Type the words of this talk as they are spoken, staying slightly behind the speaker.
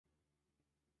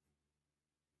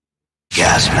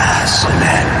gas masks and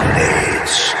hand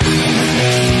grenades.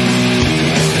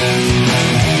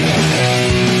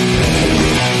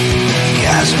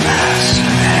 Gas masks and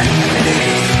hand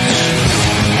grenades.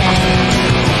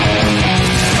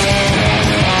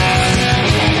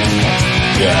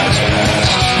 Gas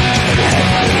masks and hand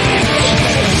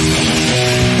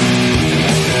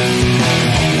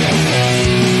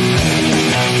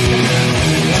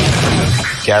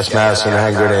grenades. Gas masks and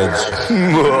hand grenades.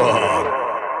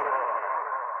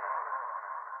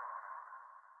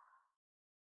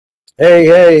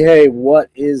 Hey, what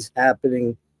is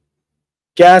happening?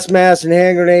 Gas masks and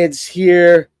hand grenades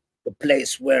here, the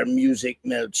place where music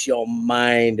melts your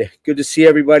mind. Good to see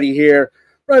everybody here.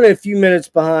 Running a few minutes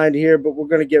behind here, but we're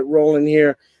going to get rolling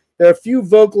here. There are a few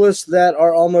vocalists that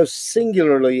are almost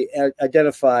singularly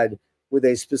identified with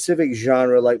a specific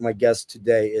genre like my guest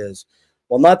today is.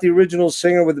 While not the original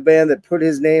singer with the band that put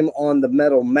his name on the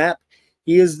metal map,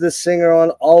 he is the singer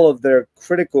on all of their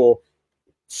critical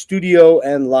studio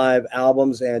and live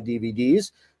albums and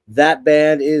DVDs. That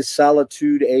band is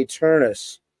Solitude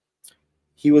Aeturnus.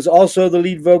 He was also the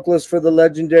lead vocalist for the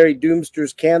legendary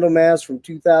Doomster's Candlemass from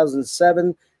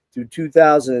 2007 through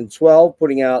 2012,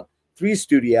 putting out 3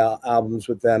 studio albums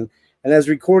with them, and has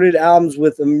recorded albums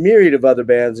with a myriad of other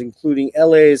bands, including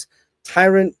LA's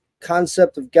Tyrant,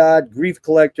 Concept of God, Grief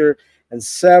Collector, and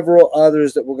several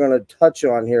others that we're going to touch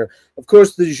on here. Of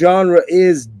course, the genre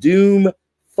is doom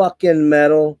fucking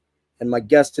metal, and my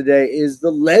guest today is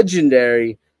the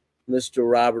legendary Mr.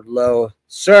 Robert Lowe.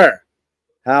 Sir,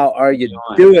 how are you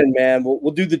doing, man?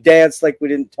 We'll do the dance like we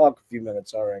didn't talk a few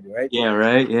minutes already, right? Yeah,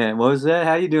 right. Yeah. What was that?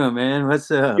 How you doing, man? What's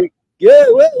up? Yeah,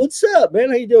 well, what's up, man?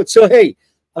 How you doing? So, hey,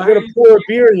 I'm going to pour a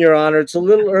beer in your honor. It's a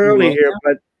little early here,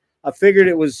 but I figured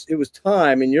it was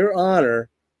time in your honor.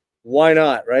 Why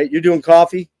not, right? You're doing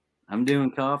coffee? I'm doing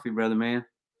coffee, brother, man.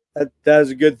 That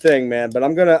is a good thing, man. But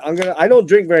I don't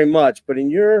drink very much, but in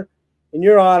your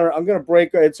honor, I'm gonna break.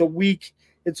 It's a weak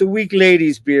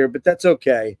ladies beer, but that's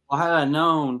okay. Well, had I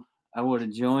known, I would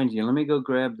have joined you. Let me go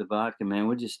grab the vodka, man.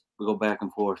 We'll go back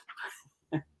and forth.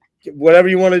 Whatever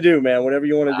you want to do, man. Whatever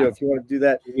you want to do. If you want to do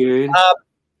that. Dude.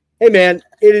 Hey, man,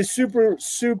 it is super,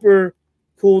 super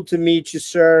cool to meet you,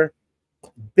 sir.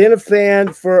 Been a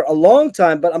fan for a long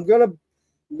time, but I'm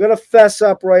gonna fess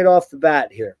up right off the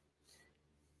bat here.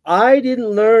 I didn't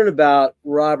learn about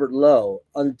Robert Lowe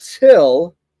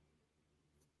until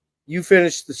you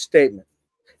finished the statement.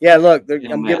 Yeah, look,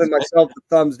 I'm giving myself the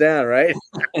thumbs down, right?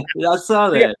 I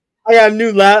saw that. I got a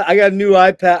new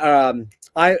iPad.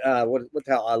 What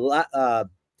the hell?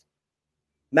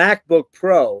 MacBook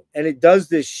Pro, and it does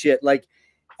this shit. Like,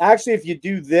 actually, if you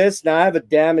do this, now I have a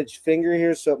damaged finger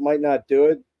here, so it might not do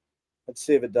it. Let's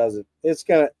see if it does it. It's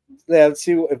gonna. Yeah, let's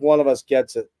see if one of us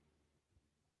gets it.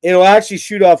 It'll actually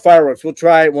shoot off fireworks. We'll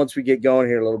try it once we get going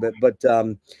here a little bit. But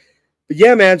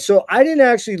yeah, man. So I didn't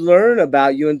actually learn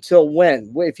about you until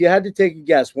when? If you had to take a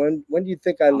guess, when do you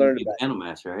think I learned about you?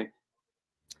 Candlemass, right?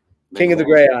 King of the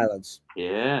Grey Islands.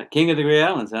 Yeah, King of the Grey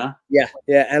Islands, huh? Yeah.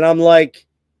 And I'm like,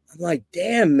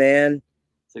 damn, man.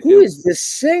 Who is this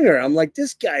singer? I'm like,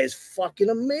 this guy is fucking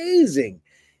amazing.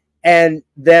 And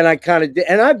then I kind of did.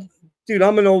 And dude,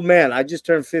 I'm an old man. I just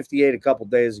turned 58 a couple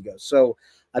days ago. So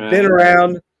I've been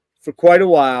around for quite a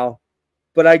while,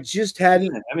 but I just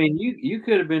hadn't. I mean, you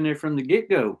could have been there from the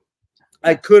get-go.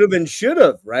 I could have and should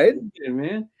have, right? Yeah,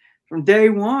 man. From day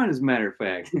one, as a matter of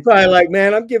fact. You're probably like,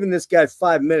 man, I'm giving this guy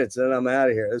 5 minutes and I'm out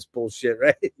of here. That's bullshit,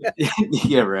 right?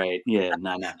 Yeah, right. Yeah,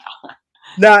 no.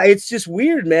 No, it's just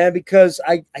weird, man, because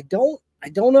I don't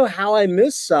know how I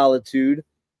miss Solitude,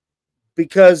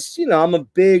 because, you know, I'm a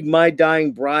big My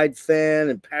Dying Bride fan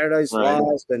and Paradise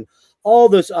Lost and all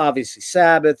this, obviously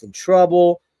Sabbath and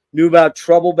Trouble. Knew about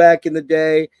Trouble back in the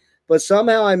day, but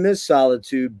somehow I miss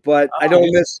Solitude. But I don't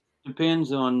miss.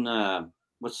 Depends on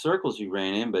what circles you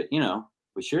ran in, but you know,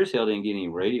 we sure as hell didn't get any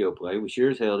radio play. We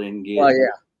sure as hell didn't get. Oh yeah.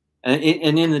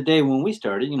 And in the day when we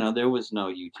started, you know, there was no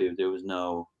YouTube. There was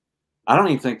no. I don't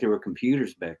even think there were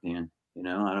computers back then. You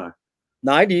know, I don't.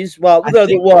 90s. Well, there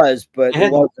was, but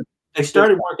they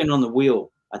started working on the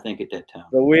wheel. I think at that time.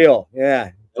 The wheel,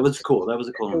 yeah. That was cool. That was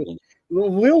a cool thing. The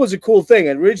wheel was a cool thing.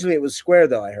 Originally, it was square,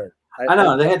 though, I heard. I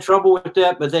know. They had trouble with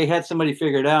that, but they had somebody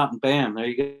figure it out, and bam, there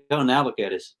you go. Now look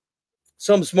at us.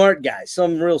 Some smart guy.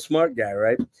 Some real smart guy,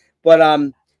 right?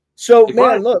 But, so,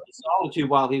 man, look. Solitude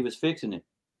while he was fixing it.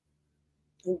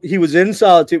 He was in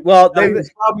Solitude. Well, he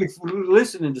was probably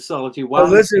listening to Solitude while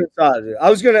listening to Solitude. I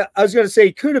was gonna say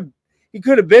he could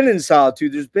have been in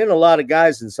Solitude. There's been a lot of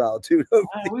guys in Solitude.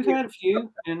 We've had a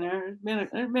few in there.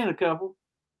 There's been a couple.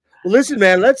 Listen,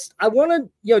 man, I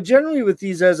want to, generally with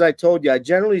these, as I told you, I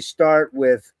generally start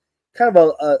with kind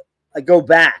of go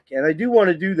back, and I do want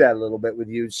to do that a little bit with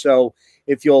you. So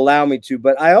if you'll allow me to,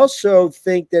 but I also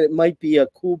think that it might be a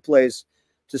cool place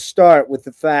to start with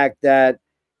the fact that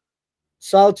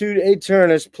Solitude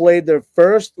Aeturnus played their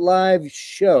first live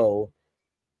show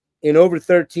in over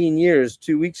 13 years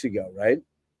 2 weeks ago, right?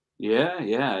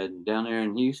 Yeah, down there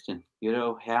in Houston,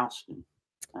 Houston.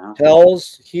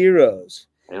 Hell's Heroes.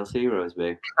 Hell's Heroes,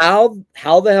 babe. How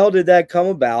the hell did that come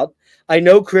about? I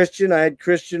know Christian. I had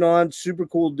Christian on, super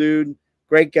cool dude,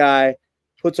 great guy,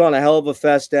 puts on a hell of a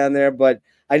fest down there. But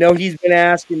I know he's been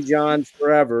asking John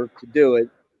forever to do it.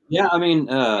 Yeah, I mean,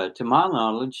 to my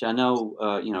knowledge, I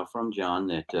know, from John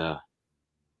that,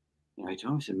 he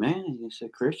told me, he said, man, he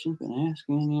said, Christian's been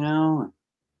asking, and,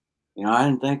 I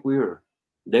didn't think we were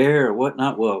there or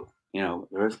whatnot. Well, the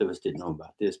rest of us didn't know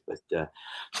about this, but,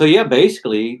 so yeah,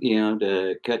 basically,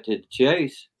 to cut to the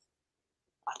chase,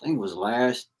 I think it was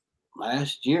last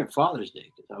year, Father's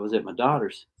Day, because I was at my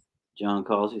daughter's. John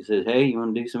calls. He says, "Hey, you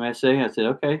want to do some essay?" I said,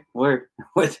 "Okay, where?"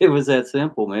 It was that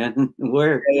simple, man.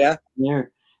 Where? Yeah.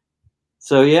 There.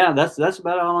 So yeah, that's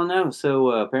about all I know. So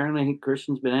apparently,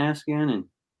 Christian's been asking, and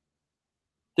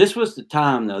this was the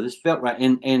time though. This felt right,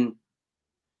 and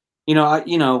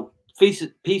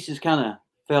pieces kind of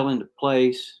fell into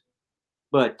place.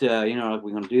 But like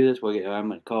we're gonna do this. I'm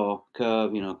gonna call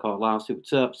Cub. Call Lyle, see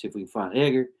what's up, see if we can find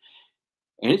Edgar,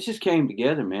 and it just came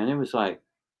together, man. It was like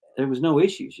there was no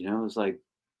issues. It was like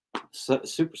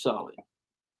super solid.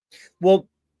 Well,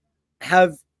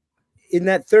 in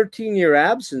that 13-year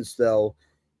absence, though,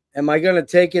 am I going to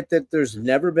take it that there's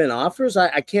never been offers?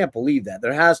 I can't believe that.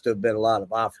 There has to have been a lot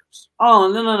of offers. Oh,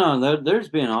 no. There's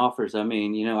been offers. I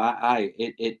mean,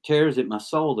 it tears at my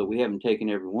soul that we haven't taken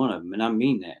every one of them. And I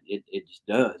mean that. It just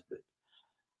does. But,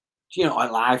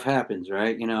 life happens,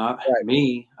 right?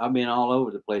 Right. I've been all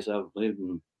over the place. I've lived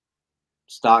in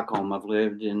Stockholm. I've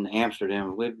lived in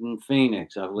Amsterdam. I've lived in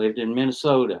Phoenix. I've lived in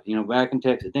Minnesota, back in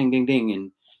Texas, ding, ding, ding.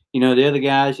 And, the other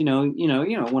guys,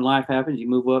 when life happens, you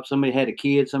move up. Somebody had a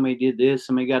kid. Somebody did this.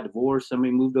 Somebody got divorced.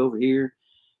 Somebody moved over here.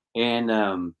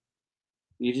 And,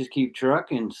 you just keep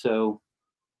trucking. So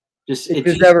It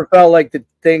just never felt like the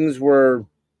things were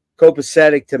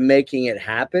copacetic to making it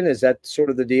happen. Is that sort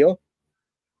of the deal?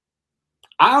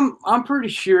 I'm pretty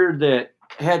sure that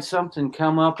had something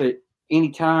come up at any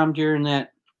time during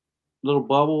that little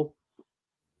bubble,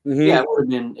 yeah,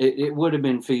 it would have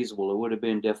been feasible. It would have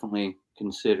been definitely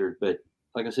considered. But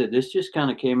like I said, this just kind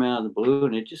of came out of the blue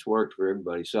and it just worked for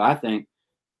everybody. So I think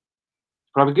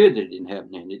it's probably good that it didn't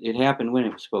happen then. It happened when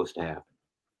it was supposed to happen.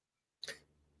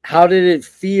 How did it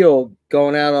feel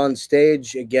going out on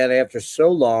stage again after so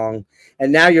long?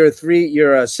 And now you're a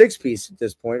 6-piece at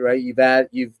this point, right? You've got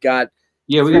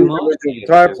we got Mosley,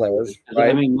 guitar players, right?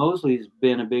 I mean, Mosley's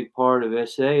been a big part of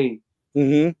SA. I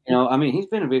mean, he's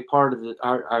been a big part of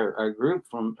our group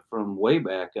from way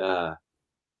back.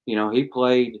 He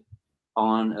played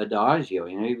on Adagio.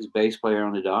 He was bass player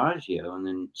on Adagio and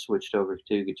then switched over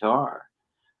to guitar.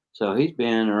 So he's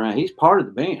been around. He's part of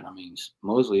the band. I mean,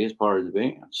 Mosley is part of the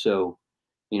band. So,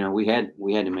 we had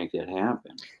to make that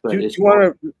happen. But do you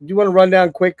want to run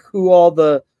down quick who all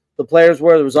the players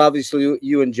were? There was obviously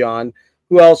you and John.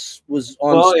 Who else was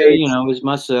on stage? It was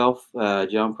myself,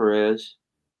 John Perez,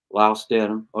 Lyle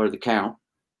Stedham, or the Count,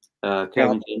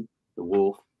 Covington, the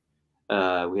Wolf.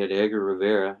 We had Edgar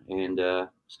Rivera and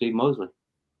Steve Mosley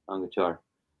on guitar.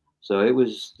 So it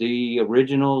was the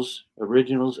originals,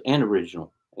 and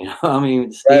original. I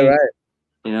mean, Steve, right.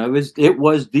 It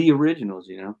was the originals.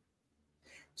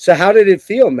 So how did it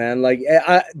feel, man? Like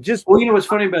what's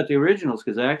funny about the originals,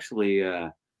 because actually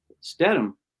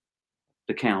Stedham,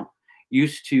 the Count,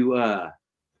 used to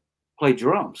play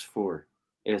drums for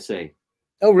SA.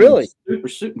 Oh, really?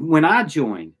 When I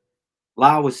joined,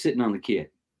 Lyle was sitting on the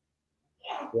kit.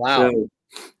 Wow.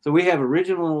 So we have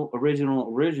original.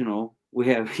 We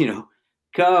have,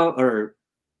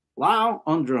 Lyle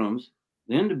on drums,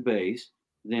 then the bass,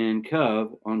 then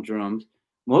Cub on drums.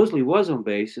 Mosley was on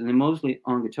bass, and then Mosley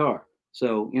on guitar.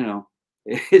 So, we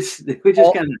just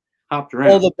kind of hopped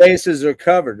around. All the bases are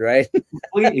covered, right?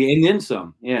 Completely, and then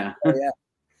some, yeah.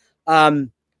 Yeah.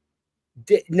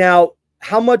 Now,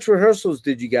 how much rehearsals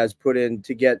did you guys put in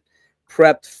to get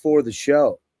prepped for the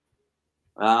show?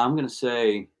 I'm going to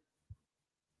say,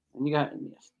 and you got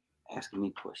asking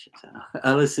me questions.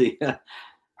 Let's see. I'm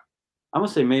going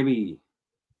to say maybe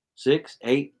 6,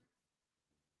 8,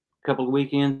 a couple of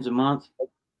weekends a month.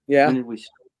 Yeah. When did we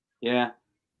start? Yeah.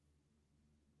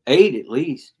 8 at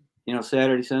least.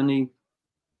 Saturday, Sunday,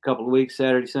 a couple of weeks,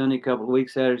 Saturday, Sunday, a couple of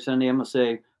weeks, Saturday, Sunday. I'm going to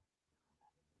say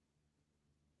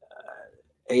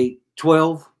 8,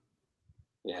 12.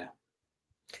 Yeah.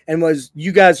 And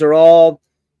you guys are all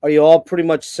Are you all pretty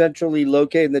much centrally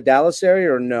located in the Dallas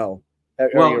area, or no?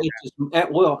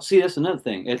 Well, see, that's another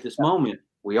thing. At this moment,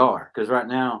 we are, because right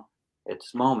now, at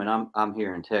this moment, I'm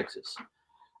here in Texas.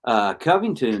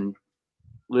 Covington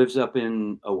lives up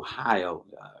in Ohio,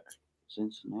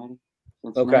 Cincinnati.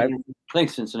 Okay. I think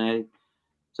Cincinnati.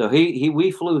 So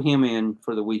we flew him in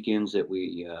for the weekends that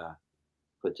we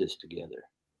put this together.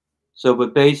 So,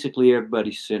 but basically,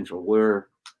 everybody's central. We're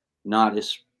not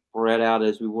as spread out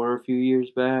as we were a few years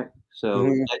back.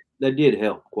 So that did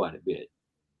help quite a bit.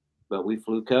 But we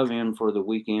flew Cov in for the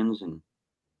weekends and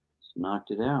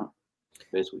knocked it out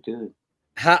best we could.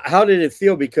 How did it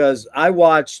feel? Because I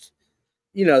watched,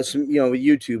 some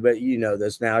YouTube, but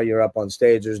this now. You're up on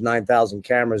stage. There's 9,000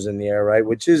 cameras in the air, right?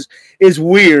 Which is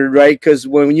weird, right? Because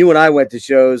when you and I went to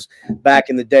shows back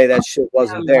in the day, that shit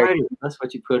wasn't there. That's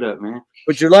what you put up, man.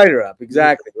 Put your lighter up,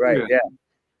 exactly, right? Yeah.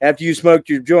 After you smoked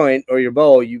your joint or your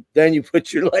bowl, then you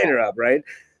put your lighter up, right?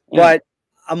 Yeah. But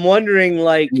I'm wondering,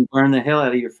 like, you burn the hell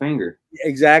out of your finger.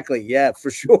 Exactly. Yeah,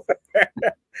 for sure.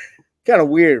 Kind of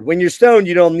weird. When you're stoned,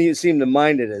 you don't seem to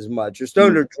mind it as much. You're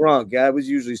stoned or drunk. I was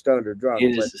usually stoned or drunk.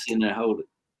 You just sitting there, hold it.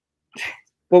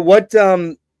 But what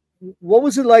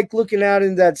was it like looking out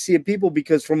in that sea of people?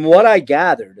 Because from what I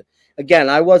gathered, again,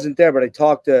 I wasn't there, but I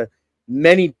talked to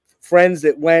many friends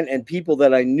that went and people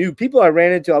that I knew, people I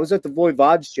ran into. I was at the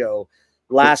Voivod show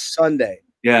last Sunday.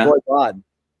 Yeah. Voivod.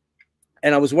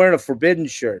 And I was wearing a Forbidden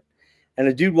shirt. And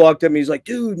a dude walked up and he's like,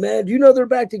 dude, man, do you know they're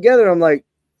back together? I'm like,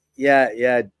 yeah,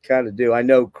 I kind of do. I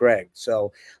know Craig.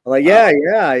 So I'm like,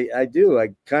 I do. I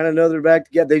kind of know they're back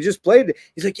together. They just played.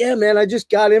 He's like, yeah, man, I just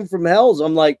got in from Hell's.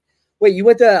 I'm like, wait, you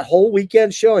went to that whole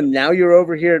weekend show and now you're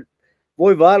over here at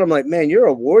Voivod? I'm like, man, you're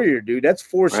a warrior, dude. That's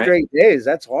 4 straight days.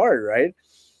 That's hard, right?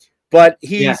 But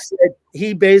he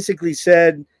basically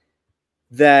said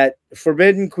that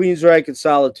Forbidden, Queensryche, and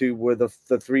Solitude were the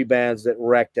 3 bands that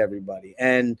wrecked everybody.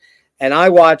 And I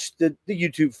watched the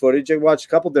YouTube footage. I watched a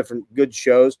couple different good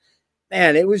shows.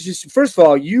 Man, it was just, first of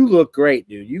all, you look great,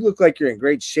 dude. You look like you're in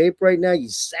great shape right now. You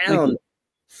sound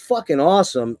fucking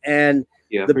awesome. And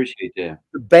I appreciate that.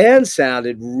 The band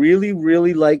sounded really,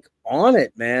 really like on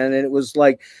it, man. And it was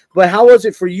like, but how was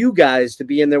it for you guys to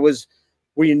be in there? Were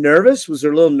you nervous? Was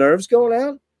there little nerves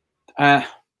going on?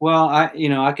 Well,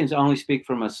 I can only speak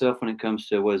for myself when it comes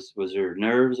to was there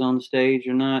nerves on the stage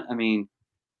or not? I mean,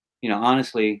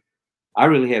 honestly, I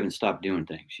really haven't stopped doing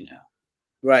things,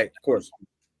 Right, of course.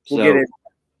 We'll get into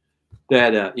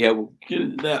that. We'll get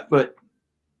into that. But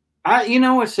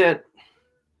it's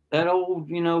that old,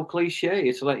 cliche.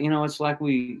 It's like, it's like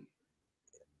we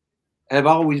have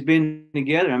always been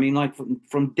together. I mean, like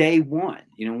from day one,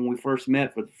 when we first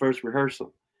met for the first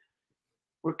rehearsal,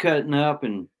 we're cutting up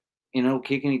and,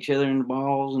 kicking each other in the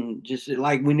balls and just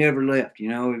like we never left, it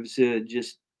was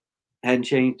just hadn't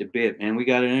changed a bit, man. We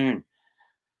got in there and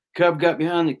Cub got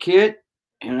behind the kit,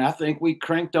 and I think we just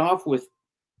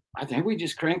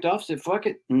cranked off, said fuck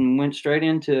it, and went straight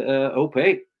into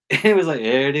Opaque. It was like,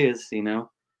 there it is,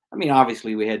 I mean,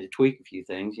 obviously we had to tweak a few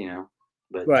things,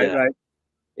 but right.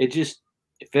 It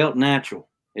felt natural.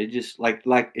 It just like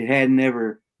it had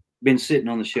never been sitting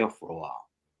on the shelf for a while.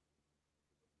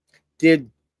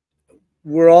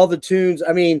 Were all the tunes,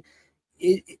 I mean,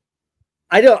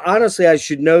 I don't, honestly, I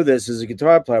should know this as a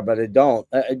guitar player, but I don't.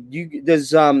 You guys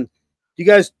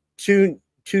tune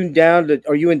down to,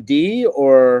 are you in D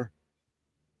or?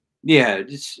 Yeah,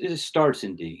 it starts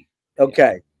in D.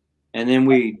 Okay. Yeah. And then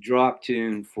we drop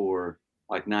tune for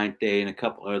like Ninth Day and a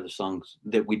couple other songs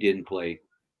that we didn't play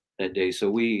that day.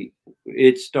 So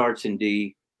it starts in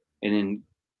D and then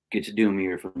gets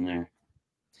Doomier from there.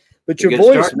 But your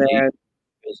voice, man.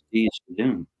 D is for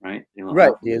Doom, right?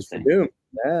 Right, D is for Doom.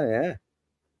 Yeah.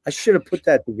 I should have put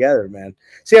that together, man.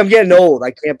 See, I'm getting old.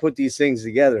 I can't put these things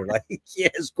together like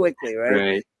as quickly,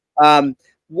 right?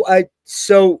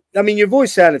 So, I mean, your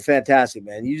voice sounded fantastic,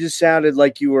 man. You just sounded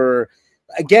like you were,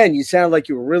 again, you sounded like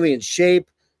you were really in shape,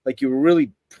 like you were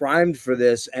really primed for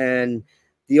this, and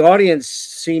the audience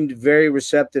seemed very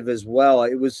receptive as well.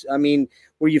 It was, I mean,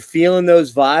 were you feeling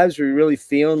those vibes? Were you really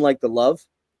feeling like the love?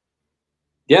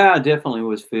 Yeah, I definitely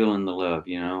was feeling the love,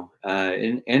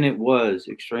 and it was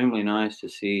extremely nice to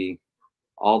see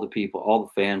all the people, all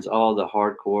the fans, all the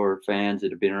hardcore fans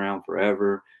that have been around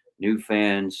forever, new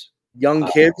fans, young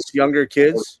kids, younger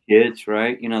kids,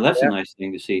 right? That's a nice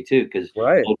thing to see too, because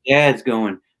Dad's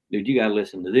going, dude, you got to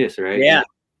listen to this, right? Yeah.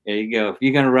 There you go. If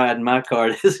you're gonna ride in my car,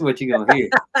 this is what you're gonna hear.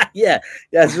 Yeah,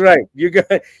 that's right. You're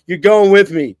going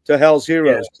with me to Hell's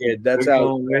Heroes, kid. That's how.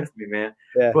 Going with me, man.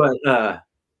 Yeah. But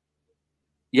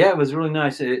yeah, it was really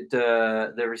nice.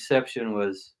 The reception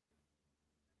was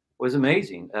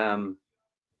amazing.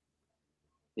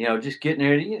 you know, just getting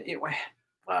there.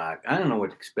 Fuck, I don't know what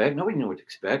to expect. Nobody knew what to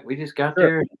expect. We just got Sure.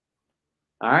 there.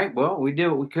 All right, well, we did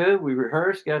what we could. We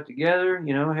rehearsed, got together,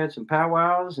 you know, had some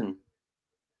powwows, and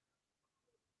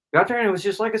got there. And it was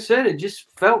just like I said, it just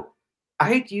felt. I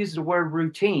hate to use the word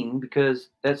routine because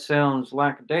that sounds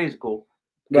lackadaisical.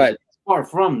 Right. It's far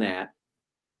from that.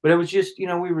 But it was just, you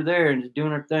know, we were there and just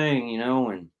doing our thing, you know,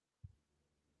 and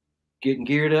getting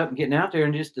geared up and getting out there,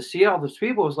 and just to see all those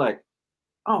people was like,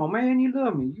 oh man, you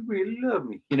love me, you really love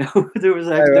me, you know. There was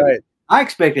like, Right. I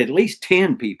expected at least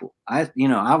 10 people. I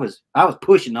was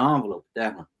pushing the envelope with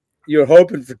that one. You're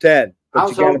hoping for 10, I but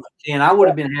was hoping for 10. I would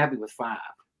have been happy with 5.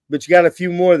 but you got a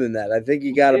few more than that. I think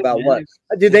you got about man. what?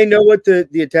 Did they know what the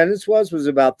attendance was? Was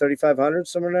it about 3,500,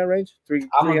 somewhere in that range?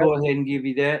 I'm gonna go ahead and give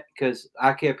you that because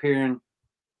I kept hearing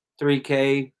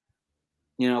 3K,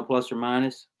 you know, plus or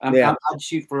minus. I'd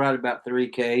shoot for right about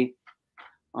 3K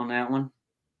on that one.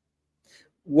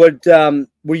 What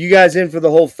were you guys in for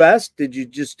the whole fest? Did you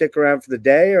just stick around for the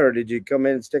day, or did you come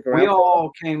in and stick around? We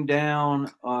all came down.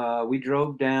 We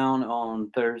drove down on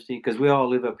Thursday because we all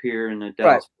live up here in the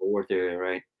Dallas-Fort Worth area,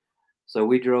 right? So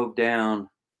we drove down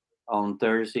on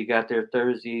Thursday. Got there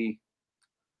Thursday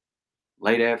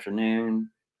late afternoon.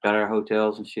 Got our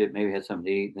hotels and shit. Maybe had something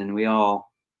to eat. Then we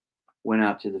all went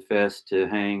out to the fest to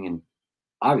hang and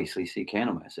obviously see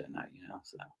Candlemass that night. You know,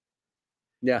 so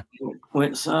yeah,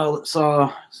 went and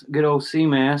saw good old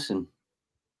CMass and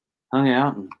hung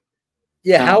out and.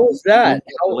 Yeah, how was that?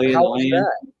 How was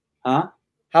that? Huh?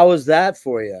 How was that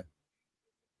for you?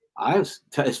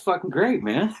 It's fucking great,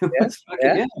 man.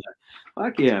 Yeah.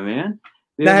 Fuck yeah, man.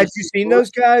 Now, had you seen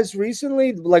those guys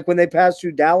recently? Like when they passed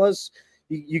through Dallas,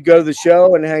 you go to the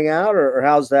show and hang out, or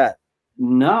how's that?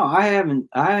 No, I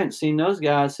haven't seen those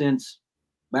guys since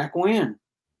back when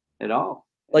at all.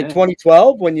 Like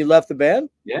 2012 when you left the band?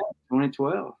 Yeah,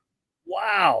 2012.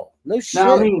 Wow. No shit.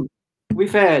 Now, I mean,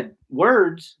 we've had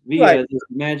words via the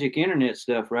magic internet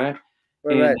stuff, right?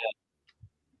 Right.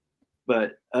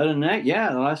 But other than that,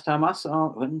 yeah, the last time I saw,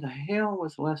 when the hell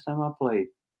was the last time I played?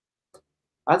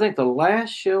 I think the last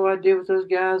show I did with those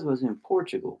guys was in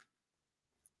Portugal.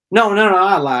 No,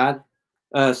 I lied.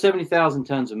 70,000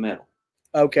 Tons of Metal.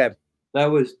 Okay. That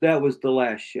was the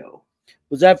last show.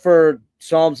 Was that for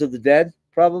Psalms of the Dead?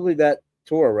 Probably that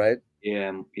tour, right?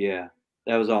 Yeah.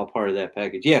 That was all part of that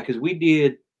package. Yeah, because we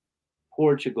did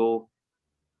Portugal.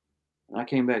 I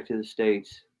came back to the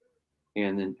States,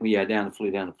 and then flew down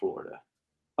to Florida.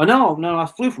 Oh no, I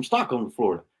flew from Stockholm to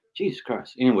Florida. Jesus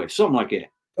Christ. Anyway, something like that.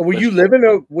 Were you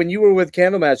living when you were with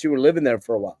Candlemass? You were living there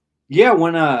for a while. Yeah,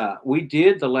 when we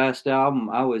did the last album,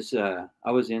 I was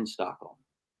in Stockholm.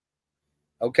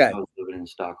 Okay. I was living in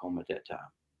Stockholm at that time,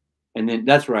 and then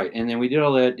that's right. And then we did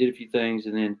all that, did a few things,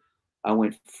 and then I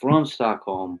went from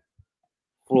Stockholm,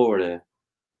 Florida,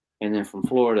 and then from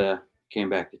Florida came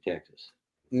back to Texas.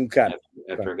 Okay.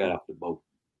 After I got off the boat.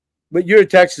 But you're a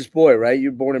Texas boy, right?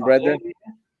 You're born and bred there?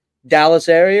 Yeah. Dallas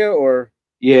area or?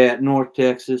 Yeah, North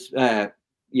Texas. North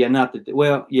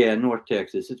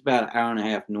Texas. It's about an hour and a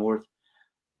half north.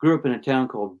 Grew up in a town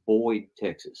called Boyd,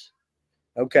 Texas.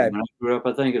 Okay. And when I grew up,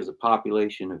 I think it was a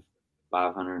population of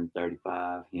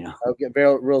 535, you know. Okay,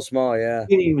 real small, yeah.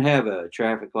 Didn't even have a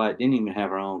traffic light, didn't even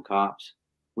have our own cops.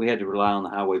 We had to rely on the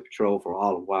highway patrol for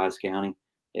all of Wise County.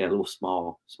 Yeah, a little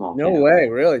small No town. way,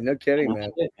 really. No kidding,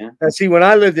 man. Now, see, when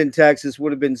I lived in Texas,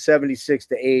 would have been 76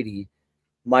 to 80.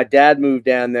 My dad moved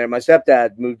down there. My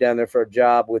stepdad moved down there for a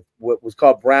job with what was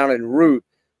called Brown and Root,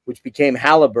 which became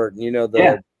Halliburton. You know,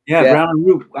 Brown and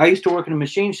Root. I used to work in a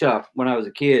machine shop when I was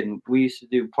a kid, and we used to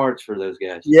do parts for those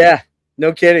guys. Yeah,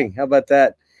 no kidding. How about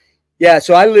that? Yeah,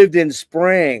 so I lived in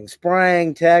Spring,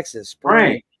 Texas.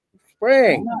 Spring.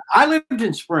 I lived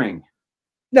in Spring.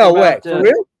 No way. For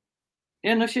real?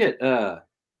 Yeah, no shit. I'm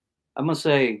gonna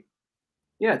say,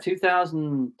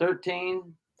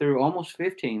 2013 through almost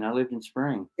 15. I lived in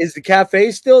Spring. Is the cafe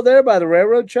still there by the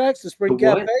railroad tracks? The Spring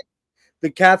Cafe? What?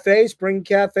 The cafe, Spring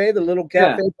Cafe, the little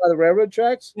cafe by the railroad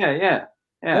tracks? Yeah.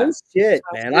 Oh shit,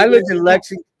 man. I lived in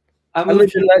Lexington. I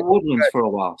lived in the Woodlands for a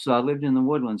while, so I lived in the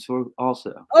Woodlands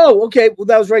also. Oh, okay. Well,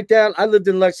 that was right down. I lived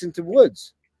in Lexington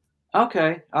Woods.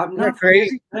 Okay. I'm not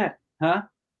crazy. That, huh?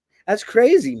 That's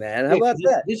crazy, man. How about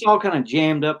that? This all kind of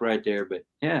jammed up right there, but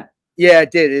yeah. Yeah,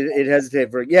 it did. It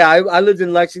hesitated for. Yeah, I lived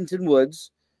in Lexington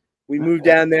Woods. We moved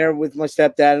down there with my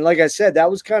stepdad, and like I said, that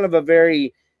was kind of a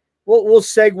very. We'll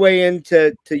segue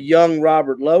into young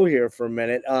Robert Lowe here for a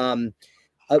minute.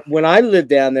 When I lived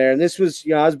down there, and this was,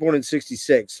 I was born in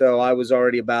 '66, so I was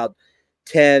already about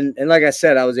 10. And like I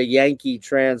said, I was a Yankee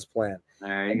transplant.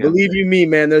 There you And go. believe you me,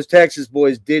 man, those Texas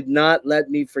boys did not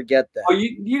let me forget that. Oh,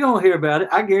 you gonna hear about it?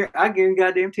 I guarantee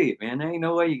goddamn to you, man. There ain't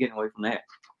no way you're getting away from that.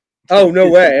 Oh, no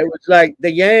way. It was like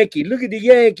the Yankee. Look at the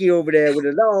Yankee over there with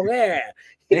the long hair.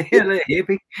 Yeah, that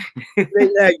hippie.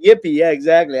 That yippee, yeah,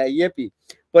 exactly. That yippee.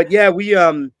 But yeah, we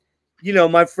you know,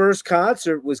 my first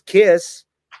concert was Kiss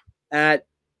at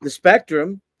the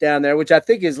Spectrum down there, which I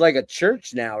think is like a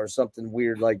church now or something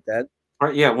weird like that.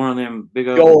 Right, yeah, one of them big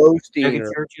old Joel Osteen mega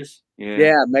or- churches. Yeah.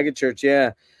 Yeah, mega church,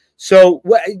 yeah. So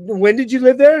when did you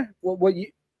live there? What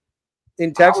you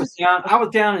in Texas? I was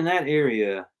down in that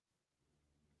area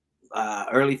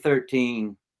early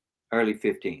 13, early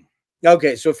 15.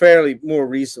 Okay, so fairly more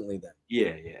recently then.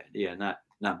 Yeah.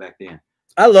 Not back then.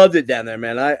 I loved it down there,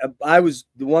 man. I was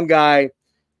the one guy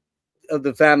of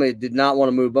the family that did not want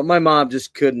to move, but my mom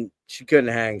just couldn't. She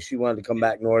couldn't hang. She wanted to come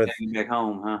back north. Back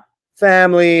home, huh?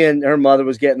 Family, and her mother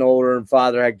was getting older, and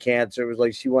father had cancer. It was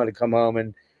like she wanted to come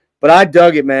home, but I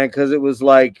dug it, man, because it was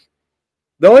like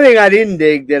the only thing I didn't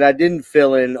dig that I didn't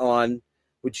fill in on,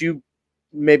 which you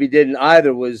maybe didn't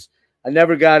either, was I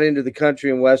never got into the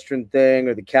country and western thing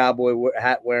or the cowboy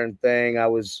hat wearing thing. I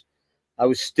was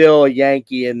still a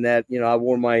Yankee in that, you know, I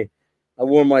wore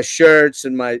my shirts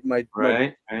and my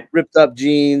Right. ripped up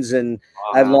jeans, and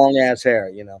I had long ass hair,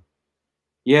 you know.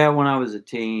 Yeah, when I was a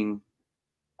teen,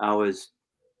 I was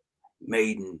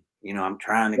maiden. You know, I'm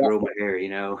trying to grow my hair. You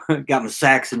know, got my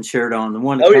Saxon shirt on, the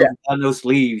one that comes without no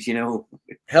sleeves. You know,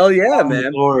 hell yeah,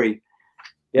 man, glory.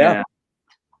 Yeah.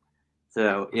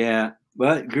 So yeah,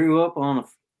 but grew up on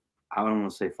I don't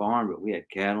want to say farm, but we had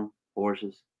cattle,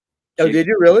 horses. Oh, did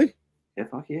you really? Yeah,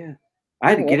 fuck yeah. I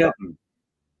had to get up and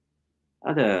I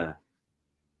had to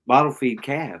bottle feed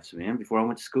calves, man, before I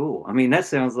went to school. I mean, that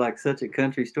sounds like such a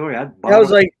country story. That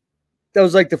was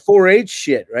like the 4-H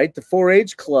shit, right? The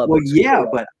 4-H club. Well, yeah,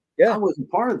 but yeah, I wasn't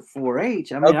part of the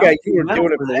 4-H. I mean, okay, you were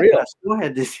doing it for real. I still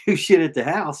had to do shit at the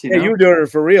house. You know? You were doing it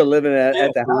for real, living at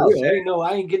the house. Yeah.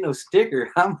 I ain't getting no sticker.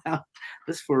 I'm out.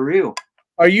 This is for real.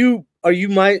 Are you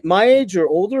my age or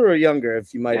older or younger?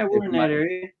 If you might, yeah, we're in that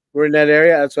area. We're in that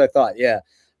area. That's what I thought. Yeah,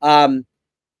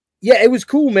 yeah, it was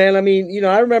cool, man. I mean, you know,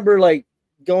 I remember like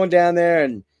going down there,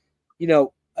 and you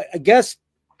know, I guess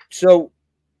so.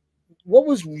 What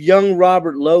was young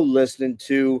Robert Lowe listening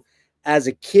to as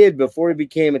a kid before he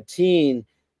became a teen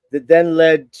that then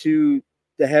led to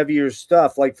the heavier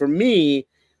stuff? Like for me,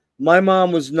 my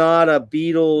mom was not a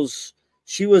Beatles.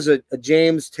 She was a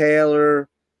James Taylor,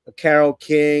 a Carole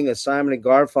King, a Simon and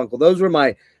Garfunkel. Those were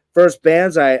my first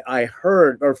bands I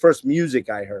heard, or first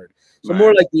music I heard. So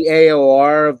more like the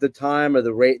AOR of the time, or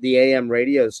the AM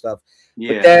radio stuff.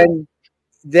 Yeah. But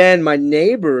then my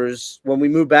neighbors, when we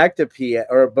moved back to PA,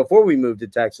 or before we moved to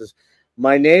Texas,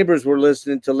 my neighbors were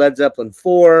listening to Led Zeppelin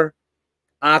 4,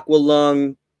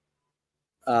 Aqualung,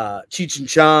 Cheech and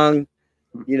Chong,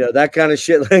 you know, that kind of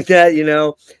shit like that, you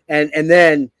know. And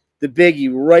then the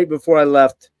biggie right before I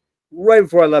left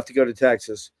to go to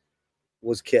Texas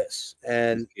was Kiss.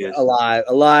 And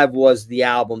Alive was the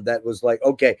album that was like,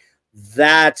 okay,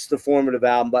 that's the formative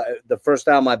album. But the first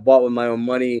album I bought with my own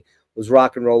money was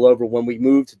Rock and Roll Over when we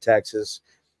moved to Texas,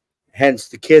 hence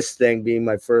the Kiss thing being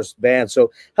my first band.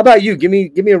 So how about you? Give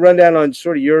me a rundown on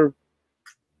sort of your.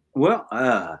 Well,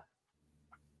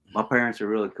 my parents are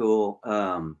really cool.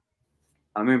 I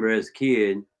remember as a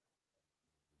kid,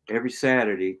 every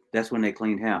Saturday, that's when they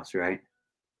cleaned house, right?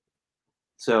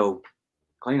 So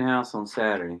clean house on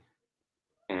Saturday,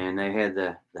 and they had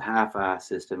the hi-fi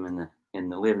system in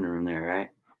the living room there, right?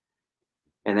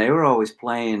 And they were always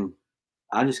playing.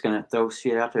 I'm just gonna throw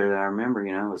shit out there that I remember.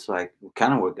 You know, it's like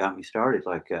kind of what got me started.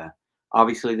 Like,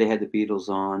 obviously they had the Beatles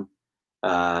on.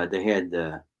 They had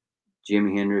the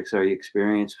Jimi Hendrix "Are You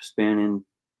Experienced" spinning.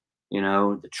 You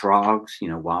know, the Trogs. You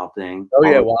know, Wild Thing. Oh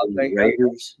yeah, Wild Thing.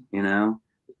 Raiders. You know,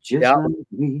 just let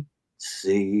me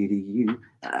say to you.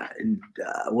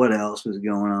 What else was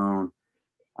going on?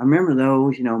 I remember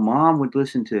those. You know, Mom would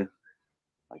listen to,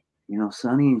 like, you know,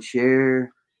 Sonny and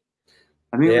Cher.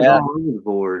 I mean, it was all over the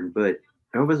board, but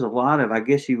there was a lot of, I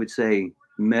guess you would say,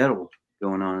 metal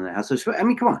going on in the house. So, I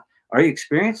mean, come on. Are You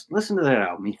Experienced? Listen to that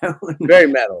album, you know? Very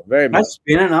metal, very metal. That's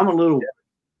spinning. I'm a little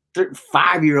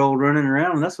 5-year-old running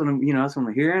around, and that's what I'm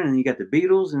hearing. And you got the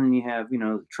Beatles, and then you have, you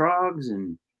know, the Trogs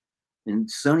and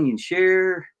Sonny and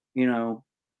Cher. You know,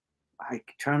 I'm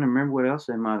trying to remember what else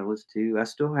they might have listened to. I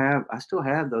still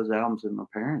have those albums that my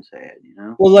parents had, you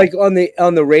know. Well, like on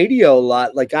the radio a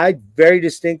lot, like I very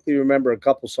distinctly remember a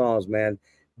couple songs, man.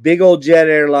 Big Old Jet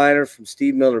Airliner from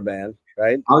Steve Miller Band,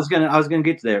 right? I was gonna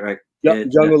get to that, right?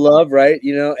 Jungle Love, right?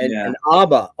 You know, and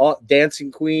ABBA,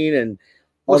 Dancing Queen, and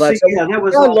all Well, that see, stuff. yeah, that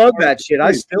was I all love part of that it, shit.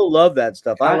 I too. still love that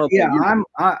stuff. I don't know. Yeah, about you.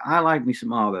 I like me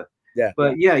some ABBA. Yeah.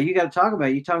 But yeah, you got to talk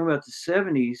about you talking about the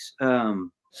 '70s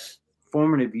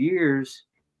formative years.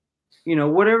 You know,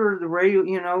 whatever the radio.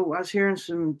 You know, I was hearing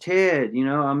some Ted. You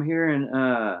know, I'm hearing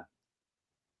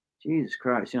Jesus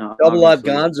Christ. You know, Double Live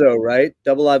obviously, Gonzo, right?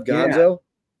 Double Live yeah, Gonzo.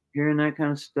 hearing that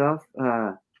kind of stuff.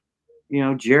 You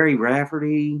know, Jerry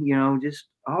Rafferty. You know, just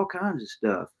all kinds of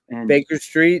stuff. And Baker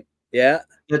Street. Yeah.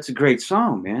 that's a great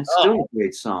song, man. It's Oh, still a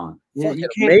great song. Yeah, fucking you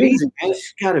can't beat it, amazing.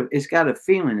 man. It's got a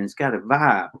feeling. It's got a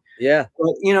vibe. Yeah.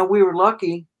 But you know, we were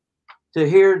lucky to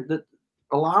hear that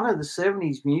a lot of the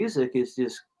 '70s music is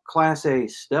just class A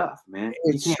stuff, man.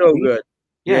 You It's can't so beat it. good.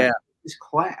 Yeah, Yeah. it's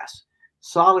class.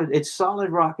 Solid. It's solid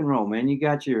rock and roll, man. You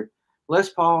got your Les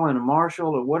Paul and a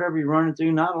Marshall or whatever you're running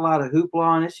through. Not a lot of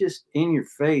hoopla, and it's just in your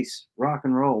face rock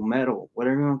and roll, metal,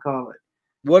 whatever you want to call it.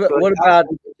 What But about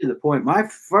I'll get to the point? My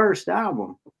first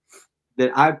album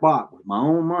that I bought with my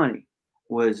own money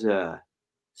was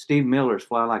Steve Miller's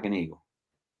 "Fly Like an Eagle."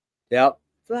 Yep.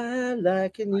 Fly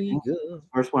like an eagle.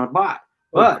 First one I bought.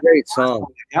 What a But great the first song.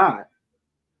 one I got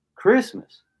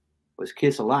Christmas was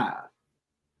 "Kiss Alive."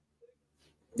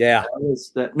 Yeah. That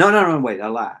was no. Wait, I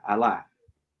lie.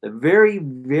 The very,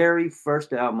 very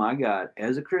first album I got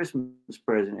as a Christmas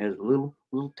present, as a little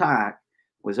tyke,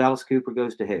 was Alice Cooper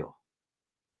Goes to Hell.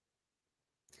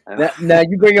 Now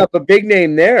you bring up a big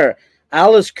name there.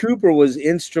 Alice Cooper was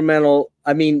instrumental.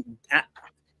 I mean,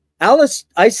 Alice,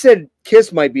 I said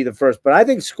Kiss might be the first, but I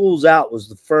think School's Out was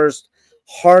the first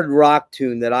hard rock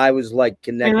tune that I was like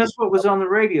connected. And that's what was on the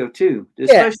radio too,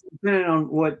 Yeah. especially depending on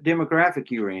what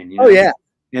demographic you were in. You Oh know? yeah.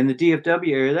 In the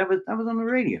DFW area, that was on the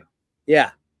radio.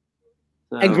 Yeah.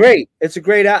 So, And great. It's a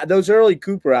great those early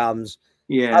Cooper albums.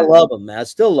 Yeah. I love them, man. I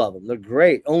still love them. They're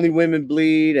great. Only Women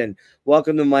Bleed and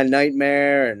Welcome to My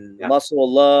Nightmare and Muscle of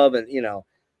Love and, you know,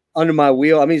 Under My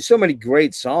Wheel. I mean, so many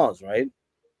great songs, right?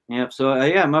 Yep. So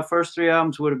yeah, my first three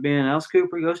albums would have been Alice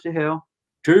Cooper Goes to Hell.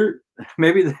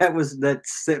 Maybe that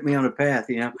set me on a path,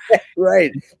 you know.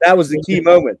 Right. That was the key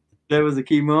moment. That was the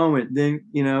key moment. Then,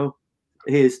 you know,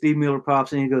 Steve Miller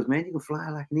pops in and he goes, "Man, you can fly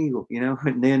like an eagle," you know.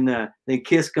 And then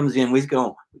Kiss comes in. We're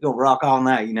gonna rock all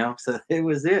night, you know. So it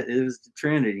was the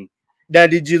Trinity. Now,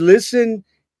 did you listen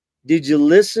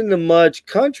to much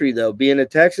country though, being a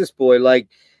Texas boy? Like,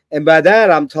 and by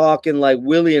that I'm talking like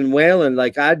Willie and Waylon.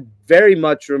 Like, I very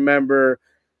much remember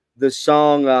the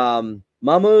song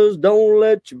Mamas Don't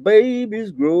Let Your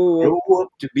Babies Grow Up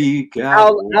to be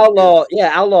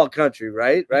outlaw country,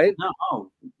 right?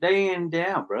 No, day in, day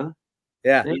out, brother.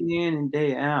 Yeah. Day in and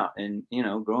day out. And you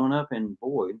know, growing up in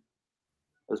Boyd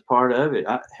was part of it.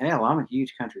 Hell, I'm a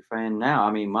huge country fan now.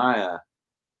 I mean, my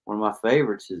one of my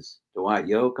favorites is Dwight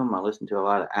Yoakam. I listen to a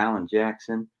lot of Alan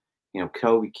Jackson, you know,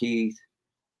 Kobe Keith.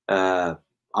 I'm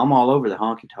all over the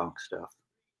honky tonk stuff.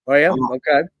 Oh yeah,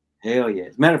 okay. Hell yeah!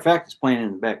 As a matter of fact, it's playing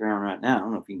in the background right now. I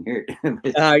don't know if you can hear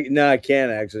it. No, I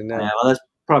can't actually. No. Yeah, well, that's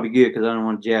probably good because I don't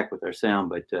want to jack with our sound.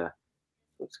 But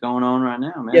what's going on right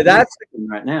now, man? Yeah, that's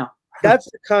right now. That's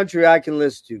the country I can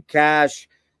listen to. Cash.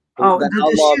 Oh, the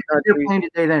shit they're playing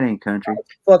today, that ain't country.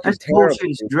 That's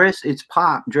bullshit. It's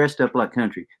pop dressed up like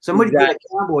country. Somebody put a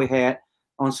cowboy hat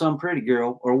on some pretty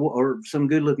girl or some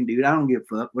good looking dude. I don't give a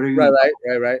fuck. Whatever.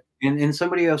 Right. And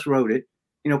somebody else wrote it.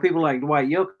 You know, people like Dwight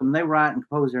Yoakam, they write and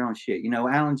compose their own shit. You know,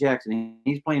 Alan Jackson,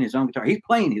 he's playing his own guitar. He's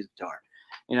playing his guitar.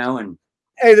 You know, and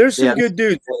hey, there's some good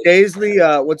dudes. Paisley,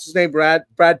 what's his name? Brad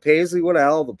Paisley. What a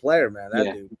hell of a player, man.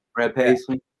 That dude. Brad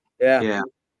Paisley. Yeah.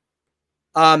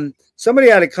 Somebody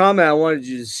had a comment I wanted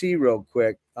you to see real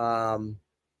quick.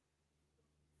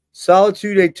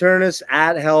 Solitude Aeturnus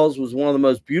at Hell's was one of the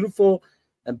most beautiful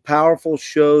and powerful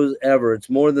shows ever. It's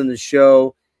more than the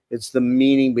show, it's the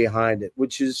meaning behind it,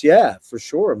 which is, yeah, for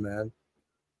sure, man.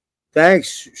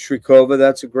 Thanks, Shrikova.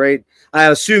 That's a great, I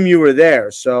assume you were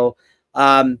there. So,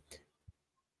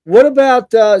 what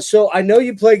about, so I know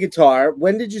you play guitar.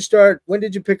 When did you start? When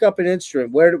did you pick up an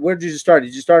instrument? Where did you start?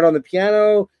 Did you start on the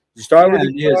piano? Did you start with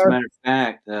the guitar? As a matter of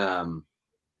fact,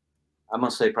 I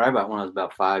must say probably about when I was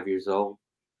about 5 years old,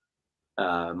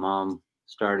 Mom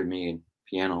started me in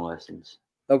piano lessons.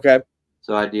 Okay.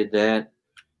 So I did that,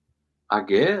 I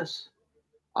guess,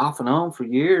 off and on for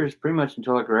years, pretty much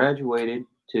until I graduated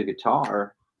to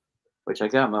guitar, which I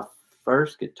got my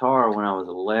first guitar when I was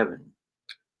 11.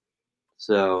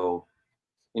 So,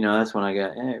 you know, that's when I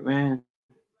got, hey, man,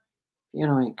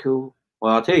 piano ain't cool.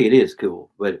 Well, I'll tell you, it is cool,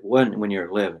 but it wasn't when you're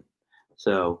 11.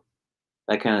 So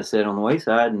that kind of sat on the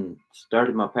wayside and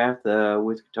started my path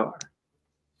with guitar.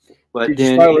 But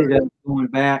then ended up going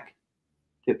back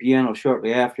to piano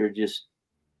shortly after, just,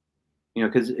 you know,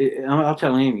 because I'll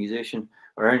tell any musician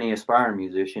or any aspiring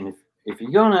musician, if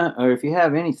you're gonna, or if you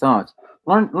have any thoughts,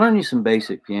 learn you some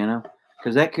basic piano,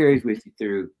 because that carries with you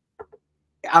through.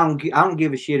 I don't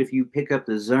give a shit if you pick up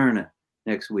the Zerna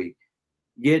next week.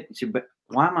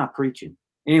 Why am I preaching?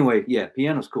 Anyway, yeah,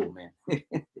 piano's cool, man.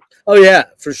 Oh yeah,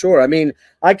 for sure. I mean,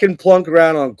 I can plunk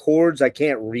around on chords. I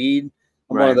can't read.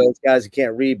 I'm one of those guys who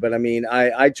can't read, but I mean,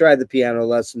 I tried the piano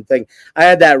lesson thing. I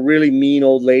had that really mean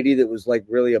old lady that was like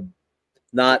really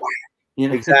not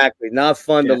exactly not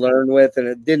fun to learn with, and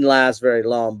it didn't last very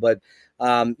long. But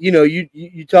you know,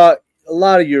 you taught a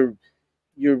lot of your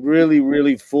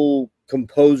really full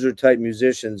composer type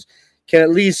musicians can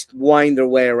at least wind their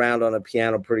way around on a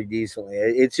piano pretty decently.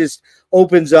 It just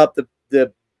opens up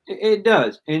the It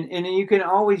does, and you can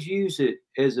always use it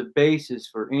as a basis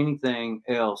for anything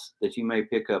else that you may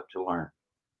pick up to learn,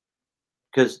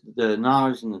 because the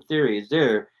knowledge and the theory is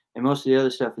there, and most of the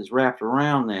other stuff is wrapped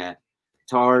around that.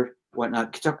 Guitar,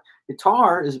 whatnot.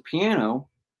 Guitar is a piano.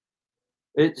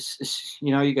 It's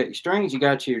you know, you got your strings, you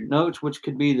got your notes, which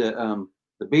could be the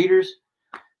beaters,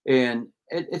 and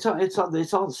it's all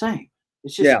the same.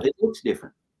 It's just it looks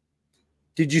different.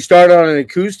 Did you start on an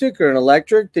acoustic or an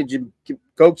electric? Did you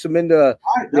coax them into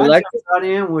the electric? I got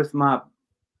in with my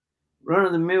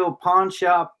run-of-the-mill pawn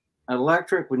shop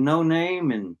electric with no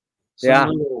name and some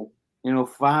little, you know,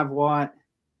 5-watt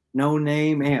no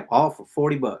name amp, all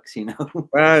for $40. You know.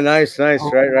 Nice,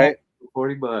 right.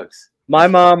 $40. My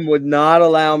mom would not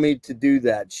allow me to do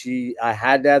that. I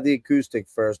had to have the acoustic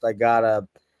first. I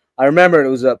remember it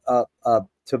was a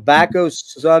tobacco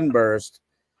sunburst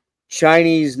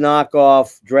Chinese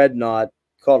knockoff dreadnought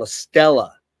called a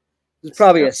Stella. It was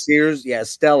probably a Sears. Yeah,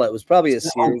 Stella. It was probably a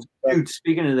Sears. Dude,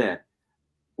 speaking of that,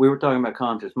 we were talking about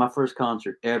concerts. My first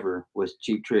concert ever was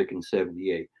Cheap Trick in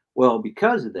 '78. Well,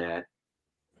 because of that,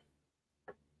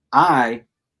 I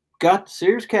got the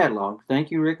Sears catalog.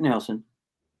 Thank you, Rick Nelson,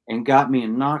 and got me a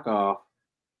knockoff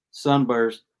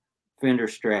Sunburst Fender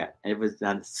Strat. It was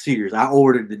on Sears. I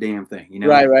ordered the damn thing. You know,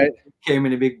 right. It came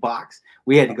in a big box.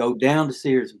 We had to go down to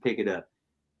Sears and pick it up.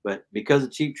 But because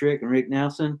of Cheap Trick and Rick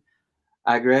Nelson,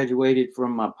 I graduated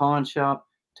from my pawn shop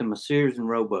to my Sears and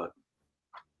Roebuck.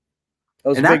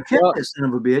 And I kept that son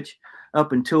of a bitch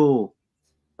up until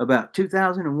about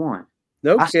 2001.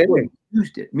 No kidding. I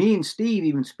used it. Me and Steve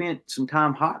even spent some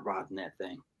time hot rodding that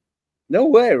thing. No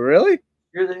way, really?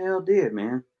 Sure the hell did,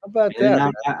 man. How about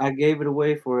that? I gave it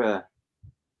away for a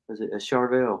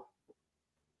Charvel.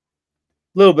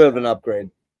 A little bit of an upgrade,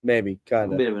 maybe,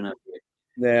 kind of. A bit of an upgrade.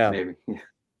 Yeah, maybe.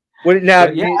 What now? I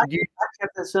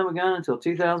kept that summer gun until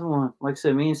 2001. Like I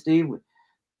said, me and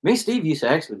Steve used to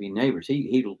actually be neighbors.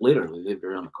 He literally lived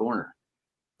around the corner.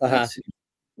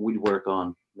 We'd work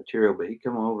on material, but he'd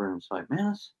come over and it's like,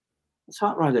 man, let's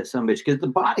hot rod that son of a bitch, because the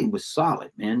body was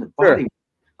solid, man. The body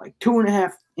like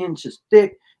 2.5 inches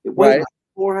thick. It weighed like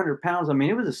 400 pounds. I mean,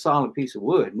 it was a solid piece of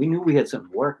wood. We knew we had something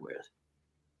to work with.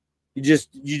 You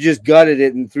just gutted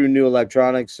it and threw new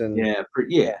electronics and yeah,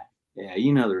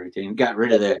 you know the routine. Got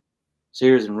rid of that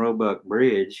Sears and Roebuck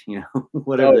bridge, you know,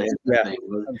 whatever that thing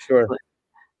was. I'm sure.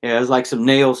 Yeah, it was like some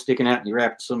nails sticking out, and you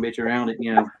wrapped some bitch around it,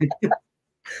 you know.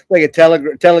 Like a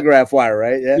telegraph wire,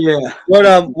 right? Yeah.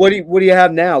 What do you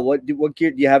have now? What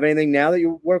gear, do you have anything now that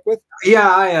you work with?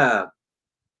 Yeah,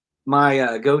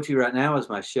 my go-to right now is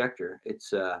my Schecter.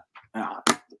 It's a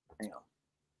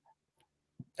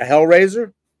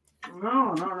Hellraiser?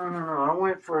 No. I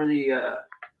went for the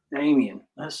Damien.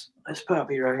 This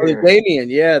puppy right here. The Damien,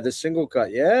 yeah, the single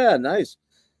cut. Yeah, nice.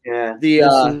 Yeah. This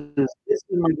is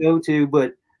my go-to,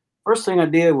 but first thing I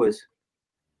did was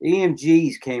the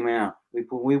EMGs came out.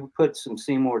 We put some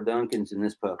Seymour Duncans in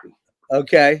this puppy.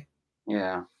 Okay.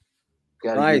 Yeah.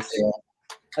 Nice.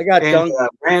 I got Duncan.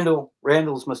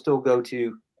 Randall's my still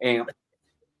go-to amp. I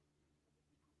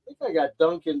think I got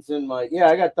Duncans in my. Yeah,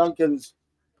 I got Duncans.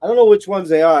 I don't know which ones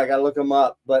they are. I got to look them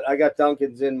up. But I got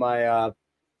Duncans in my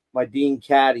my Dean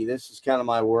Caddy. This is kind of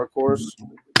my workhorse.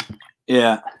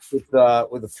 Yeah. With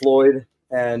the Floyd,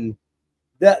 and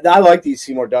I like these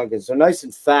Seymour Duncans. They're nice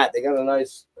and fat. They got a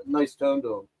nice tone to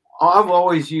them. I've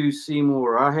always used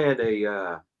Seymour. I had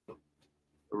a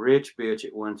rich bitch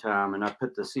at one time, and I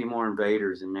put the Seymour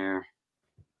Invaders in there.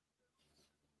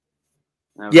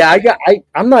 Yeah,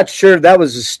 I'm not sure that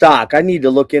was a stock. I need to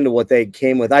look into what they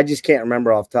came with. I just can't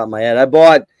remember off the top of my head. I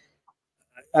bought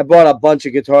a bunch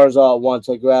of guitars all at once.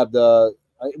 I grabbed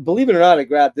believe it or not, I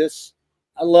grabbed this.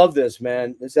 I love this,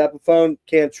 man. This Epiphone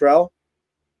Cantrell.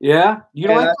 Yeah, you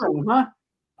like that one,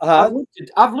 huh?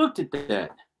 I've looked at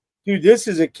that. Dude, this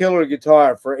is a killer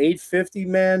guitar for $850,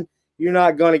 man. You're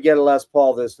not going to get a Les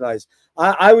Paul this nice.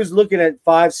 I was looking at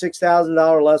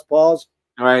 $5,000-$6,000 Les Pauls.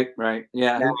 Right.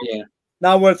 Yeah.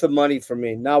 Not worth the money for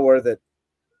me. Not worth it.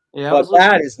 Yeah, I But was looking.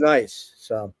 that is nice.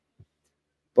 So,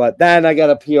 but then I got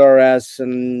a PRS,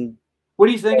 and What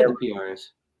do you think of the PRS?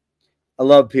 I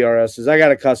love PRSs. I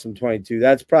got a custom 22.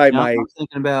 That's probably Now, my. I'm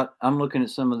thinking about. I'm looking at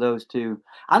some of those too.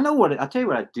 I know what I tell you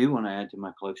what I do when I add to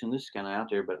my collection. This is kind of out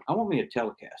there, but I want me a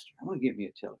Telecaster. I want to get me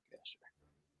a Telecaster.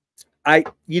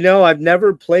 I've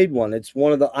never played one. It's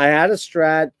one of the. I had a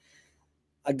Strat.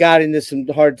 I got into some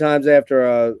hard times after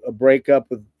a breakup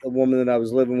with a woman that I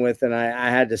was living with, and I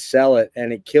had to sell it,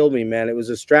 and it killed me, man. It was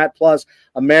a Strat Plus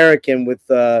American with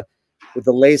the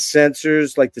lace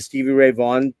sensors, like the Stevie Ray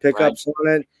Vaughan pickups on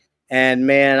it. And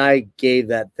man, I gave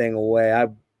that thing away.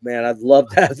 I'd love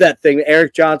to have that thing.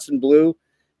 Eric Johnson blue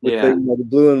with Yeah. the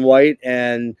blue and white,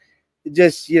 and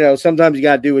just sometimes you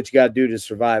gotta do what you gotta do to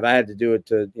survive. I had to do it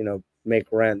to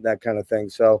make rent, that kind of thing.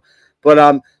 So.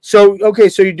 But so okay,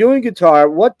 so you're doing guitar.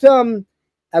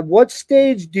 At what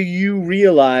stage do you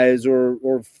realize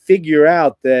or figure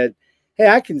out that, hey,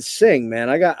 I can sing, man?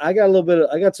 I got a little bit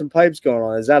I got some pipes going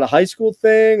on. Is that a high school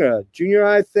thing or a junior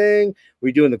high thing? Were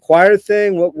you doing the choir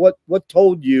thing? What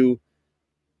told you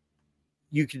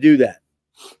could do that?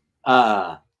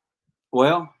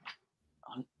 Well,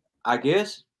 I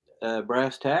guess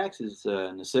brass tacks is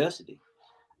a necessity.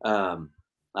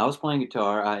 I was playing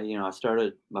guitar. I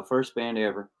started my first band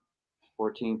ever,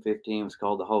 14, 15. It was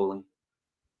called The Holy.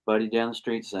 Buddy down the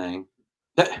street sang.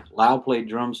 Loud played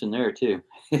drums in there too.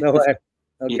 No way.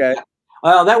 Okay. Yeah.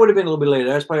 Well, that would have been a little bit later.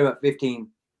 That was probably about 15.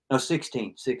 No,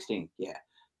 16. 16. Yeah.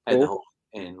 Had the Cool. whole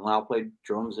and Loud played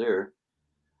drums there.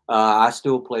 I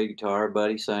still played guitar.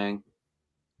 Buddy sang.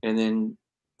 And then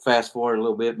fast forward a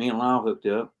little bit, me and Lyle hooked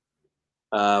up.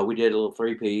 We did a little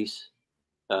 3-piece.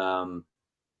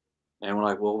 And we're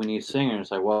like, well, we need a singer. And it's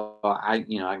like, well, I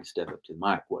can step up to the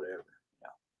mic, whatever.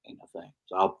 Ain't no thing.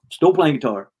 So I'm still playing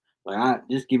guitar. Like,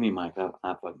 just give me a mic. I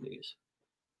fucking do this.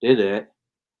 Did that.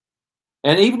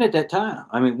 And even at that time,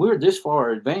 I mean, we're this far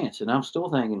advanced, and I'm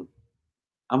still thinking,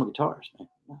 I'm a guitarist, man.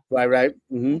 Right.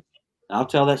 Mm-hmm. I'll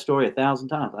tell that story 1,000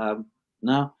 times.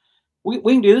 No, we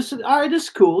can do this. All right, this is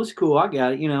cool. It's cool. I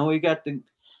got it. We got the,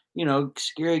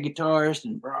 scary guitarist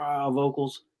and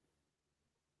vocals.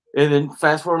 And then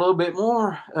fast forward a little bit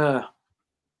more,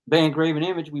 band Graven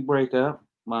Image, we break up.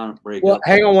 Mine break Well, up.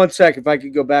 hang on one sec. If I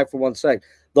could go back for 1 sec.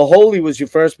 The Holy was your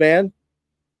first band?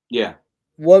 Yeah.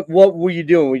 What were you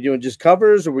doing? Were you doing just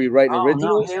covers, or were you writing Oh, no,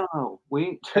 originals? hell no.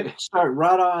 We start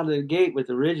right out of the gate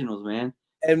with originals, man.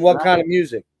 And what Right. kind of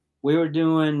music? We were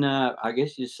doing, I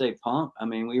guess you'd say punk. I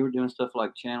mean, we were doing stuff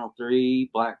like Channel 3,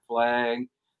 Black Flag,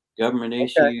 Government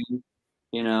Issue,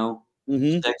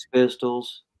 Mm-hmm. Sex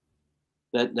Pistols,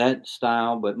 that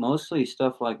style, but mostly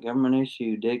stuff like Government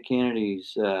Issue, Dead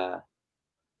Kennedys,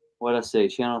 what I say,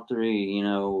 Channel 3,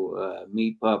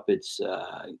 Meat Puppets,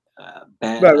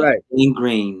 Right. Mean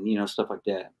Green, stuff like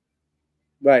that.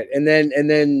 Right. And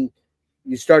then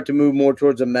you start to move more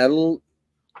towards a metal.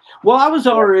 Well, I was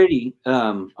already a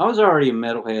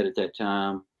metalhead at that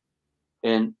time,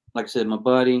 and like I said, my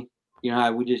buddy,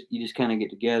 you just kind of get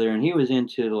together, and he was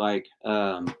into like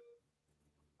I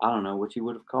don't know what you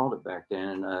would have called it back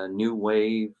then, new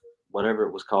wave, whatever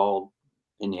it was called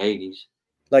in the 80s.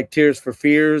 Like Tears for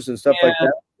Fears and stuff like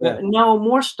that. Yeah. No,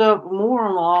 more stuff, more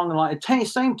along the line,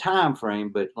 same time frame,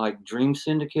 but like Dream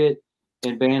Syndicate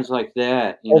and bands like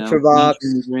that, Ultravox.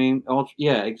 Dream,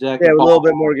 yeah, exactly. Yeah, a little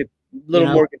bit more,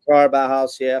 more guitar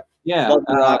Bauhaus. Yeah. Yeah,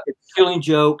 Killing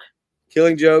Joke.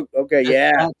 Killing Joke. Okay,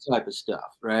 that type of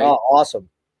stuff, right? Oh, awesome.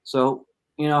 So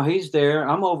he's there.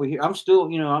 I'm over here. I'm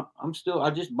still, I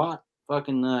just bought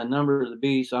fucking Number of the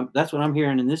Beast. That's what I'm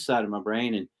hearing in this side of my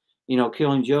brain, and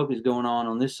Killing Joke is going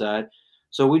on this side.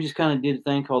 So we just kind of did a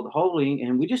thing called the Holy,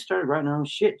 and we just started writing our own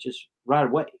shit just right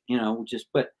away.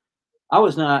 But I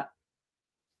was not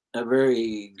a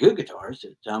very good guitarist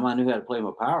at the time. I knew how to play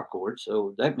my power chords,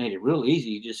 so that made it real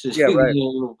easy. Just right.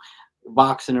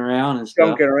 Boxing around and stuff.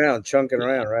 Chunking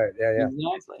around, right? Yeah.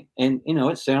 Exactly. And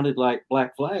it sounded like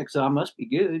Black Flag, so I must be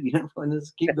good. And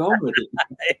just keep going with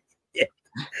it. Yeah.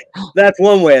 That's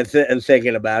one way of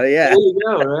thinking about it. Yeah. There you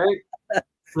go, right?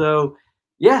 So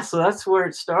so that's where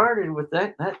it started with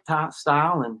that top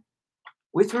style, and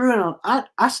we threw in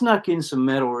I snuck in some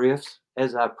metal riffs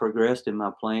as I progressed in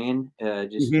my playing,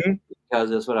 just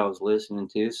because that's what I was listening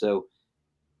to. So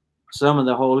some of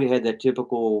the Holy had that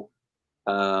typical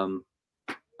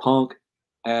punk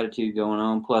attitude going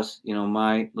on. Plus,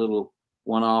 my little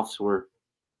one-offs were,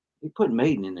 you put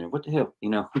Maiden in there. What the hell,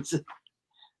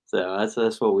 So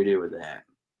that's what we did with that.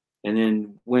 And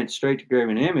then went straight to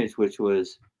Graven Image, which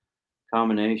was a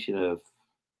combination of,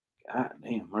 God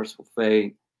damn, Merciful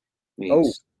Fate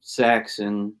meets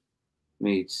Saxon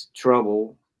meets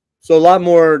Trouble So a lot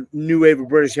more new wave of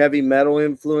British heavy metal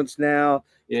influence now.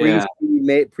 Yeah,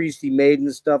 Priesty Maiden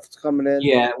stuff is coming in.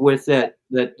 yeah, with that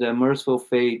Merciful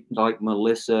Fate, like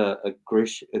Melissa,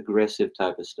 aggressive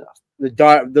type of stuff.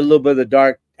 The little bit of the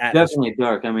dark atmosphere. Definitely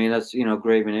dark. I mean, that's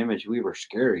Graven Image. We were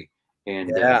scary, and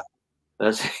Yeah.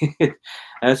 that's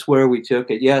that's where we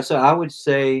took it. Yeah, so I would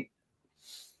say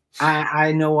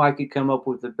I know I could come up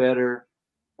with a better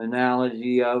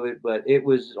analogy of it, but it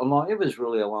was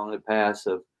really along the path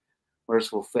of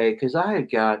Merciful Fate, because I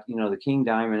had got the King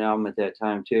Diamond album at that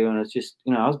time too, and it's just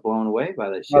I was blown away by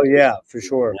that shit. Oh yeah, for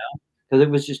sure. Because it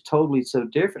was just totally so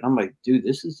different. I'm like, dude,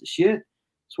 this is the shit.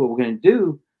 That's what we're gonna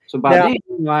do. So by Now-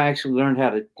 then, I actually learned how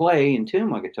to play and tune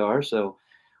my guitar. So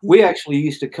we actually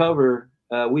used to cover.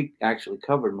 We actually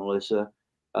covered Melissa,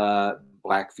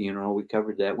 Black Funeral. We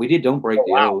covered that. We did Don't Break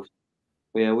the Oath.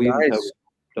 Yeah, we even covered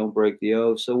Don't Break the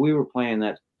Oath. So we were playing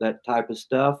that type of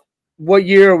stuff. What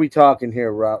year are we talking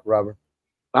here, Robert?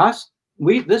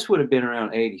 This would have been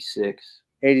around 86.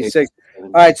 86. All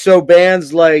right, so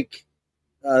bands like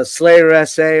Slayer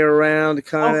SA are around,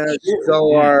 kind of.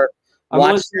 So our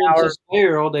Watchtower,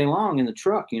 Slayer all day long in the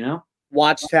truck,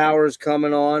 Watchtower's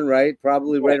coming on, right?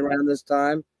 Probably right around this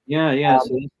time. Yeah. So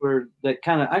that's where that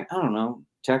kind of I don't know,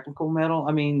 technical metal.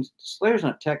 I mean, Slayer's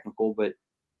not technical, but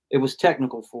it was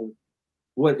technical for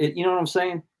what it. You know what I'm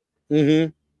saying?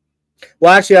 Mm-hmm.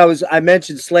 Well, actually, I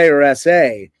mentioned Slayer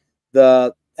SA,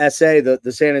 the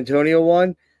San Antonio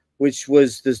one, which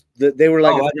was they were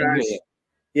like a thrash.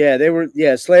 Yeah, they were.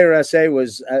 Yeah, Slayer SA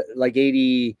was like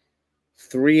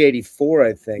 83, 84,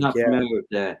 I think. Not familiar with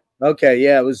that. Okay,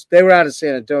 yeah, they were out of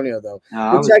San Antonio though.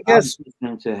 I guess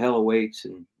listening to Hell Awaits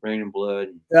and Rain and Blood.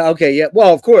 Okay, yeah.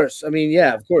 Well, of course. I mean,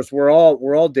 yeah, of course. We're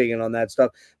all digging on that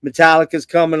stuff. Metallica's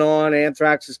coming on,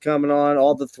 Anthrax is coming on,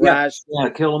 all the thrash.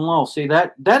 Yeah, Kill 'Em All. See,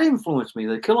 that influenced me.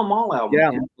 The Kill 'Em All album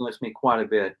influenced me quite a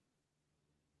bit.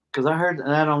 Because I heard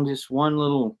that on just one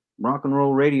little rock and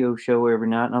roll radio show every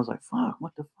night, and I was like, "Fuck,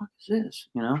 what the fuck is this?"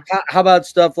 How about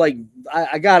stuff like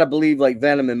I gotta believe like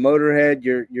Venom and Motorhead?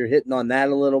 You're hitting on that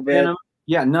a little bit. Venom?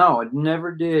 Yeah, no, it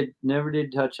never did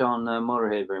touch on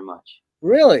Motorhead very much.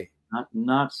 Really?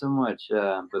 Not so much.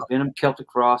 But Venom, Celtic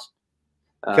Frost.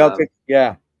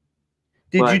 Yeah.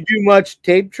 Did you do much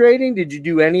tape trading? Did you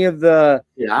do any of the?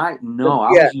 Yeah, I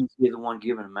was usually the one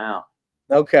giving them out.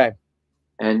 Okay.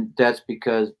 And that's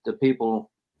because the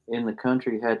people in the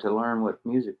country had to learn what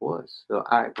music was. So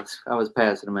I was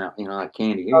passing them out, like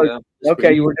candy. Here you go.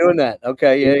 Okay, you were doing that.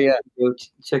 Okay, yeah. Go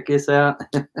check this out.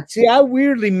 See, I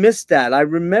weirdly missed that. I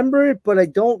remember it, but I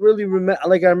don't really remember.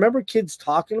 Like, I remember kids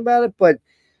talking about it, but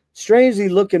strangely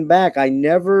looking back, I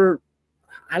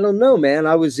don't know, man.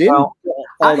 I was in all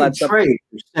that stuff. Trade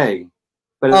per se,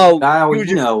 but I always,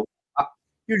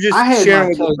 you're just sharing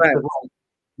with your friends.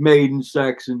 Maiden,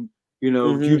 Saxon,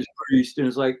 Judas Priest, and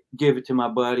it's like give it to my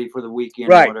buddy for the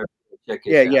weekend or whatever. Check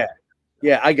it out.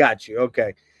 Yeah. I got you.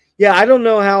 Okay. Yeah, I don't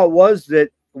know how it was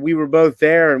that we were both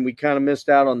there and we kind of missed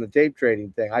out on the tape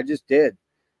trading thing. I just did.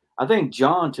 I think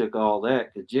John took all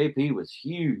that because JP was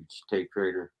huge tape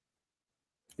trader.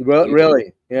 Well,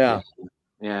 really? Yeah.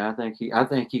 Yeah, I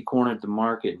think he cornered the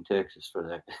market in Texas for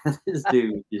that. This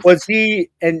dude was he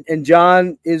and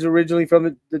John is originally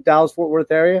from the Dallas Fort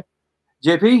Worth area?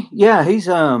 JP, yeah, he's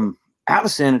out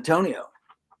of San Antonio.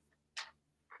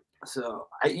 So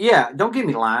don't get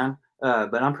me lying,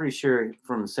 but I'm pretty sure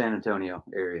from the San Antonio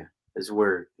area is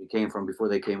where he came from before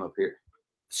they came up here.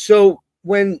 So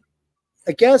when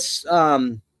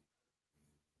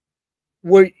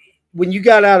you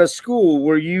got out of school,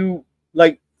 were you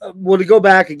like? Well, to go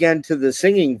back again to the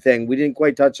singing thing, we didn't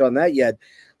quite touch on that yet.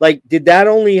 Like, did that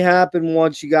only happen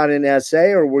once you got in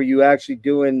SA, or were you actually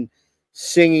doing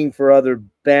singing for other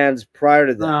bands prior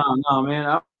to that? No,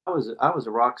 man. I was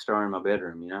a rock star in my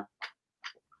bedroom,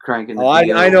 cranking.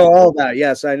 I know all that.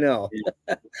 Yes, I know.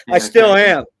 Yeah, I still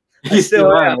am. You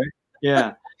still am.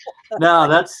 Yeah. No,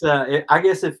 that's. I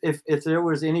guess if there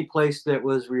was any place that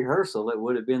was rehearsal, it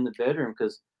would have been the bedroom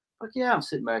because. But yeah, I'm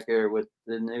sitting back there with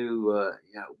the new,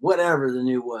 whatever the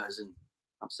new was, and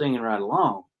I'm singing right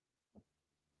along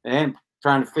and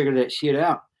trying to figure that shit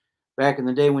out. Back in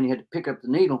the day when you had to pick up the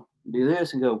needle, and do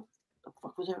this, and go, "The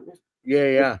fuck was that?"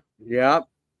 Yeah.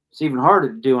 It's even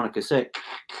harder to do on a cassette.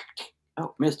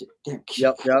 Oh, missed it. Damn.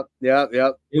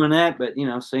 Yep. Doing that, but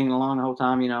singing along the whole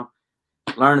time.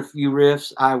 Learn a few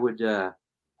riffs. I would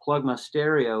plug my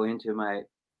stereo into my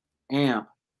amp.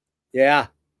 Yeah.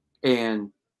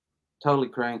 And totally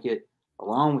crank it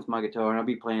along with my guitar, and I'll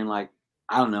be playing like,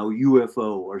 I don't know,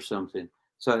 UFO or something.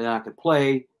 So then I could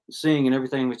play, sing, and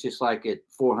everything was just like at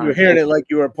 400. You're hearing it like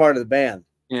you were a part of the band.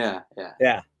 Yeah.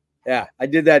 Yeah, I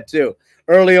did that too.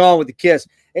 Early on with the Kiss.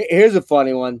 Here's a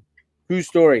funny one. True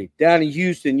story. Down in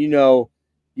Houston, you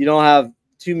don't have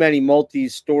too many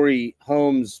multi-story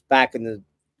homes back in the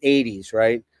 80s,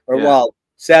 right? Or Yeah. well,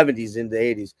 70s into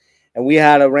 80s. And we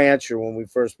had a rancher when we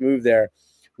first moved there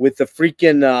with the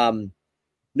freaking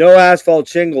no asphalt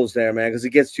shingles there, man, because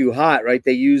it gets too hot, right?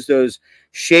 They use those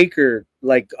shaker,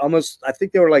 like almost, I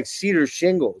think they were like cedar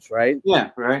shingles, right?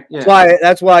 Yeah, right. Yeah.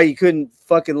 That's why you couldn't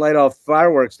fucking light off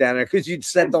fireworks down there, because you'd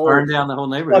set the whole Burn down the whole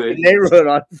neighborhood. fucking neighborhood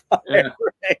on fire. Yeah.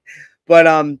 Right? But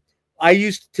I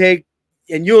used to take,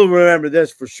 and you'll remember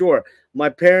this for sure. My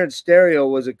parents' stereo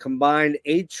was a combined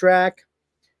 8-track.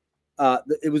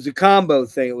 It was a combo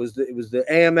thing. It was the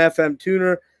AM/FM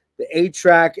tuner, the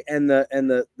 8-track, and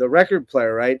the record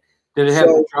player, right? Did it have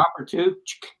a dropper too?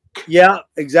 Yeah,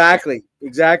 exactly.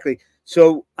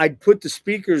 So I'd put the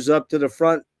speakers up to the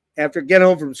front after getting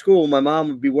home from school. My mom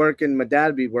would be working, my dad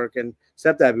would be working,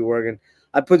 stepdad would be working.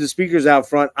 I'd put the speakers out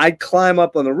front. I'd climb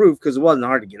up on the roof because it wasn't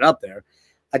hard to get up there.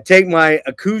 I'd take my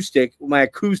acoustic. I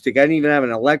didn't even have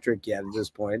an electric yet at this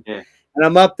point. Yeah. And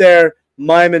I'm up there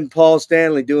miming Paul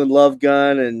Stanley doing Love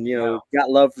Gun and, Got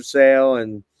Love for Sale.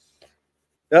 And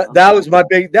that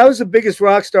was the biggest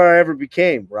rock star I ever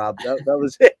became, Rob. That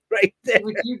was it right there.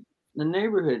 The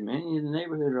neighborhood, man. You're the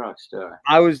neighborhood rock star.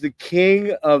 I was the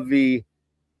king of the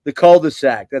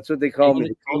cul-de-sac. That's what they call me.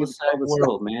 The cul-de-sac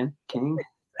world, man. King.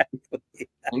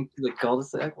 King of the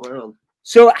cul-de-sac world.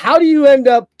 So how do you end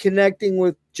up connecting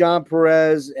with John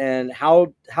Perez, and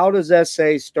how does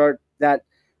SA start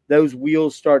those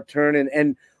wheels start turning?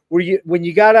 And when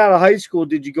you got out of high school,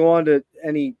 did you go to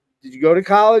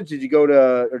college? Did you go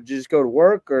to, or just go to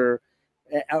work, or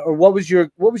what was your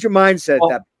mindset at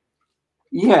that?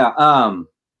 Yeah.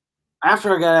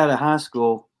 After I got out of high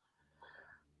school,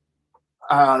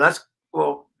 the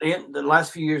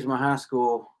last few years of my high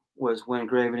school was when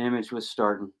Graven Image was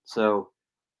starting. So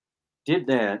did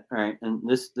that, right? And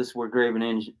this is where Graven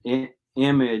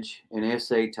Image and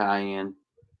SA tie in,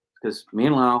 because me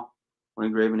and Lowe were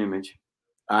in Graven Image.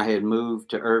 I had moved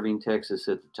to Irving, Texas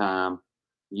at the time.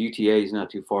 UTA is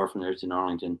not too far from there. It's in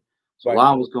Arlington. So Right.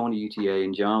 Lowe was going to UTA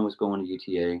and John was going to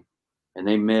UTA, and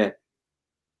they met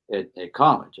at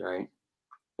college, right?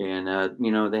 And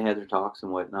they had their talks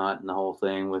and whatnot, and the whole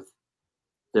thing with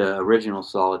the original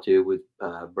Solitude, with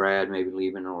Brad maybe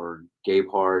leaving, or Gabe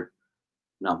Hart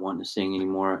not wanting to sing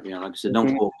anymore. Like I said,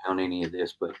 don't quote me on any of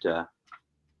this, but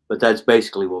that's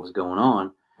basically what was going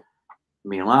on.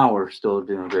 Me and Lowe were still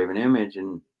doing Graven Image,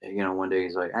 and one day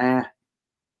he's like, I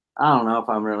don't know if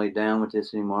I'm really down with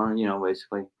this anymore.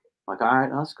 Basically, like, all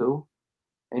right, that's cool,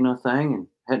 ain't no thing, and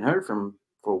hadn't heard from him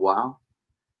for a while.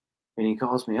 And he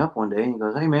calls me up one day and he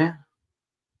goes, "Hey man,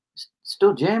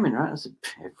 still jamming, right?" I said,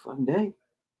 "Every fucking day."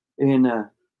 And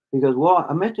he goes, "Well,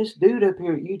 I met this dude up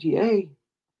here at UTA,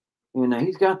 and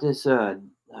he's got this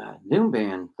doom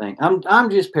band thing." I'm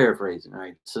just paraphrasing,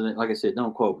 right? So like I said,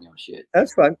 don't quote me on shit.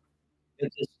 That's fine.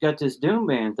 It's got this doom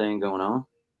band thing going on,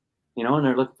 and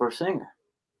they're looking for a singer.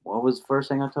 What was the first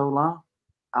thing I told Lyle?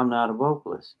 I'm not a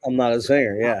vocalist. I'm not a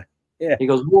singer. Yeah. He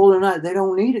goes, "Well, they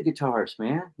don't need a guitarist,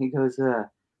 man." He goes,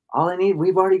 "All they need,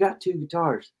 we've already got 2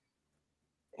 guitars,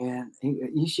 and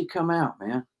you should come out,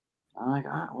 man." I'm like,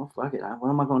 "All right, well, fuck it. What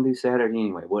am I going to do Saturday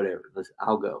anyway? Whatever.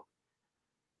 I'll go."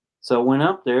 So I went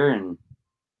up there, and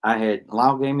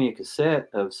Lyle gave me a cassette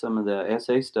of some of the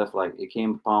SA stuff, like It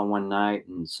Came Upon One Night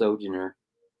and Sojourner.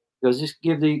 He goes, "Just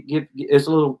it's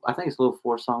a little, I think it's a little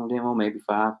 4-song demo, maybe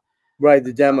 5." Right,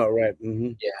 the demo, right.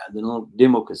 Mm-hmm. Yeah, the little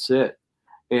demo cassette.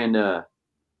 And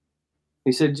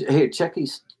he said, "Hey, check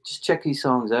these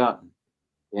songs out,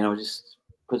 and, just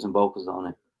put some vocals on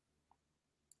it."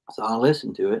 So I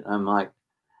listened to it. I'm like,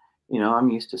 I'm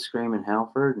used to Screaming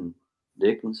Halford and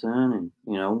Dickinson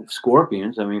and,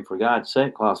 Scorpions. I mean, for God's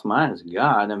sake, Klaus Meine is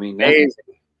God. I mean, amazing.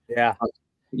 Yeah.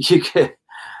 You get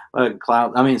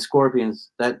Cloud. I mean,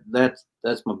 Scorpions.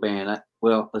 That's my band.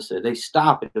 Let's say they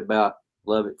stop at about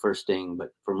Love at First Sting,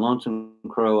 but from Lonesome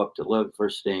Crow up to Love at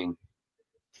First Sting,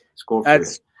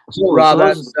 Scorpions. Rob,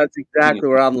 that's exactly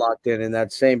where I'm locked in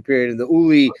that same period. And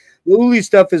the Uli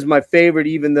stuff is my favorite,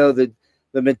 even though the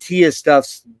Matthias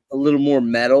stuff's a little more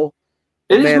metal.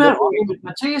 It is metal.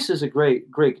 Matthias is a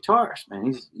great guitarist, man.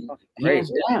 He's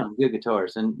hands down good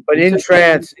guitarist. But in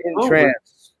trance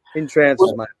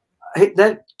is my.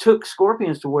 That took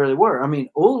Scorpions to where they were. I mean,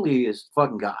 Uli is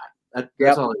fucking God.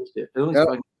 That's all it is. Uli's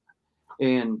fucking,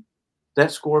 and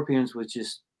that Scorpions was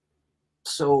just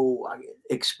so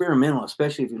experimental,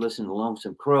 especially if you listen to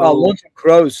Lonesome Crow. Oh, Lonesome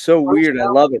Crow is so weird. I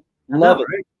love it. Love it.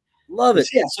 Right? Love it.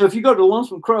 Yeah. So if you go to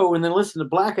Lonesome Crow and then listen to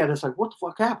Blackout, it's like, what the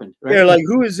fuck happened? Right? They're like,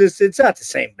 who is this? It's not the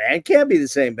same band. Can't be the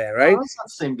same band, right? Oh, it's not the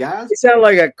same guys. It sounded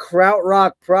like a kraut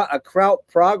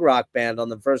prog rock band on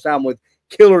the first album with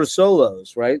killer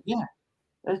solos, right? Yeah.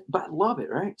 But I love it,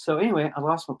 right? So anyway, I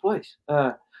lost my place.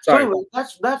 Sorry. So anyway,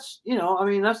 that's you know, I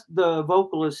mean, that's the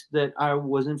vocalist that I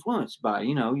was influenced by.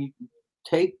 You know, you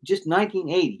take just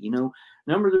 1980, you know,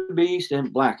 Number of the Beast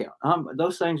and Blackout.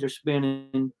 Those things are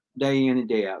spinning day in and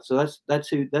day out. So that's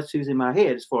who's in my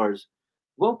head as far as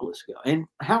vocalists go. And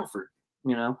Halford,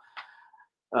 you know,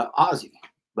 Ozzy.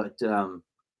 But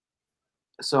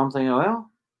so I'm thinking, well,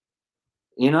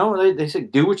 you know, they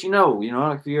said do what you know. You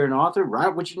know, if you're an author,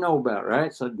 write what you know about,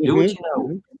 right? So do what you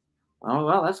know. Oh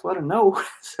well, that's what I know.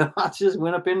 So I just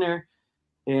went up in there,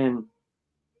 and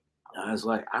I was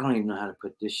like, I don't even know how to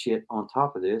put this shit on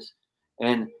top of this.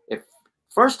 And if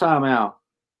first time out,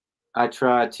 I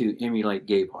tried to emulate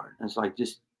Gabehart. It's like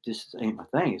this ain't my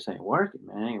thing. This ain't working,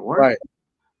 man. It ain't working. Right.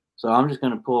 So I'm just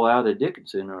gonna pull out a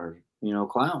Dickinson or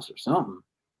Klaus or something.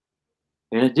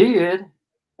 And it did,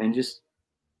 and just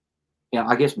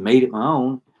I guess made it my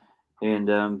own. And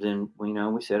then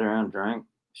we sat around, drank,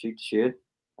 shoot the shit.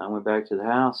 I went back to the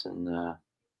house, and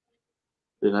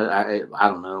then I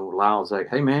don't know. Lyle was like,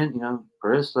 "Hey man,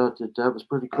 Chris thought that was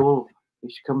pretty cool. You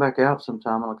should come back out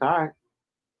sometime." I'm like, "All right,"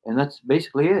 and that's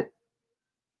basically it.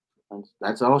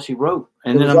 That's all she wrote.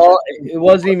 And it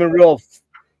wasn't even real.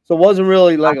 So it wasn't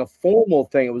really like a formal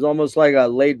thing. It was almost like a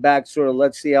laid back sort of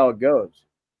let's see how it goes.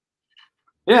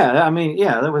 Yeah, I mean,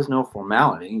 there was no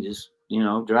formality. Just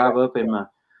drive up in my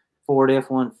Ford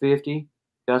F-150,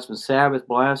 got some Sabbath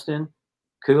blasting,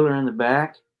 cooler in the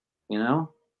back, and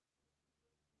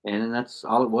then that's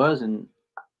all it was. And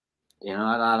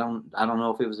I don't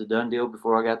know if it was a done deal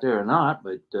before I got there or not,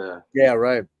 but yeah,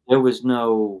 right. There was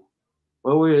no.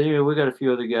 Well, we got a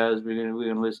few other guys we're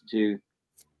gonna listen to.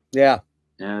 Yeah.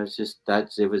 It's just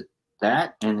it was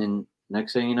that, and then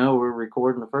next thing you know, we're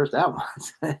recording the first album.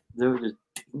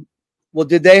 Well,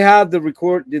 did they have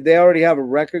did they already have a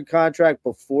record contract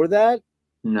before that?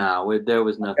 No, there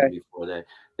was nothing before that.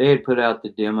 They had put out the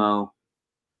demo,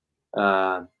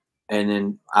 and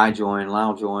then I joined,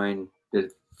 Lyle joined, did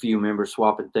a few members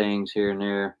swapping things here and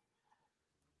there.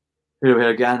 We had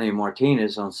a guy named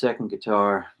Martinez on second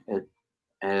guitar at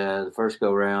the first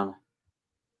go round,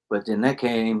 but then that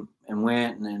came and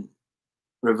went, and then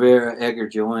Rivera Edgar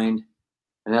joined,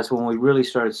 and that's when we really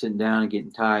started sitting down and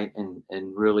getting tight and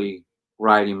really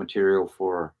writing material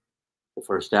for the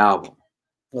first album.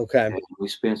 Okay. And we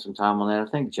spent some time on that.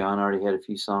 I think John already had a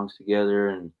few songs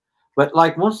together, but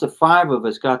like once the five of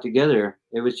us got together,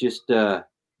 it was just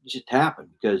happened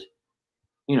because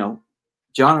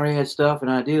John already had stuff and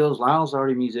ideals. Lyle's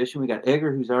already a musician. We got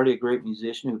Edgar, who's already a great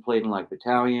musician, who played in like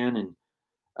Battalion and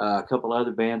a couple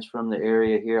other bands from the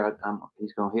area here.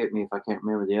 He's gonna hit me if I can't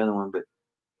remember the other one, but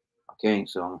I can't,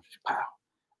 so I'm just pow.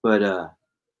 But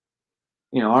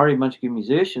already a bunch of good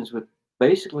musicians with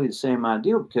basically the same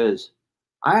ideal, because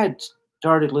I had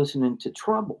started listening to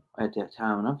Trouble at that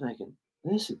time, and I'm thinking,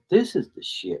 this is the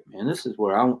shit, man. This is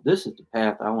the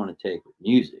path I want to take with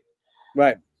music.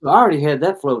 Right. So I already had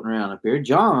that floating around up here.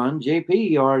 John,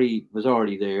 JP was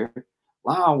already there.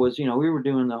 Lyle was, we were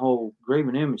doing the whole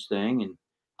Graven Image thing, and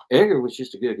Edgar was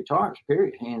just a good guitarist,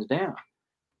 period, hands down.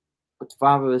 Put the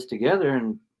five of us together,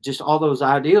 and just all those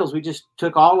ideals, we just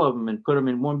took all of them and put them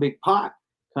in one big pot,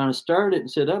 kind of stirred it and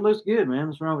said, that looks good, man.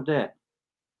 What's wrong with that?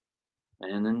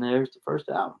 And then there's the first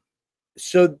album.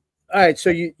 So, all right.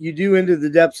 So you do Into the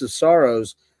Depths of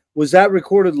Sorrows. Was that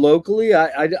recorded locally?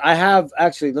 I have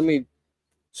actually,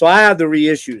 so I have the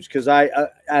reissues because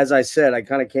as I said, I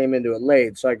kind of came into it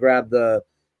late. So I grabbed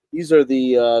these are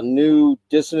the new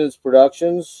Dissonance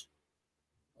Productions.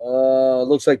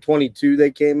 Looks like 22 they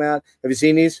came out. Have you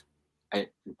seen these?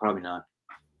 Probably not.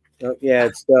 Yeah,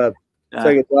 it's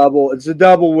like a double. It's a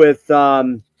double with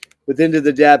Into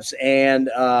the Depths and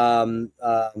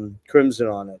Crimson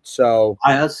on it. So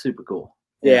that's super cool.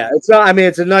 Yeah, it's not. I mean,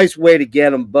 it's a nice way to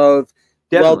get them both.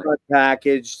 Definitely. Well done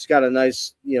package. It's got a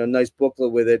nice, nice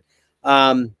booklet with it.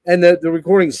 And the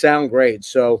recordings sound great.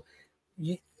 So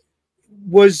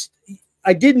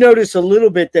I did notice a little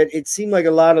bit that it seemed like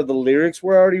a lot of the lyrics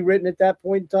were already written at that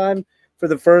point in time for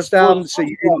the first album. So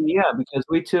because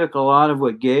we took a lot of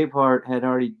what Gabehart had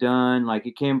already done, like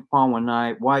It Came Upon One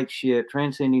Night, White Ship,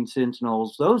 Transcending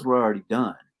Sentinels. Those were already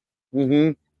done.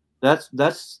 Mm-hmm. That's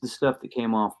the stuff that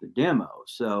came off the demo.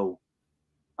 So,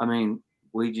 I mean,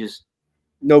 we just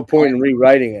no point in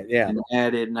rewriting it. Yeah, and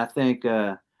added, and I think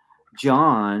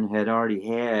John had already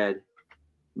had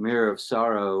Mirror of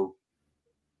Sorrow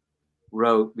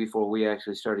wrote before we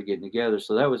actually started getting together.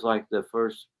 So that was like the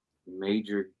first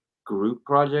major group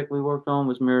project we worked on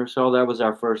was Mirasol. That was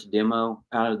our first demo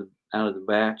out of the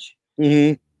batch.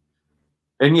 Mm-hmm.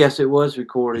 And yes, it was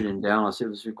recorded in Dallas. It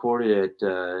was recorded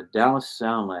at Dallas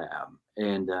Sound Lab,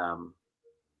 and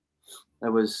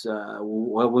that was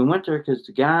well, we went there because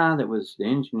the guy that was the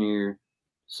engineer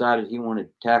decided he wanted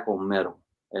to tackle metal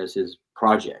as his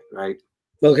project, right?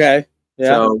 Okay.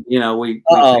 Yeah. So we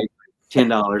paid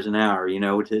 $10 an hour,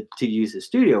 to use the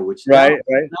studio, which right.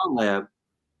 Sound Lab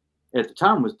at the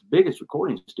time was the biggest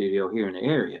recording studio here in the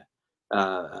area.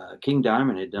 King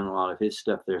Diamond had done a lot of his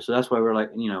stuff there, so that's why we're like,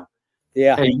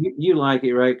 yeah, hey, you like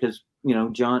it, right? Because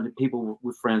John, people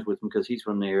were friends with him because he's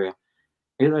from the area.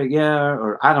 He's like, yeah,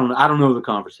 or I don't know the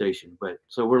conversation, but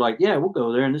so we're like, yeah, we'll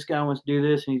go there, and this guy wants to do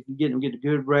this, and he's getting a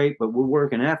good rate, but we're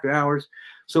working after hours,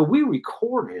 so we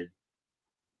recorded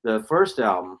the first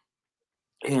album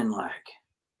in like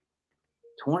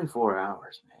 24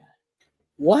 hours, man.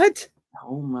 What?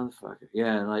 Oh motherfucker,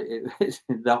 yeah, like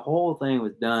the whole thing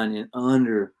was done in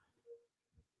under.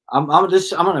 I'm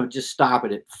gonna just stop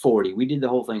it at 40. We did the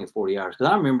whole thing at 40 hours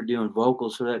because I remember doing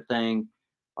vocals for that thing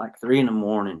like 3 a.m.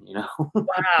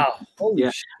 Wow. Holy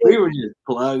yeah, shit. we were just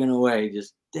plugging away,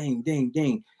 just ding, ding,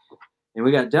 ding, and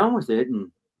we got done with it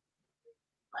and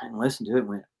listened to it and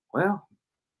went, well,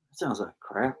 that sounds like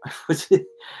crap.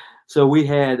 So we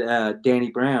had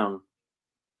Danny Brown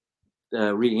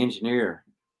re-engineer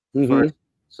first,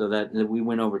 so that we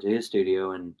went over to his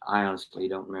studio, and I honestly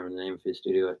don't remember the name of his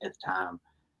studio at the time.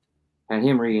 Had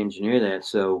him re-engineer that,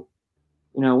 so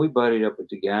we buddied up with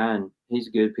the guy, and he's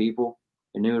good people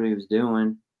and knew what he was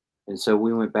doing, and so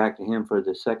we went back to him for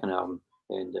the second album.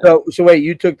 And so wait,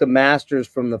 you took the masters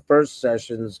from the first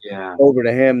sessions over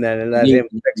to him then, and let him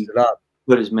fix it up,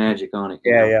 put his magic on it.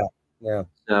 Yeah.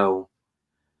 So,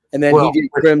 and then he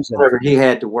did Crimson. He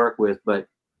had to work with,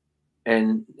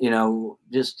 and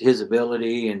just his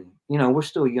ability, and we're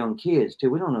still young kids too.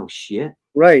 We don't know shit.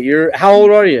 Right. How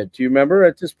old are you? Do you remember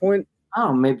at this point? I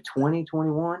don't know, maybe 20,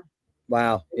 21.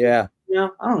 Wow. Yeah. I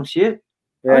don't know shit.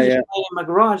 Yeah, I was just playing in my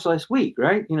garage last week,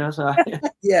 right? So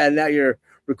yeah, now you're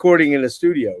recording in a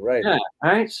studio, right? Yeah,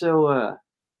 right. So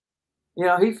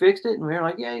he fixed it, and we were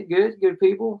like, yeah, good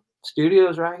people.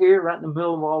 Studio's right here, right in the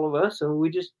middle of all of us. So we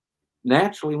just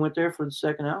naturally went there for the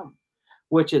second album,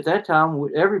 which at that time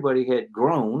everybody had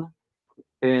grown,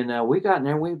 and we got in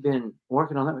there. We've been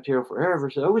working on that material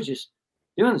forever, so it was just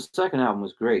doing the second album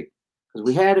was great because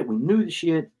we had it, we knew the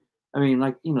shit. I mean,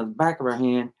 like the back of our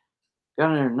hand. Got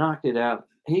in there and knocked it out.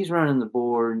 He's running the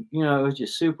board. It was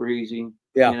just super easy.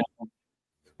 Yeah.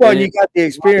 Well, you got the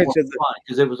experience of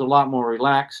because it was a lot more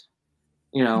relaxed.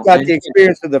 You got the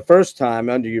experience of the first time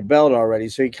under your belt already,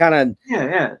 so you kind of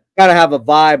kind of have a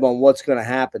vibe on what's going to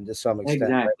happen to some extent.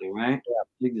 Exactly, right?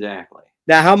 Yeah. Exactly.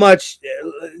 Now, how much?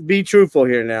 Be truthful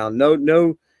here. Now,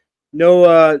 no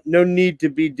need to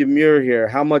be demure here.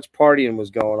 How much partying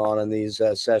was going on in these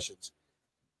sessions?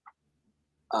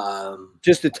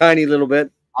 Just a tiny little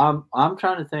bit. I'm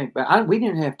trying to think, but we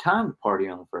didn't have time to party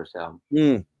on the first album.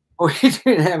 Mm. We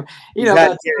didn't have, you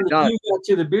got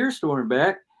to the beer store and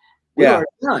back. We are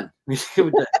done. We're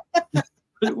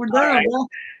done. Right.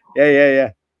 Yeah.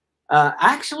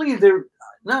 Actually,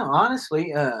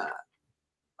 honestly,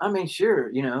 I mean,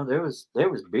 sure, there was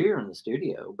beer in the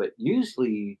studio, but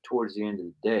usually towards the end of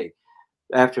the day,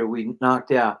 after we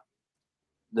knocked out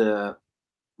the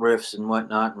riffs and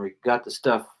whatnot, and we got the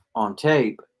stuff on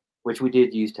tape, which we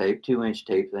did use tape, 2-inch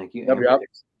tape. Thank you. Yep,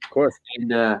 of course.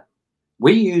 And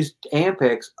we used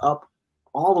Ampex up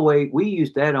all the way. We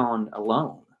used that on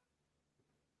alone.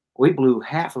 We blew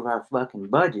half of our fucking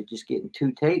budget just getting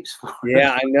 2 tapes for it.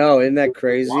 Yeah, I know. Isn't that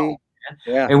crazy? Wow,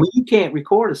 yeah. And you can't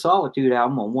record a Solitude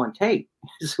album on 1 tape.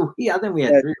 So I think we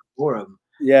had 3 or 4 of them.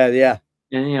 Yeah.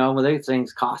 And those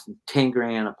things costing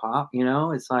 $10,000 a pop.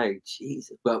 It's like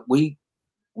Jesus. But we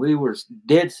were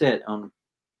dead set on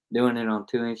doing it on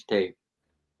 2-inch tape.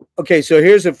 Okay, so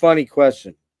here's a funny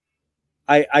question.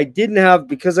 I didn't have,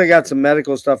 because I got some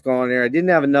medical stuff going on here, I didn't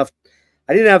have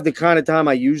the kind of time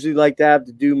I usually like to have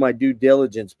to do my due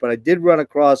diligence, but I did run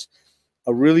across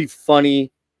a really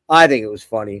funny, I think it was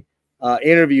funny,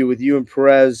 interview with you and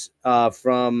Perez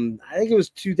from, I think it was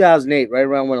 2008, right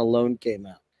around when Alone came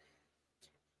out.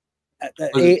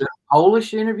 Was it a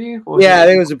Polish interview? Yeah, I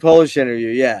think it was a Polish interview,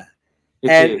 yeah.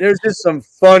 And there's just some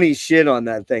funny shit on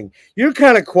that thing. You're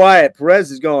kind of quiet. Perez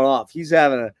is going off. He's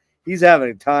having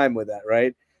a time with that,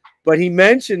 right? But he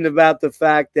mentioned about the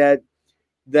fact that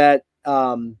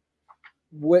when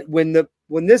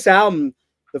this album,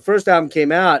 the first album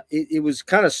came out, it was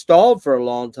kind of stalled for a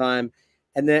long time,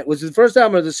 and then it was the first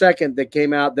album or the second that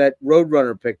came out that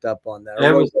Roadrunner picked up on that.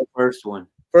 That was the first one.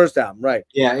 First album, right?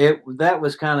 Yeah, that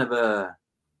was kind of a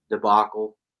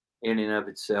debacle in and of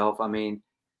itself. I mean,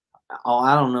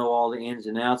 I don't know all the ins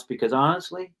and outs because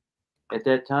honestly, at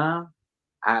that time,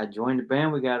 I joined the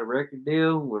band. We got a record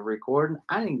deal. We're recording.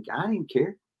 I didn't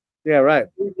care. Yeah, right.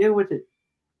 We deal with it,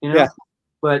 you know. Yeah.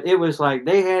 But it was like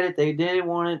they had it. They didn't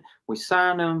want it. We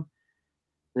signed them.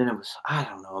 Then it was, I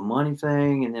don't know, a money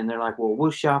thing. And then they're like, well,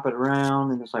 we'll shop it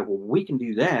around. And it's like, well, we can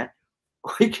do that.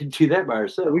 We can do that by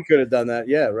ourselves. We could have done that.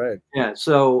 Yeah, right. Yeah.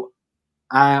 So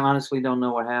I honestly don't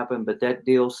know what happened, but that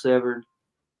deal severed.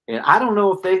 And I don't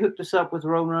know if they hooked us up with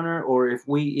Roadrunner or if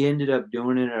we ended up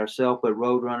doing it ourselves. But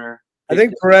Roadrunner, I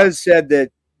think Perez said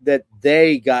that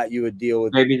they got you a deal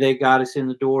with. Maybe they got us in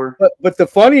the door. But the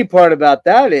funny part about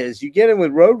that is you get in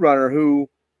with Roadrunner, who,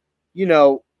 you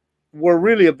know, were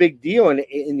really a big deal in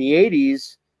the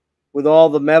 80s with all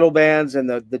the metal bands and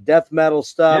the death metal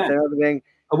stuff and everything.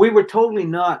 We were totally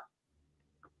not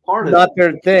part of not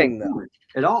their thing though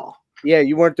at all. Yeah,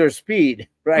 you weren't their speed,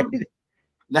 right?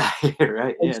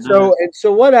 Right. And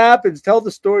so what happens? Tell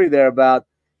the story there about,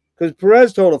 because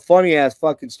Perez told a funny ass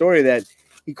fucking story that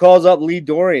he calls up Lee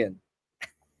Dorian,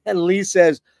 and Lee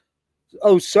says,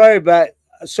 "Oh, sorry to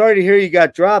hear you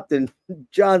got dropped." And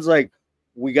John's like,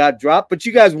 "We got dropped, but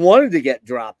you guys wanted to get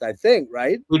dropped, I think,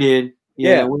 right?" We did.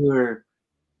 Yeah, we were.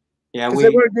 Yeah, they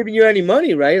weren't giving you any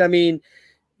money, right? I mean,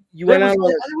 you went out.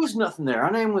 There was nothing there.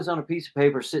 Our name was on a piece of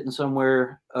paper sitting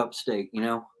somewhere upstate. You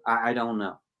know, I don't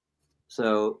know.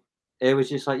 So it was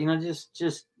just like,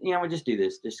 just we just do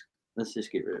this. Let's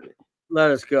just get rid of it.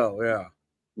 Let us go. Yeah.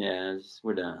 Yeah,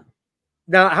 we're done.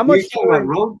 Now, how much?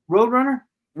 Roadrunner?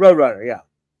 Roadrunner, yeah.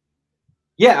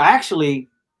 Yeah, actually,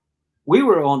 we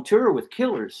were on tour with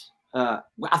Killers. I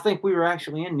think we were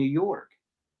actually in New York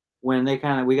when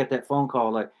we got that phone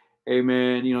call like, "Hey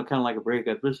man, kind of like a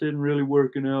breakup. This isn't really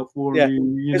working out for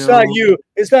me. It's not you.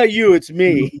 It's not you. It's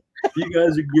me. You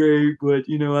guys are great, but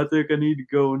I think I need to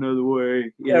go another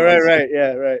way." Right.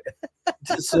 Yeah, right.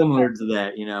 Similar to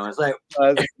that, It's like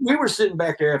we were sitting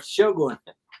back there after the show going,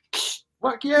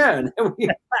 "Fuck yeah!" And then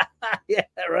yeah,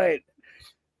 right.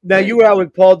 Now you were out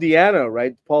with Paul Di'Anno,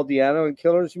 right? Paul Di'Anno and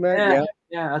Killers, you meant?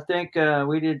 Yeah. I think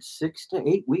we did 6 to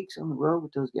 8 weeks on the road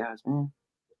with those guys, man.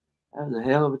 That was a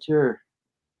hell of a tour.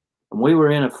 And we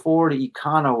were in a Ford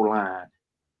Econo line.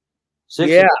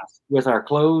 6 of us with our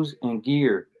clothes and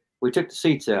gear. We took the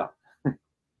seats out.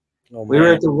 We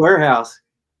were at the warehouse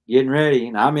getting ready,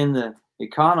 and I'm in the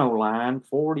Econo line,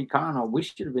 Ford Econo. We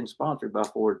should have been sponsored by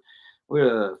Ford.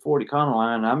 We're a Ford Econo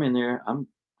line. And I'm in there.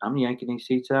 I'm yanking these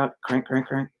seats out. Crank, crank,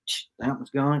 crank. That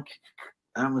one's gone.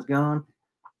 That one's gone.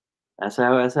 That's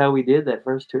how we did that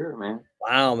first tour, man.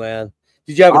 Wow, man.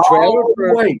 Did you have a trailer?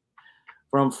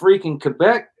 From freaking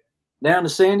Quebec down to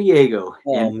San Diego.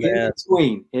 Oh, and man. in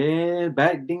between. And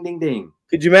back, ding, ding, ding.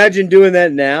 Could you imagine doing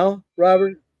that now,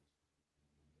 Robert?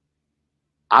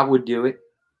 I would do it.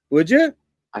 Would you?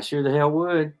 I sure the hell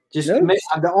would.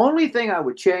 The only thing I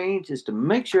would change is to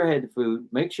make sure I had the food,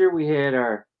 make sure we had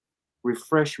our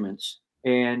refreshments,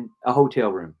 and a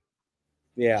hotel room.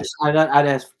 Yeah. I'd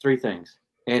ask for 3 things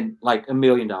and like $1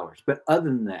 million. But other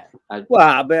than that, but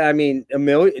I mean, $1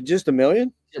 million, just $1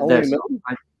 million? Only $1 million?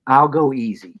 I'll go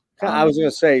easy. I was going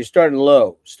to say, you're starting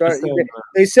low.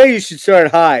 They say you should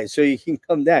start high so you can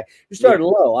come down. You're starting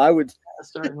low. I would.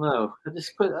 Starting low. I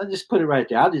just put it right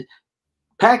there. I'll just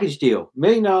package deal,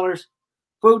 $1 million,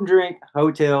 food and drink,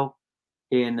 hotel,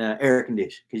 and air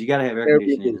conditioning, because you got to have air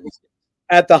conditioning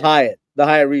at the Hyatt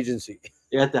Regency.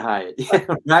 At the Hyatt,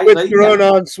 right? With your own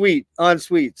ensuite, and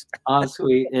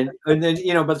then by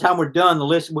the time we're done, the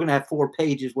list we're gonna have 4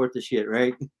 pages worth of shit,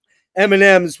 right?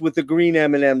 M&Ms with the green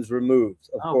M&Ms removed,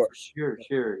 of course.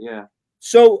 Sure, yeah.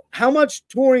 So, how much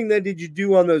touring then did you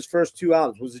do on those first 2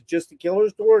 albums? Was it just the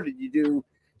Killers tour? Or did you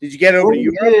get over to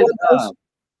Europe?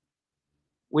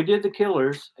 We did the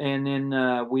Killers, and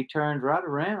then we turned right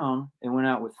around and went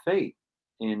out with Fate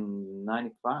in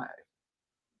 '95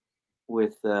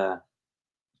 with one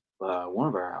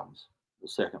of our albums, the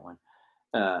second one.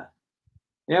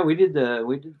 We did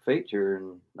the Fate tour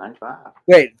in '95.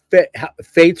 Wait,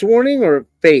 Fate's Warning or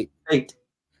Fate? Fate.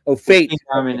 Oh, Fate.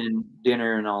 Carmen and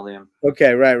Dinner and all them.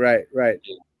 Okay, right.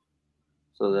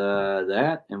 So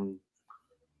that, and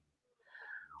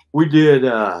we did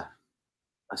a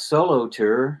solo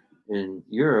tour in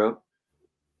Europe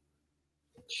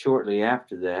shortly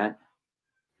after that,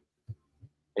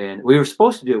 and we were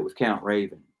supposed to do it with Count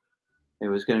Raven. It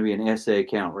was going to be an SA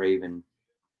Count Raven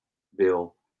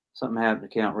bill. Something happened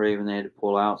to Count Raven; they had to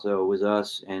pull out. So it was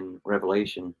us and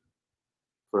Revelation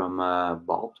from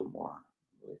Baltimore.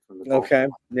 Okay.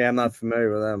 Yeah, I'm not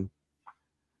familiar with them.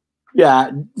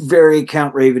 Yeah, very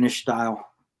Count Ravenish style.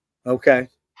 Okay.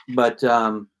 But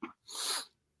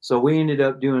so we ended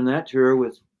up doing that tour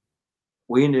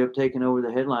we ended up taking over the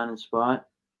headlining spot,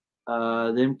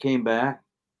 then came back,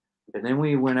 and then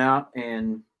we went out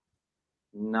in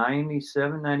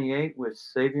 97, 98 with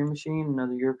Savior Machine,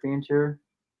 another European tour.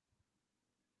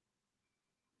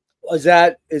 Is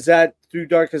that through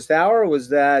Darkest Hour, or was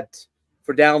that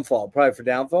for Downfall? Probably for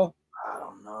Downfall. I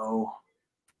don't know.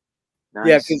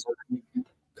 Yeah,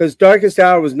 because Darkest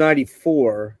Hour was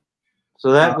 94.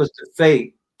 So that was the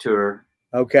Fate tour.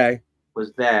 Okay.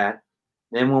 Was that.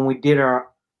 Then when we did our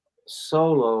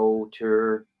solo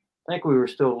tour, I think we were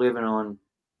still living on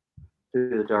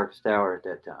Through the Darkest Hour at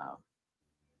that time.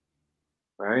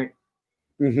 Right?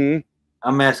 Mm-hmm.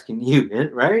 I'm asking you,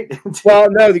 right? Well,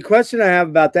 no, the question I have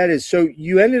about that is, so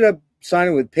you ended up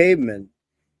signing with Pavement,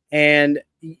 and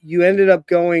you ended up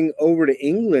going over to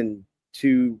England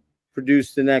to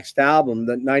produce the next album,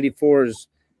 the 94's.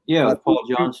 Yeah, with Paul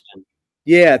Johnston.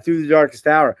 Yeah, Through the Darkest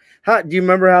Hour. How do you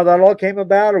remember how that all came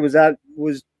about, or was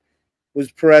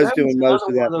Perez doing most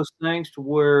of that? One of those things to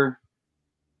where,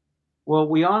 well,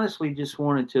 we honestly just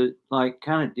wanted to like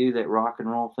kind of do that rock and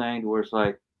roll thing, where it's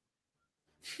like,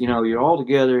 you know, you're all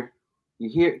together. You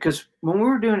hear, because when we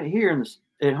were doing it here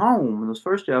at home in those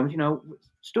first albums, you know,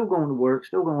 still going to work,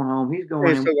 still going home. He's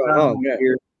going still going home. Yeah.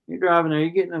 Here. You're driving there. You're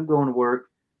getting them going to work.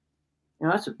 You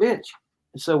know, that's a bitch.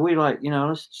 And so we like, you know,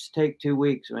 let's just take 2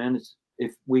 weeks, man.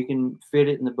 If we can fit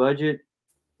it in the budget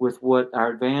with what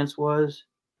our advance was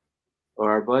or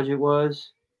our budget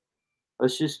was,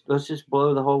 let's just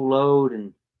blow the whole load.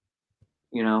 And,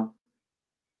 you know,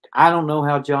 I don't know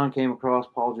how John came across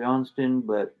Paul Johnston,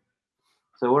 but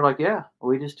so we're like, yeah,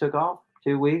 we just took off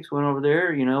 2 weeks, went over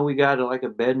there. You know, we got like a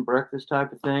bed and breakfast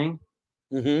type of thing,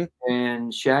 mm-hmm.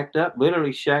 and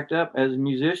literally shacked up as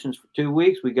musicians for 2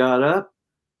 weeks. We got up,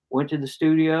 went to the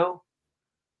studio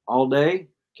all day,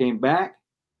 came back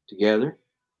together,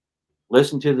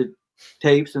 listened to the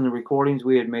tapes and the recordings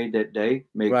we had made that day,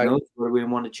 make notes. What do we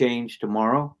want to change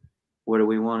tomorrow? What do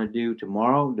we want to do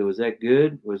tomorrow? Was that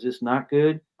good? Was this not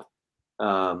good?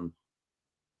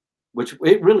 Which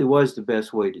it really was the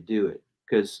best way to do it.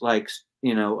 Because, like,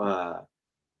 you know,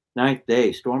 Ninth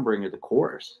Day, Stormbringer, the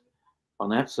chorus on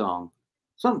that song,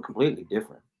 something completely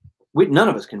different. None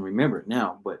of us can remember it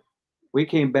now, but we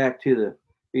came back to the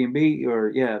B&B, or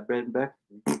yeah,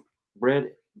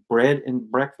 bread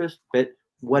and breakfast,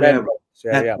 whatever.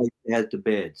 Yeah. Has the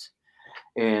beds.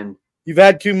 And you've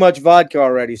had too much vodka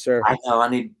already, sir. I know, I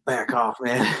need to back off,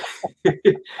 man.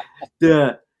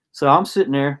 So I'm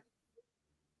sitting there,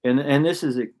 and this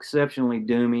is exceptionally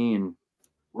doomy and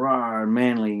raw and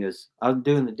manly, as I'm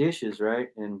doing the dishes, right?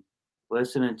 And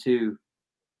listening to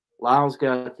Lyle's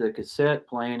got the cassette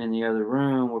playing in the other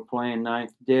room. We're playing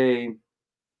Ninth Day,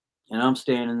 and I'm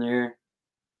standing there.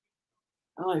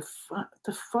 I'm like,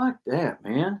 fuck that,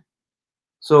 man.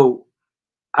 So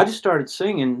I just started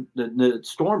singing the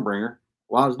Stormbringer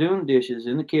while I was doing dishes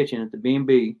in the kitchen at the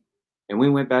B&B, and we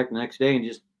went back the next day and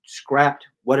just scrapped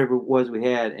whatever it was we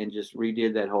had and just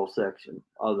redid that whole section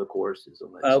of the choruses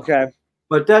on that okay song.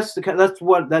 But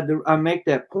I make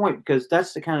that point because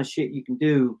that's the kind of shit you can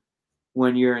do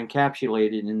when you're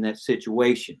encapsulated in that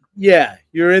situation. Yeah,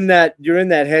 you're in that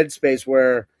headspace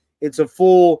where it's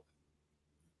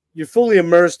you're fully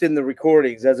immersed in the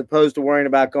recordings, as opposed to worrying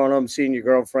about going home seeing your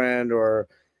girlfriend or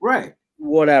right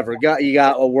whatever. You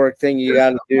got a work thing you got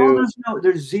to do.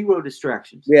 There's zero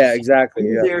distractions. Yeah, exactly.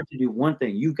 You're there to do one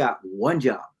thing. You got one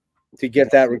job to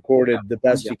get that recorded the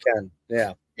best you can.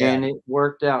 Yeah, and it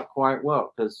worked out quite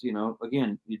well because, you know,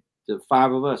 again, the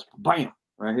 5 of us, bam,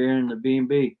 right here in the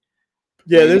B&B.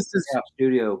 Yeah, this is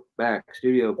studio back.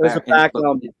 There's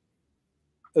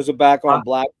a back on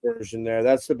black version there.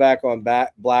 That's the back on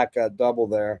black double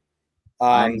there.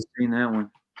 I ain't seen that one.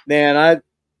 Man,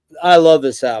 I love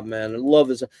this album, man. I love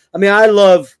this. I mean, I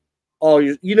love all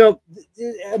your, you know,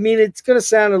 I mean, it's going to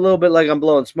sound a little bit like I'm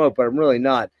blowing smoke, but I'm really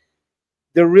not.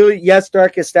 Yes,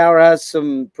 Darkest Hour has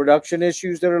some production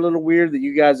issues that are a little weird that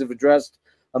you guys have addressed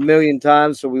a million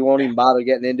times, so we won't even bother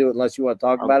getting into it unless you want to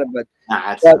talk about it.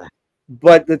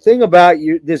 But the thing about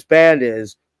this band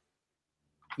is,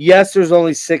 yes, there's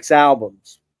only 6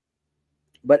 albums,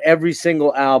 but every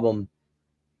single album,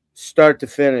 start to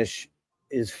finish,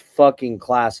 is fucking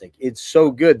classic. It's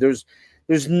so good. There's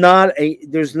not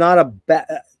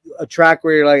a track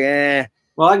where you're like, eh.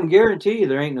 Well, I can guarantee you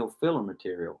there ain't no filler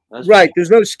material. That's right. There's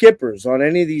no skippers on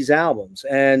any of these albums.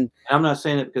 And I'm not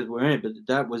saying it because we're in it, but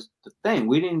that was the thing.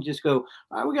 We didn't just go,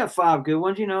 all right, we got 5 good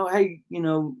ones. You know, hey, you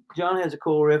know, John has a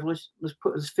cool riff.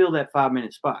 Let's fill that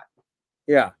 5-minute spot.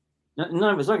 Yeah.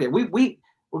 None of us like that. We're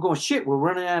going, shit, we're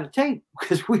running out of tape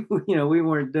because we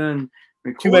weren't done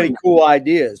too many recording. cool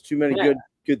ideas, too many Yeah.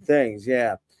 good things.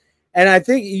 Yeah. And I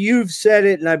think you've said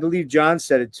it, and I believe John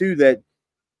said it too, that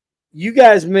you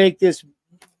guys make this.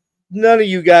 None of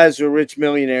you guys are rich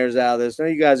millionaires out of this. None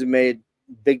of you guys have made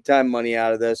big time money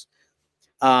out of this.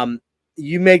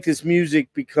 You make this music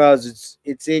because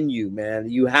it's in you, man.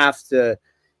 You have to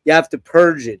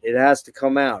purge it. It has to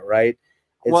come out, right?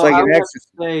 It's Well, like I an would have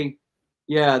exercise. to say,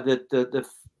 yeah, that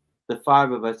the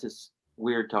five of us. It's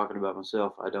weird talking about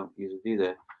myself. I don't usually do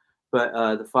that, but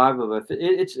the five of us,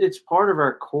 it's part of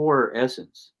our core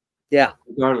essence, Yeah.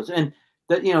 regardless. And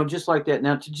that, just like that.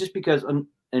 Now, just because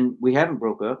and we haven't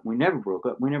broke up, we never broke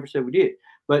up. We never said we did.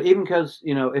 But even because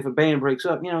if a band breaks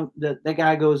up, that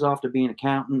guy goes off to be an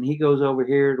accountant. He goes over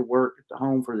here to work at the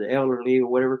home for the elderly or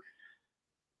whatever.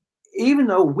 Even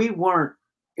though we weren't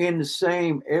in the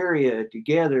same area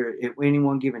together at any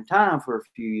one given time for a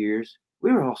few years,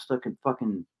 we were all stuck in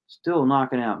fucking still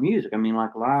knocking out music. I mean,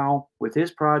 like Lowe with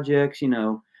his projects,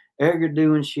 Edgar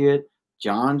doing shit.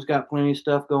 John's got plenty of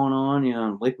stuff going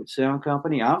on, Liquid Sound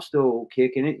Company. I'm still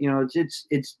kicking it.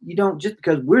 It's you don't, just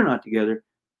because we're not together,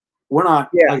 we're not,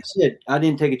 Yeah. like I said, I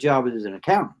didn't take a job as an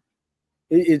accountant.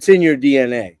 It's in your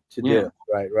DNA to do Yeah.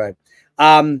 it. Right.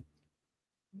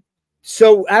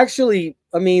 So actually,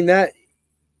 I mean, that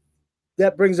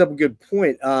brings up a good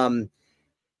point.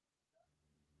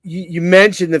 You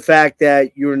mentioned the fact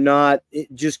that you're not,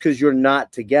 just because you're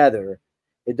not together,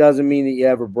 it doesn't mean that you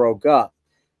ever broke up.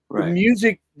 Right.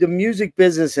 The music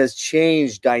business has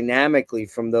changed dynamically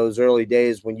from those early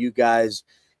days when you guys,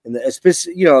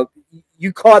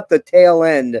 you caught the tail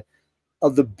end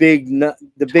of the big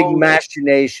Totally.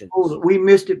 machination. We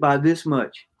missed it by this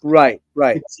much. Right.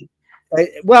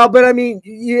 Well, but I mean,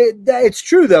 it's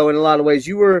true though. In a lot of ways,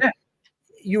 you were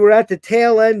at the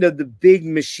tail end of the big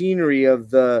machinery of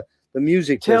the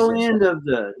music tail business. end of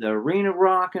the arena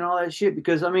rock and all that shit.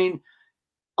 Because I mean,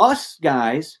 us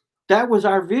guys, that was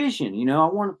our vision. I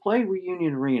want to play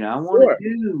Reunion Arena. I want to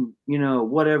do,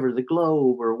 whatever, the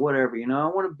Globe or whatever. I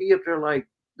want to be up there like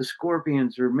the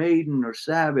Scorpions or Maiden or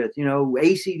Sabbath.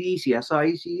 AC/DC. I saw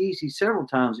AC/DC several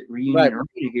times at Reunion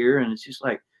Arena here, and it's just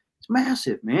like, it's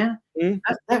massive, man. Mm-hmm.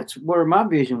 That's where my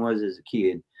vision was as a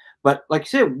kid. But like I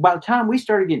said, by the time we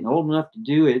started getting old enough to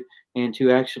do it and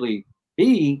to actually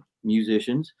be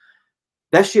musicians,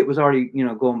 that shit was already,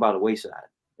 going by the wayside.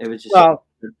 It was just, well,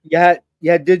 you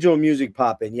had digital music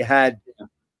pop in, you had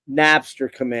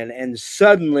Napster come in, and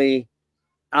suddenly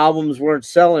albums weren't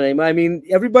selling anymore. I mean,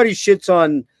 everybody shits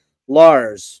on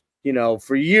Lars.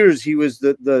 For years he was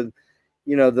the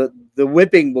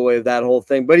whipping boy of that whole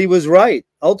thing, but he was right.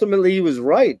 Ultimately, he was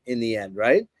right in the end,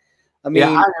 right? I mean,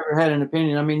 I never had an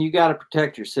opinion. I mean, you got to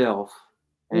protect yourself,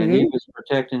 and he was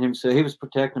protecting himself. He was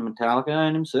protecting Metallica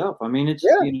and himself. I mean, it's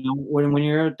when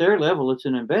you're at their level, it's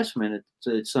an investment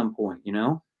at some point.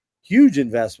 Huge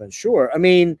investment, sure. I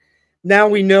mean, now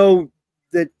we know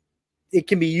that it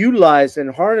can be utilized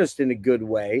and harnessed in a good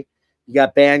way. You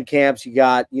got band camps, you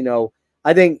got,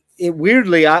 I think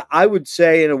weirdly, I would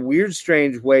say in a weird,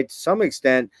 strange way, to some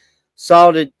extent,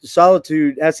 Solitude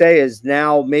SA is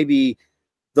now maybe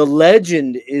the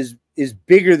legend is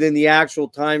bigger than the actual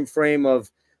time frame of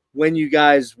when you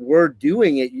guys were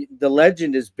doing it. The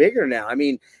legend is bigger now. I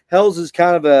mean, Hell's is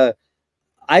kind of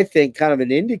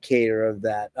an indicator of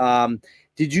that.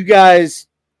 Did you guys?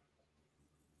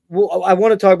 Well, I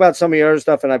want to talk about some of your other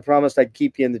stuff, and I promised I'd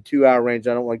keep you in the 2-hour range.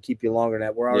 I don't want to keep you longer than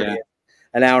that. We're already at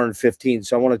an hour and 15,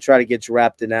 so I want to try to get you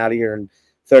wrapped in out of here in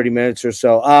 30 minutes or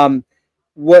so.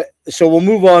 So we'll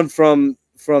move on from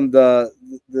the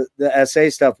SA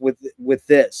stuff with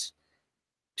this.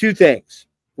 Two things.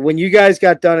 When you guys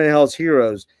got done in Hell's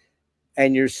Heroes,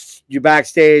 and you're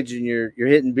backstage and you're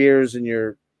hitting beers and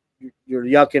you're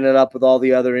yucking it up with all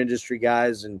the other industry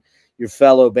guys and your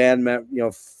fellow band,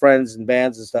 friends and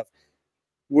bands and stuff.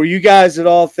 Were you guys at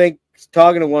all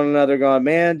talking to one another, going,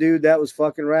 "Man, dude, that was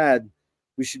fucking rad.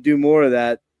 We should do more of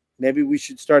that. Maybe we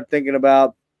should start thinking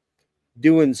about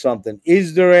doing something"?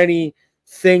 Is there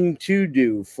anything to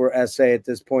do for SA at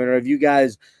this point, or have you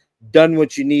guys done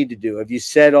what you need to do? Have you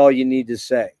said all you need to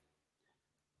say?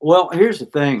 Well, here's the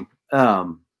thing.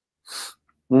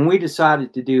 When we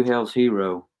decided to do Hell's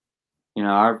Hero,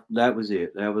 that was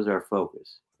it. That was our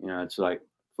focus. It's like,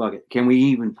 fuck it. Can we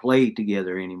even play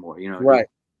together anymore? Right.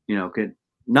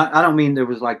 I don't mean there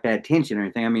was like bad tension or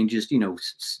anything. I mean, just, can you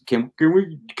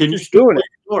Just still doing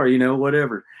play guitar,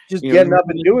 whatever. Just getting up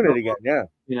and doing it again.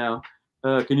 Yeah.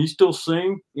 Can you still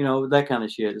sing? That kind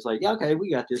of shit. It's like, yeah, okay,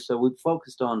 we got this. So we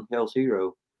focused on Hell's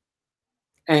Hero.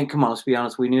 And come on, let's be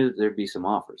honest, we knew that there'd be some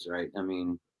offers, right? I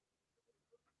mean,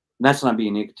 that's not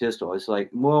being egotistical. It's like,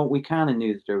 well, we kind of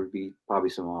knew that there would be probably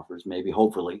some offers, maybe,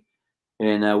 hopefully.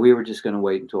 And we were just going to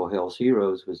wait until Hell's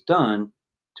Heroes was done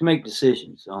to make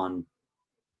decisions on,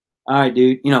 all right,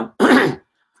 dude, you know,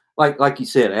 like you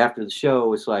said, after the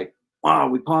show, it's like, wow,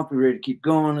 we pumped, we're ready to keep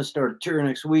going. Let's start a tour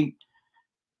next week.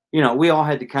 You know, we all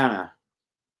had to kind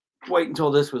of wait until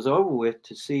this was over with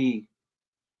to see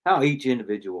how each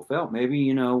individual felt. Maybe,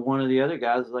 you know, one of the other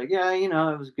guys was like, yeah, you know,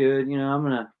 it was good. You know, I'm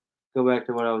going to go back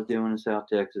to what I was doing in South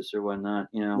Texas or whatnot.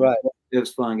 You know, Right. It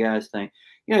was fun, guys. Thing.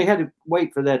 You know, you had to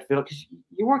wait for that to feel, because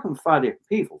you're working with 5 different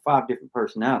people, 5 different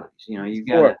personalities. You know, you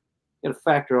got to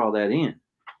factor all that in.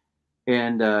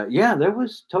 And yeah, there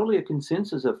was totally a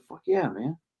consensus of, fuck yeah,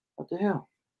 man, what the hell.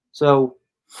 So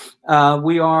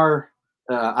we are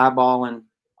eyeballing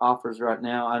offers right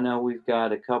now. I know we've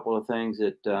got a couple of things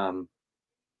that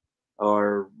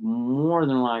are more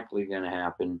than likely going to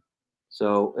happen.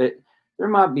 So there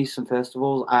might be some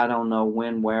festivals. I don't know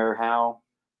when, where, how,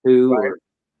 who, or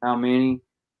how many.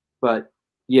 But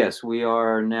yes, we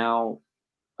are now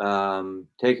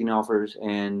taking offers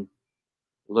and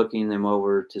looking them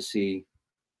over to see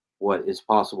what is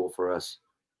possible for us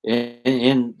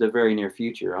in the very near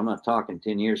future. I'm not talking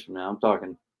 10 years from now. I'm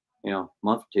talking, you know, a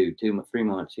month or 2, 3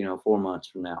 months, you know, 4 months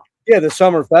from now. Yeah, the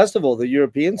summer festival, the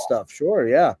European stuff. Sure,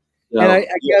 yeah. So, and I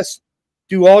guess,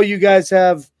 do all you guys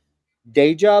have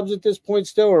day jobs at this point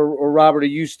still, or Robert, are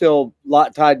you still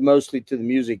tied mostly to the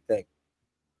music thing?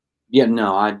 Yeah,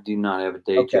 no, I do not have a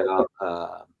day job.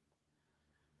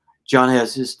 John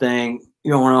has his thing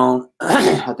going on.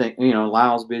 I think, you know,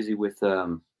 Lyle's busy with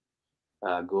Ghoultown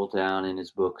and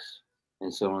his books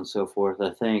and so on and so forth. I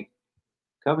think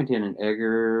Covington and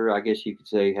Edgar, I guess you could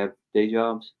say, have day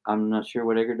jobs. I'm not sure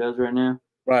what Edgar does right now.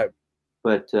 Right.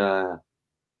 But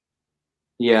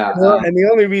yeah. And the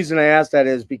only reason I ask that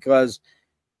is because,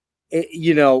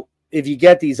 you know, if you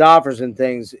get these offers and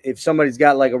things, if somebody's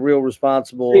got like a real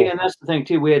responsible. See, and that's the thing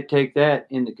too. We had to take that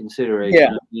into consideration. Yeah.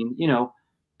 I mean, you know,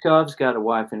 Cub's got a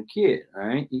wife and a kid,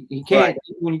 right? He can't,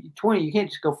 when you're 20, you can't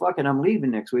just go, fuck it, I'm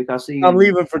leaving next week. I'll see you. I'm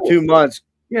leaving for 2 months.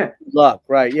 Yeah. Good luck.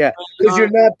 Right. Yeah. Because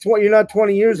you're not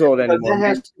 20 years old anymore. That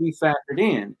has to be factored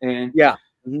in. And yeah.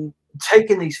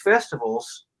 Taking these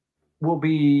festivals will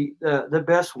be the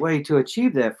best way to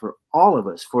achieve that for all of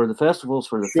us, for the festivals,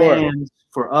 for the fans,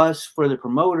 for us, for the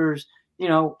promoters. You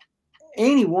know,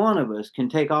 any one of us can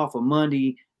take off a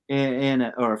Monday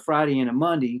or a Friday and a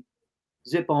Monday,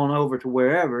 zip on over to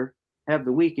wherever, have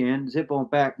the weekend, zip on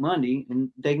back Monday, and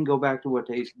they can go back to what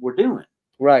they were doing.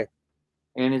 Right.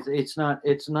 And that's not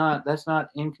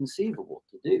inconceivable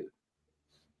to do.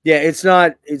 Yeah, it's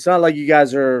not like you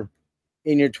guys are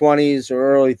in your 20s or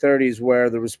early 30s where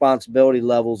the responsibility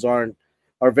levels are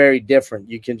very different.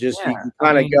 You can just you can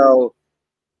kind of go,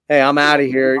 hey, I'm out of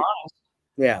here. Honest,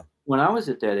 yeah. When I was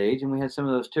at that age and we had some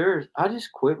of those tours, I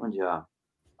just quit my job.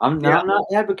 I'm not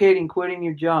advocating quitting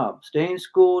your job. Stay in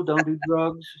school, don't do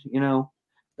drugs, you know.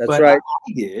 That's right.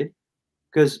 I did,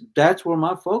 because that's where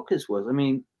my focus was. I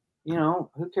mean, you know,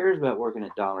 who cares about working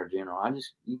at Dollar General?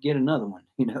 You get another one,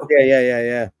 you know.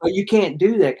 Yeah. But you can't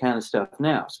do that kind of stuff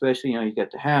now, especially, you know, you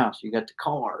got the house, you got the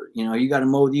car, you know, you got to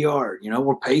mow the yard, you know,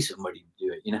 or pay somebody to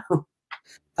do it, you know.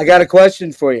 I got a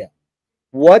question for you.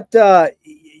 What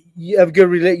you have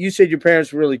good you said your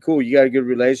parents were really cool. You got a good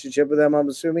relationship with them, I'm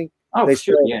assuming? Oh, for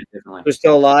sure. Yeah, definitely. They're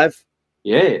still alive?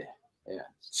 Yeah.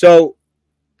 So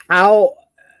how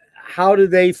do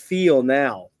they feel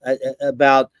now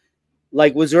about,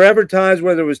 like, was there ever times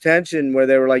where there was tension where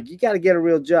they were like, you got to get a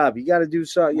real job, you got to do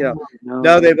something, you know?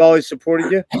 No, they've always supported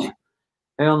you?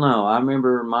 Hell no. I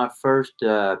remember my first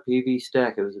PV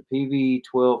stack. It was a PV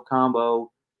 12 combo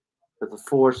with a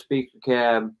 4-speaker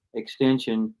cab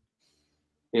extension.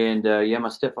 And my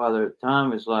stepfather at the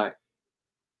time was like,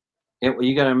 well,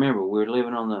 you got to remember, we were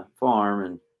living on the farm,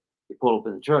 and he pulled up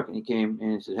in the truck and he came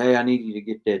and he said, hey, I need you to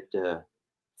get that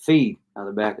feed out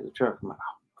of the back of the truck. I'm like,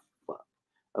 oh, fuck.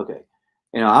 Okay.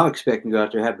 You know, I'm expecting to go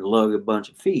out there and have to lug a bunch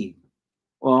of feed.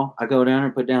 Well, I go down there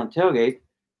and put down the tailgate,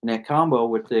 and that combo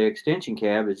with the extension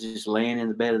cab is just laying in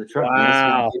the bed of the truck.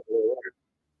 Wow.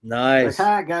 Nice. Like,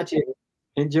 I got you.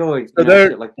 Enjoy. So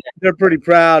they're pretty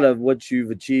proud of what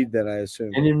you've achieved then, I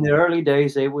assume. And in the early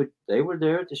days, they were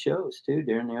there at the shows too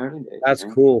during the early days. That's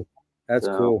cool. That's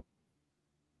cool.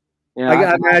 Yeah,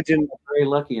 I imagine I'm very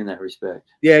lucky in that respect.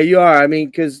 Yeah, you are. I mean,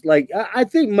 because like I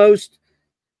think most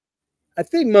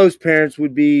parents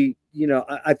would be, you know,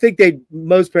 I think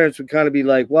most parents would kind of be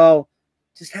like, well,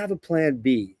 just have a plan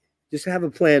B. Just have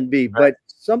a plan B. Right. But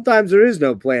sometimes there is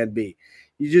no plan B.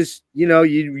 You just, you know,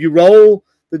 you roll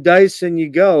the dice and you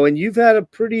go. And you've had a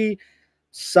pretty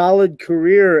solid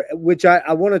career, which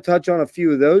I want to touch on a few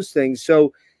of those things.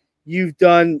 So you've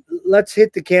done. Let's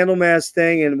hit the Candlemass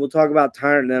thing, and we'll talk about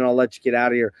Tyrant, and then I'll let you get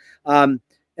out of here. And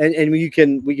we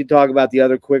can talk about the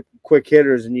other quick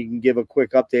hitters, and you can give a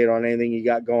quick update on anything you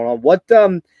got going on. What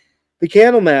the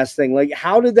Candlemass thing, like,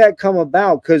 how did that come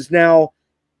about? Because now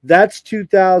that's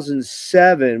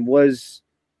 2007. Was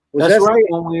that's that right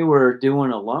when we were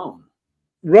doing Alone.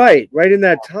 Right in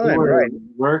that time, we were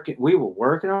right? We were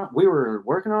working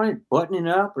on it, buttoning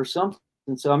up or something.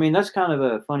 And so, I mean, that's kind of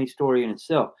a funny story in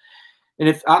itself. And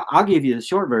if I'll give you the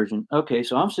short version. Okay,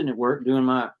 so I'm sitting at work doing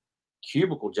my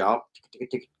cubicle job,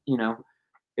 you know,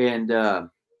 and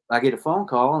I get a phone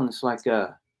call, and it's like,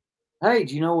 hey,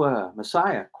 do you know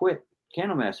Messiah quit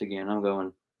Candlemass again? I'm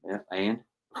going, yeah, and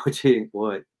what do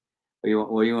you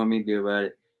want me to do about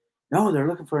it? No, they're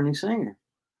looking for a new singer.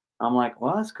 I'm like,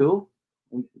 well, that's cool.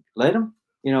 Let them.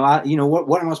 You know,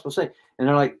 what am I supposed to say? And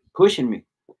they're like pushing me,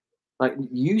 like,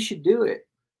 you should do it.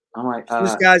 I'm like,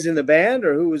 this guy's in the band,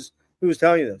 or who was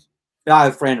telling you this?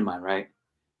 A friend of mine, right?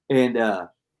 And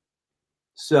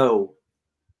so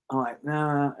I'm like,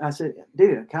 nah. I said,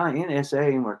 dude, I'm kind of in SA,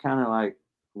 and we're kind of like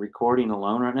recording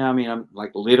Alone right now. I mean, I'm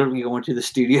like literally going to the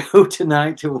studio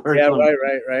tonight to work. Yeah, on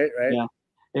right. Yeah,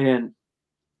 and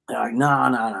they're like,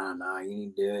 no, you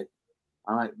need to do it.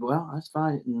 I'm like, well, that's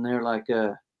fine. And they're like,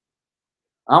 I'm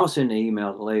gonna send an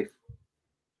email to Leif.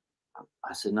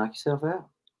 I said, knock yourself out.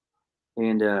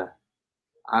 And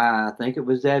I think it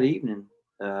was that evening,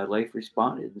 Leif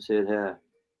responded and said,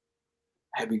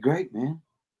 that'd be great, man.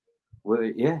 Well,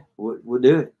 yeah, we'll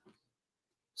do it.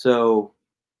 So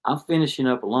I'm finishing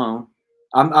up Alone.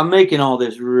 I'm making all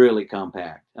this really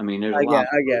compact. I mean, there's a lot.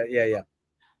 I get it. Yeah.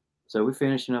 So we're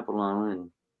finishing up Alone,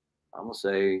 and I'm gonna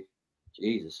say,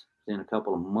 Jesus, in a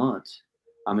couple of months,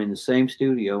 I'm in the same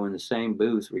studio in the same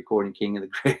booth recording King of the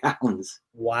Grey Islands.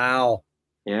 Wow.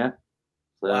 Yeah.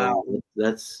 So wow.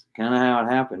 That's kind of how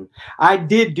it happened. I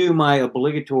did do my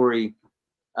obligatory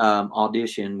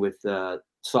audition with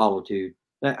Solitude.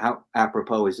 How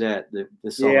apropos is that?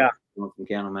 The Solitude from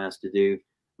Candlemass to do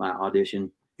my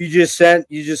audition. You just sent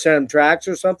them tracks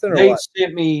or something, or they what?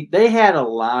 Sent me. They had a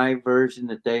live version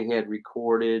that they had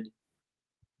recorded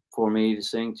for me to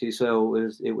sing to. So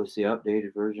it was the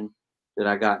updated version that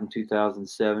I got in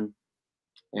 2007.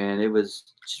 And it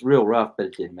was just real rough, but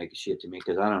it didn't make a shit to me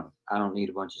because I don't need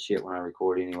a bunch of shit when I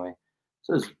record anyway.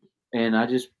 And I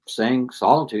just sang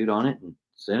Solitude on it and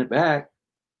sent it back,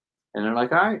 and they're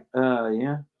like, all right,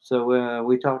 yeah. So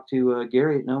we talked to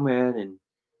Gary at Nomad, and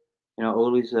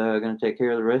Oli's going to take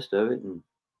care of the rest of it, and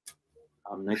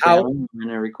next thing I'm in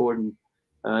there recording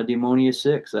Demonia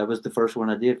 6. That was the first one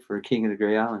I did for King of the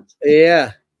Grey Islands.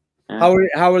 Yeah. How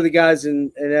were the guys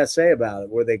in SA about it?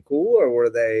 Were they cool, or were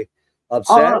they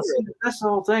upset? That's the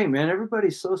whole thing, man.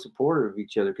 Everybody's so supportive of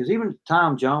each other. Because even at the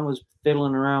time, John was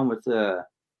fiddling around with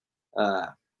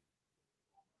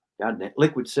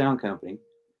Liquid Sound Company,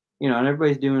 and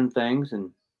everybody's doing things,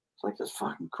 and it's like, that's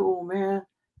fucking cool, man.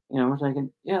 We're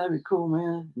thinking, yeah, that'd be cool,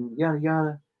 man, and yada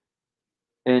yada.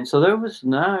 And so there was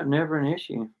never an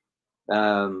issue.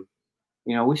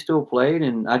 We still played,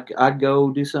 and I'd go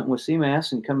do something with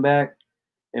CMAS and come back,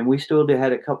 and we still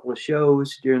had a couple of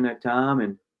shows during that time.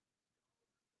 And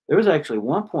there was actually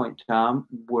one point in time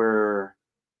where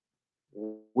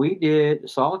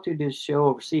Solitude did a show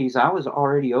overseas. I was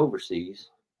already overseas,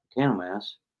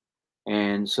 Candlemass.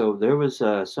 And so there was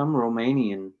some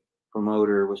Romanian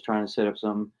promoter was trying to set up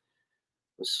some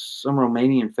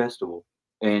Romanian festival.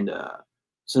 And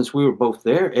since we were both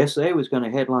there, SA was going to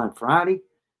headline Friday,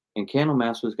 and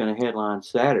Candlemass was going to headline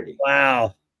Saturday.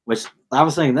 Wow. Which I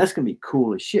was thinking, that's going to be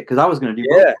cool as shit, because I was going to do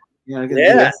both.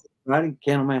 Yeah. Friday,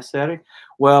 Candlemass Saturday.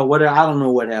 Well, I don't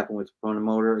know what happened with the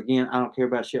promoter. Again, I don't care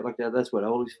about shit like that. That's what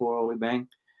Oli's for, Oli Bang.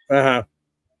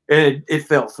 It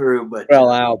fell through, but fell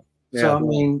out. Yeah. So I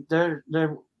mean,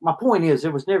 my point is,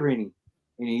 there was never any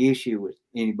issue with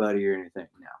anybody or anything.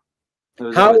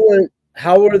 No.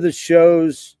 How were the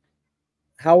shows?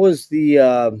 How was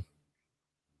the?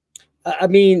 I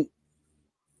mean,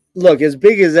 look, as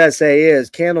big as SA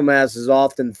is, Candlemass is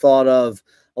often thought of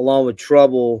along with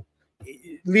Trouble,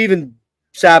 leaving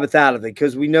Sabbath out of it,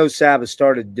 because we know Sabbath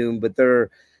started Doom, but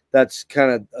that's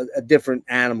kind of a different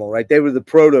animal, right? They were the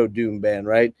proto Doom band,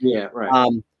 right? Yeah,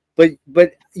 right.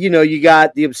 But you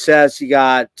got the Obsessed, you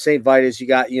got Saint Vitus, you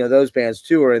got those bands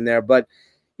too are in there. But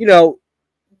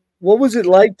what was it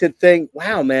like to think,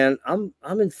 wow, man, I'm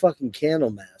in fucking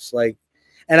Candlemass, like?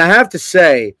 And I have to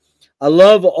say, I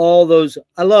love almost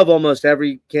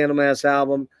every Candlemass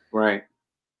album, right?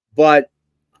 But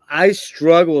I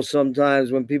struggle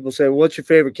sometimes when people say, what's your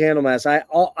favorite Candlemass? I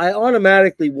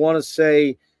automatically want to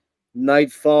say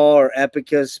Nightfall or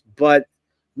Epicus, but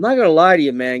I'm I'm not gonna lie to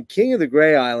you, man. King of the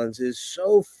Grey Islands is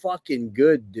so fucking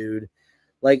good, dude.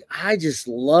 Like, I just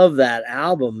love that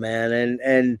album, man.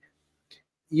 And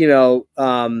you know,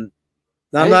 I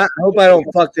hope I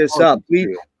don't fuck this up.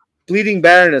 Bleeding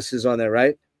Baroness is on there,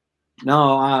 right?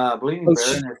 No, Bleeding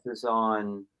Baroness is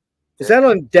on. Is that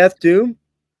on Death Doom?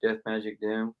 Death Magic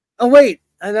Doom. Oh wait,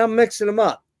 and I'm mixing them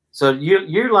up. So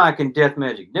you're liking Death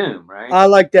Magic Doom, right? I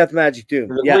like Death Magic Doom.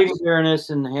 The Bleeding Baroness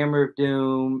and Hammer of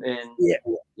Doom and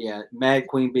Mad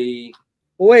Queen Bee.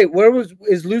 Well, wait,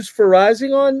 is Lucifer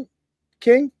Rising on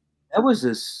King? That was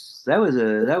like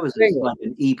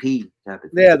an EP type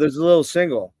of thing. Yeah, there's a little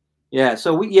single. Yeah,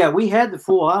 so we had the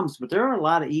full albums, but there are a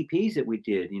lot of EPs that we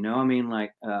did. You know, I mean,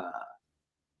 like,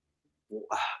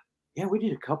 we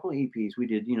did a couple of EPs. We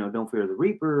did, Don't Fear the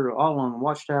Reaper, All Along the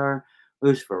Watchtower.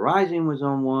 Lucifer Rising was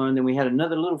on one. Then we had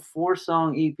another little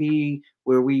 4-song EP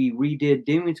where we redid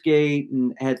Demon's Gate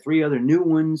and had 3 other new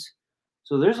ones.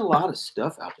 So there's a lot of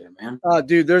stuff out there, man.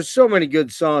 Dude, there's so many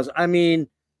good songs. I mean,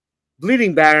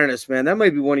 Bleeding Baroness, man, that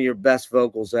might be one of your best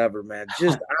vocals ever, man.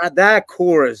 Just that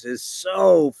chorus is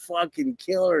so fucking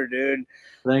killer, dude.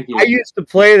 Thank you. I used to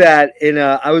play that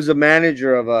I was a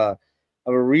manager of a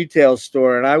retail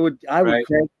store, and I would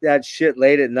crank that shit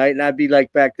late at night, and I'd be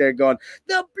like back there going,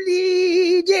 "The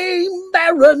Bleeding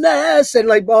Baroness," and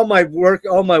like all my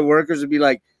workers would be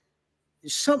like,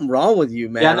 "There's something wrong with you,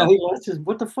 man." Yeah, no,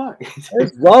 what the fuck?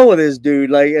 What's wrong with this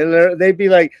dude? Like, and they'd be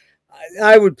like,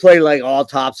 I would play like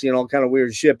Autopsy and all kind of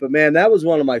weird shit, but man, that was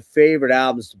one of my favorite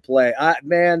albums to play.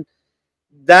 Man,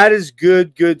 that is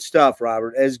good stuff,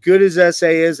 Robert. As good as SA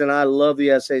is, and I love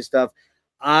the SA stuff,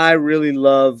 I really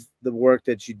love the work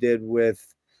that you did with.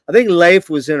 I think Leif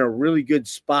was in a really good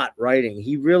spot writing.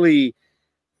 He really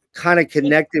kind of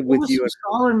connected with you.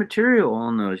 Solid material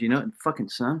on those, fucking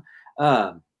son.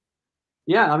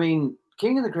 Yeah, I mean,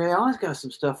 King of the Grey Islands got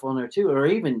some stuff on there too, or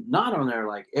even not on there,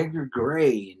 like Edgar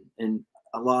Gray and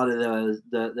a lot of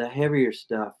the heavier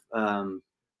stuff.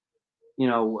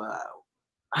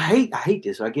 I hate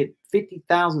this. I get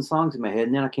 50,000 songs in my head,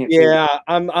 and then I can't. Yeah,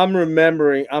 I'm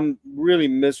remembering. I'm really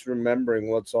misremembering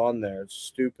what's on there. It's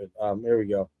stupid. Here we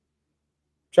go.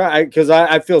 Because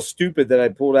I feel stupid that I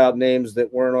pulled out names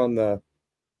that weren't on the.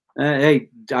 Hey,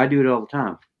 I do it all the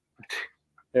time.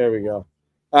 There we go.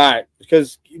 All right,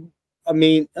 because I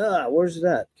mean, where's it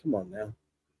at? Come on now.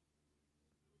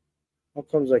 How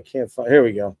comes I can't find? Here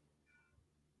we go.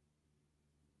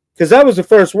 Because that was the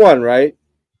first one, right?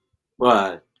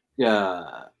 What?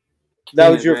 That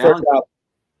was your first album.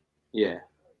 Yeah.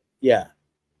 Yeah.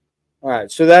 All right.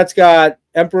 So that's got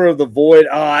Emperor of the Void.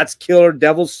 Oh, that's killer.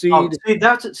 Devil's Seed. Oh,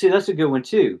 that's a good one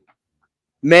too.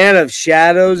 Man of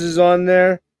Shadows is on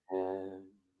there.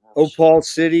 Opal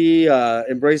City,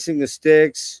 Embracing the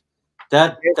Sticks.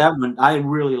 That one I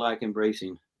really like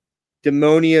Embracing.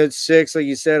 Demonia 6, like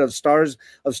you said, of Stars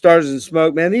and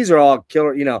Smoke. Man, these are all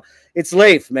killer. It's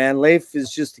Leif, man. Leif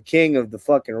is just the king of the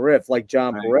fucking riff, like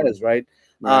John Perez, right?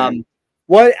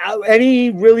 What any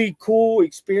really cool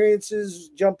experiences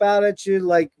jump out at you,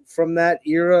 like from that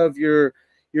era of your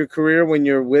career when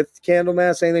you're with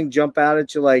Candlemass? Anything jump out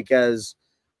at you like as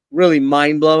really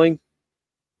mind blowing?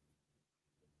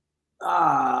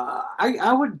 I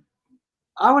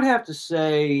would have to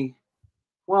say,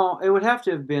 well, it would have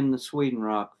to have been the Sweden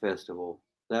Rock Festival.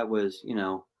 That was,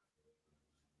 the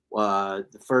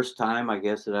first time I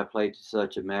guess that I played to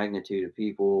such a magnitude of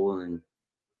people, and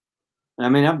I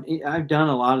mean I've done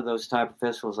a lot of those type of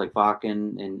festivals like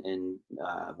Vakken and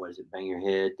what is it, Bang Your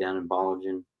Head down in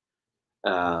Ballingen,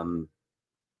 Hammer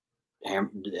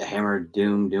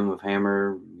Doom of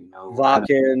Hammer,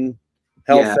 Vakken.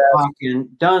 Yeah,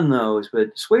 Vakken, done those,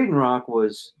 but Sweden Rock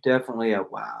was definitely a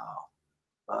wow.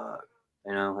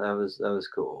 That was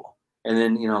cool. And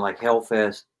then like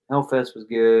Hellfest was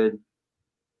good.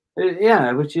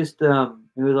 It was just it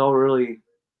was all really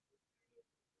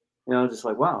just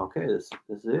like, wow, okay, this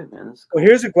is it, man. This is cool. Well,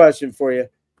 here's a question for you.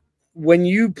 When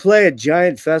you play a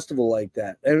giant festival like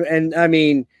that, and I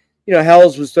mean,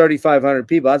 Hell's was 3,500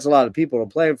 people. That's a lot of people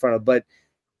to play in front of, but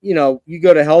you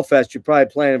go to Hellfest, you're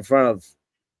probably playing in front of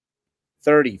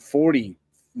 30, 40,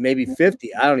 maybe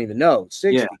 50. I don't even know,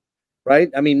 60. Yeah.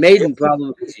 Right? I mean, Maiden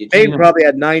probably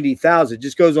had 90,000.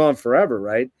 Just goes on forever,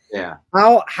 right? Yeah.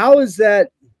 How is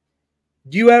that?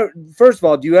 First of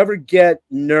all, do you ever get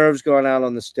nerves going out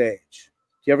on the stage?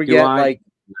 Do you ever get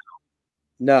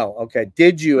No. Okay.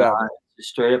 Did you ever?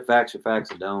 Straight up facts are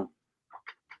facts. I don't.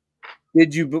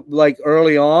 Did you like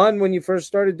early on when you first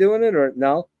started doing it, or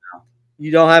no?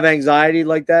 You don't have anxiety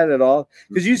like that at all?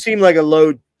 Because you seem like a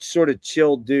low, sort of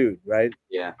chill dude, right?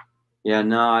 Yeah. Yeah.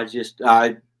 No,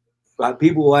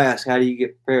 people will ask, how do you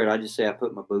get prepared? I just say I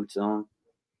put my boots on.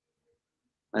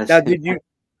 Now,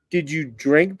 did you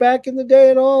drink back in the day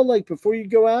at all, like before you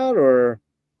go out, or?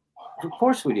 Of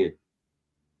course we did.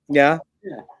 Yeah.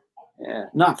 Yeah.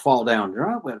 Not fall down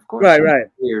drunk, but of course Right.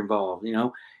 we're involved. You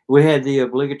know, we had the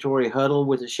obligatory huddle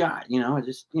with a shot. You know,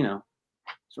 it's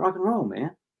rock and roll,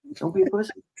 man. Don't be a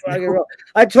pussy.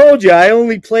 I told you I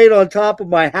only played on top of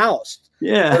my house.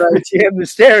 Yeah. When I jammed the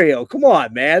stereo. Come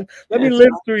on, man. Let me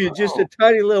live through you just a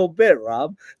tiny little bit,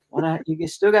 Rob. You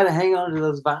still got to hang on to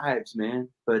those vibes, man.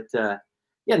 But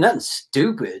yeah, nothing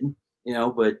stupid, you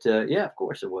know. But yeah, of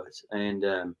course it was. And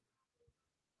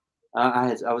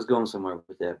I was going somewhere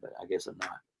with that, but I guess I'm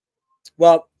not.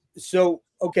 Well, so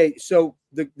okay, so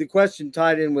the question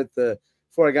tied in with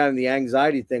before I got in the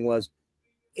anxiety thing was,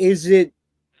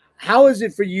 how is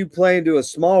it for you playing to a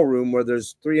small room where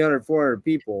there's 300, 400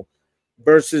 people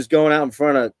versus going out in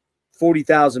front of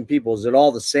 40,000 people? Is it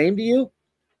all the same to you?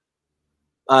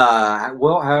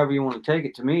 Well, however you want to take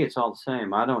it. To me, it's all the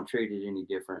same. I don't treat it any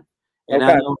different. And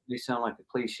I know it may sound like a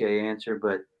cliche answer,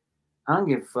 but I don't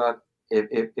give a fuck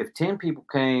if 10 people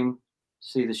came to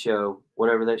see the show,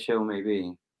 whatever that show may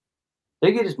be.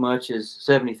 They get as much as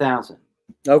 70,000.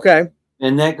 Okay.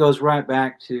 And that goes right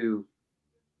back to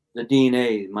the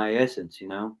DNA, my essence, you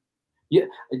know. Yeah,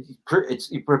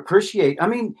 it's you appreciate. I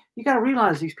mean, you got to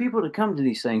realize these people that come to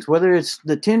these things, whether it's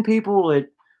the 10 people at,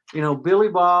 you know, Billy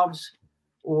Bob's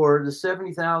or the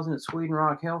 70,000 at Sweden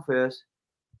Rock Hellfest,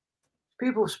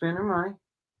 people spend their money.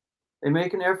 They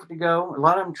make an effort to go. A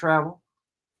lot of them travel.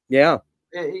 Yeah.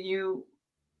 You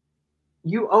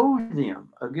owe them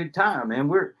a good time, and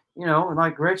we're, you know,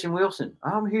 like Gretchen Wilson.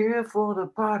 I'm here for the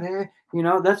party. You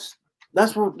know, that's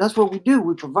what we do.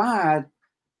 We provide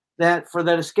that for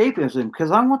that escapism,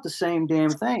 because I want the same damn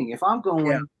thing. If I'm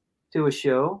going to a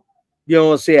show, you don't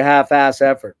want to see a half-ass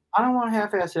effort. I don't want a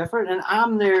half-ass effort, and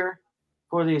I'm there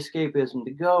for the escapism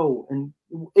to go. And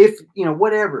if, you know,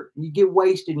 whatever, you get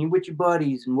wasted and you're with your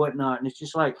buddies and whatnot, and it's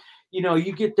just like, you know,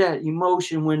 you get that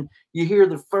emotion when you hear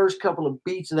the first couple of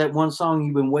beats of that one song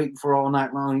you've been waiting for all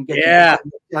night long. And you get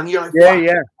and you're like,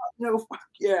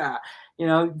 yeah. You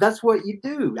know, that's what you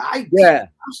do. I'm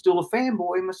still a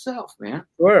fanboy myself, man.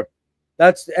 Sure.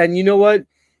 And you know what?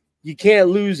 You can't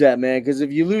lose that, man, because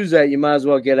if you lose that, you might as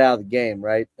well get out of the game,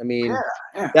 right? I mean,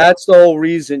 that's the whole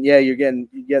reason. Yeah, you're getting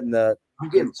the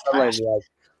sunlight.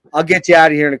 I'll get you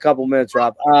out of here in a couple minutes,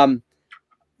 Rob.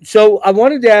 So I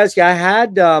wanted to ask you, I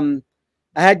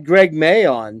had Greg May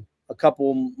on a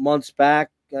couple months back.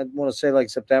 I want to say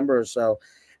like September or so,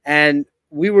 and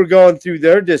we were going through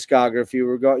their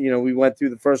discography. We went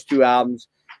through the first two albums,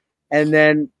 and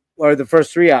then, or the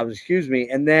first three albums, excuse me,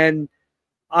 and then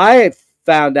I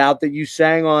found out that you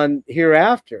sang on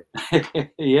Hereafter.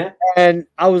 Yeah. And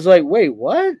I was like, wait,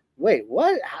 what?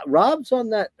 Rob's on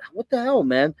that? What the hell,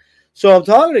 man? So I'm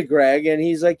talking to Greg, and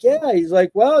he's like, yeah. He's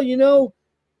like, well, you know,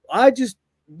 I just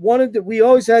wanted to, we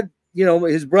always had, you know,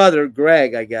 his brother,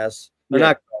 Greg, I guess. Or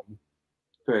not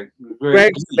Greg.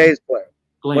 Greg's the bass player.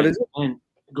 Glenn. What is it?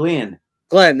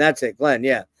 Glenn, that's it. Glenn,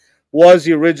 yeah. Was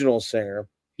the original singer.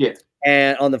 Yeah.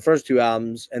 And on the first two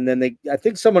albums, and then I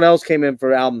think someone else came in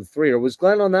for album 3, or was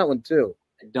Glenn on that one too?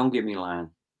 Don't get me lying.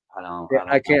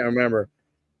 I can't remember.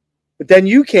 But then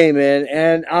you came in,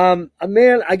 and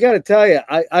man, I got to tell you,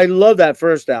 I love that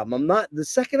first album. The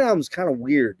second album's kind of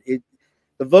weird.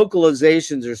 The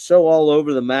vocalizations are so all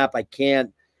over the map. I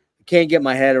can't get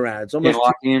my head around it. It's almost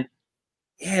locked in.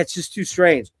 Yeah, it's just too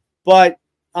strange. But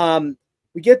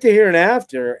we get to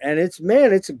Hereafter, and it's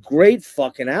a great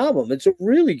fucking album. It's a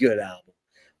really good album.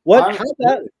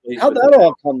 How'd that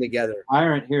all come together?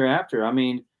 Tyrant, Hereafter. I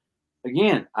mean,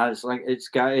 again, I was like, it's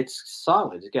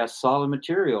solid. It's got solid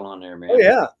material on there, man. Oh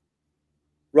yeah.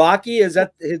 Rocky, is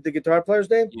that the guitar player's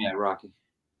name? Yeah, Rocky.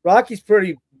 Rocky's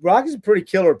a pretty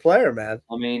killer player, man.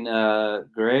 I mean,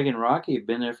 Greg and Rocky have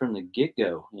been there from the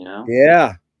get-go, you know?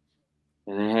 Yeah.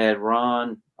 And they had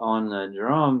Ron on the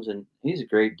drums, and he's a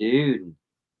great dude.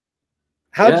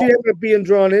 How'd you end up being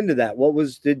drawn into that?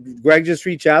 Did Greg just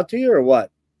reach out to you, or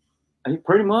what?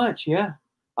 Pretty much, yeah.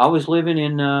 I was living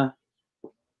in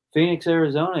Phoenix,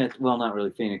 Arizona. Well, not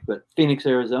really Phoenix, but Phoenix,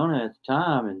 Arizona at the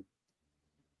time, and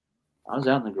I was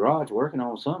out in the garage working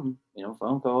on something, you know,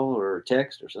 phone call or a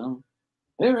text or something.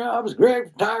 Hey, man, I was Greg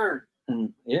from Tyrant.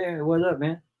 And yeah, what's up,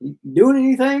 man? You doing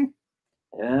anything?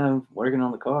 Yeah, I'm working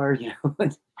on the car, you know.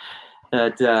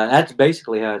 That's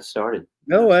basically how it started.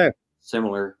 No way.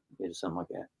 Similar, something like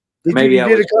that. Maybe I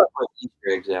was put Easter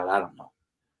eggs out. I don't know.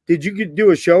 Did you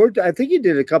do a show? I think you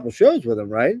did a couple shows with him,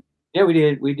 right? Yeah, we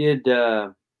did. We did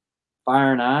Fire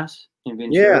and Ice in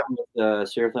Ventura with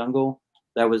Sarah Thungle.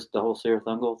 That was the whole Sarah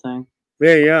Thungle thing.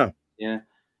 Yeah. Yeah.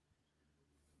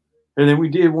 And then we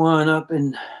did one up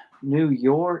in New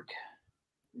York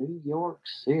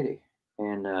City,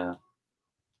 and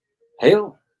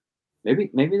hell, maybe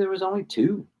there was only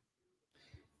 2.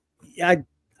 I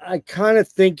kind of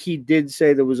think he did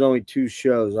say there was only 2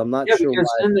 shows. I'm not Yeah, sure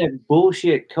because why. then that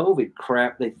bullshit COVID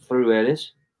crap they threw at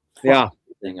us. Yeah. Fucked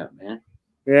everything up, man.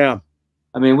 Yeah.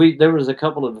 I mean, there was a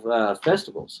couple of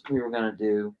festivals we were gonna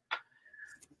do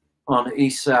on the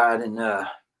east side, and it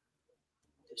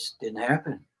just didn't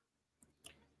happen.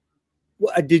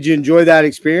 Well, did you enjoy that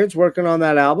experience working on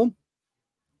that album?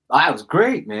 It was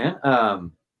great,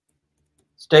 man.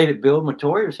 Stayed at Bill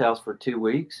Matoyer's house for 2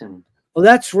 weeks, and Oh,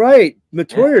 that's right.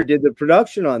 Matoyer did the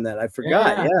production on that. I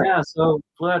forgot. Yeah. So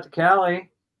flew out to Cali,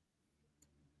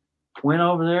 went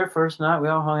over there first night. We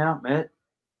all hung out, met.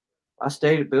 I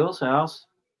stayed at Bill's house.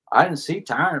 I didn't see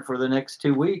Tyrant for the next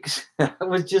 2 weeks. It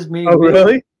was just me. Oh,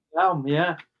 really?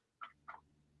 Yeah.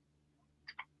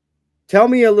 Tell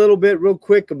me a little bit real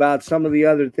quick about some of the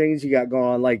other things you got going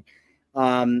on, like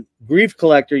Grief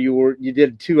Collector. You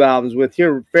did 2 albums with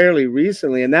here fairly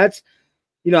recently, and that's,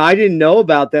 I didn't know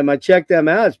about them. I checked them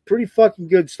out. It's pretty fucking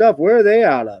good stuff. Where are they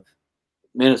out of?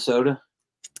 Minnesota.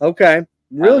 Okay,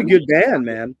 really good band,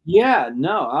 man. Yeah,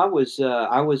 no, I was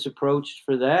approached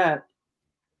for that,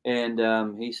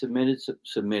 and he submitted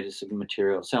some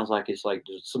material. It sounds like it's like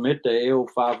to submit the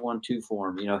AO512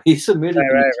 form. He submitted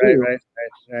the material. Right.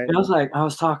 And I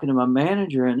was talking to my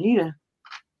manager, Anita.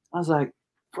 I was like,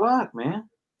 "Fuck, man!"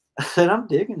 I said, "I'm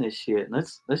digging this shit.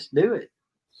 Let's do it."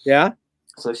 Yeah.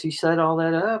 So she set all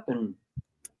that up, and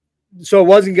so it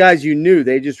wasn't guys you knew.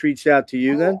 They just reached out to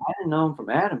you then. I didn't know him from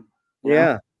Adam.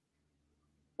 Yeah.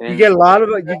 You get a lot of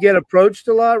it. You get approached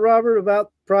a lot, Robert,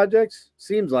 about projects.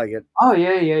 Seems like it. Oh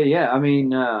yeah. I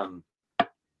mean, yeah,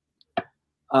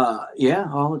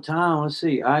 all the time. Let's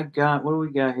see. What do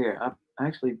we got here? I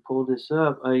actually pulled this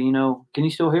up. Can you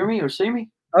still hear me or see me?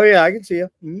 Oh yeah, I can see you.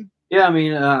 Mm-hmm. Yeah, I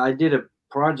mean, I did a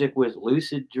project with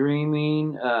Lucid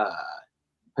Dreaming,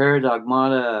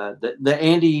 Paradigmata, the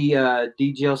Andy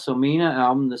Di Gelsomina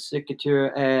album, the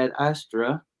Cicatura ad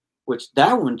Astra, which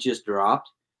that one just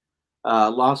dropped.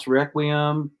 Lost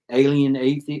Requiem, Alien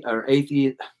Atheist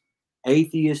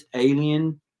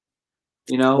Alien.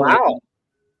 Wow.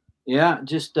 Yeah,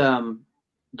 just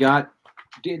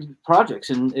did projects,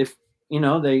 and if I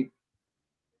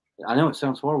know it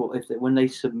sounds horrible. When they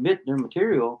submit their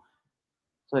material,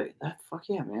 it's like fuck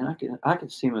yeah, man, I can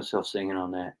see myself singing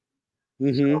on that.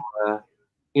 Mm-hmm.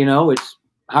 So, it's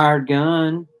hired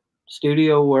gun,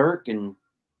 studio work, and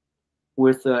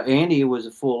with Andy, it was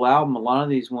a full album. A lot of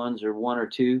these ones are 1 or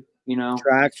 2,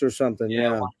 tracks or something.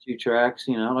 Yeah, 1 or 2 tracks.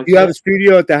 Like you have a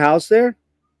studio at the house there?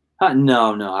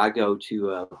 No, I go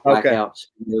to Blackout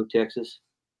Studio, Texas,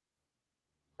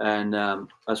 and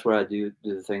that's where I do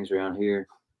the things around here.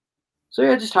 So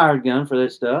yeah, just hired gun for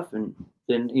that stuff, and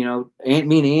then me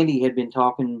and Andy had been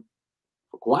talking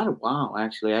for quite a while.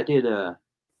 Actually, I did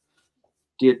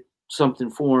something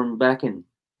for him back in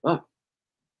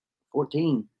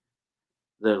 14.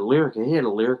 The Lyrica, he had a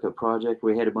Lyrica project.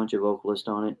 We had a bunch of vocalists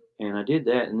on it, and I did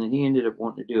that. And then he ended up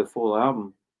wanting to do a full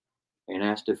album, and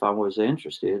asked if I was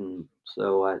interested, and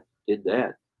so I did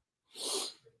that.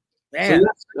 Man. So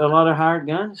that's a lot of hired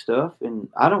gun stuff, and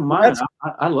I don't mind.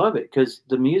 I love it because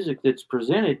the music that's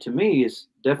presented to me is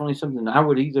definitely something I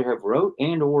would either have wrote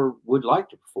and or would like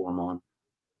to perform on.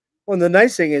 Well, the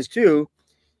nice thing is too,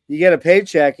 you get a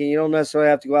paycheck, and you don't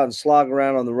necessarily have to go out and slog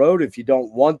around on the road if you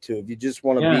don't want to. If you just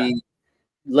want to be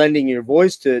lending your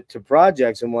voice to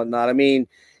projects and whatnot. I mean,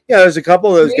 there's a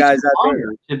couple of those guys out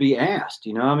there to be asked.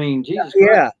 I mean, Jesus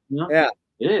Christ, yeah,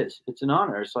 it is. It's an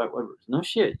honor. It's like, no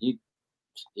shit.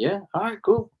 All right,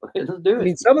 cool. Let's do it. I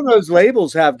mean, some of those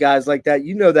labels have guys like that.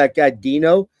 That guy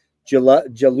Dino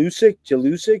Jelusic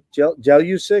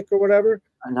or whatever.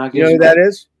 You know who that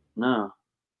is? No.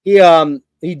 He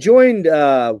joined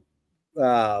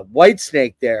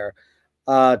Whitesnake there.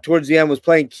 Towards the end, was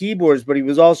playing keyboards, but he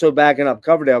was also backing up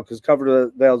Coverdale because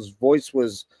Coverdale's voice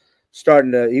was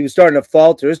starting to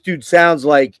falter. This dude sounds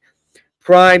like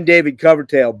prime David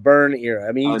Coverdale Burn era.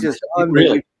 I mean, he's just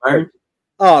unbelievable. Really?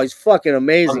 Oh, he's fucking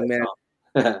amazing, man.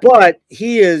 But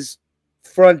he is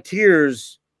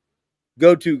Frontier's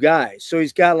go-to guy. So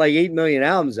he's got like 8 million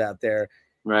albums out there.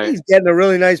 Right. He's getting a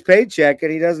really nice paycheck,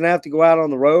 and he doesn't have to go out on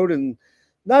the road. And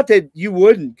not that you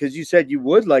wouldn't, because you said you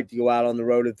would like to go out on the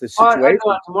road if the situation. I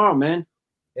go out tomorrow, man.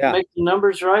 Yeah. Make the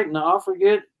numbers right and the offer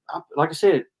good. Like I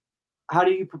said, how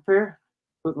do you prepare?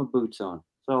 Put my boots on.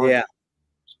 So yeah.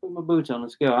 Just put my boots on.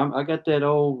 Let's go. I got that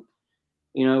old,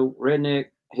 redneck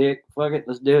hick. Fuck it.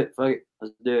 Let's do it. Fuck it.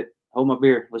 Let's do it. Hold my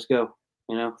beer. Let's go.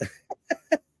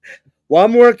 Well,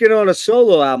 I'm working on a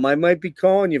solo album. I might be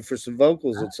calling you for some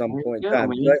vocals at some There point you in go, time,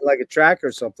 man. like a track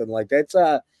or something like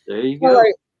that. There you Kinda go.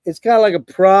 it's kind of like a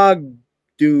prog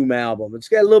doom album. It's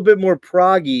got a little bit more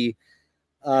proggy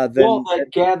Well, than.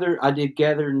 I did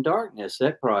Gather in Darkness,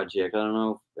 that project. I don't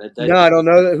know. No, I don't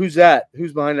know that. Who's that?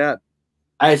 Who's behind that?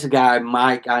 It's a guy,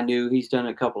 Mike. I knew he's done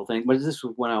a couple of things, but this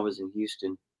was when I was in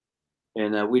Houston,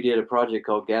 and we did a project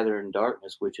called Gather in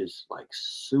Darkness, which is like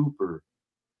super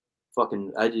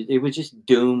fucking. It was just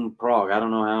doom prog. I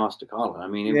don't know how else to call it. I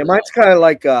mean, it Yeah, was mine's kind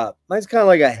of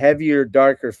like a heavier,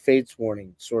 darker Fates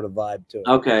Warning sort of vibe to it.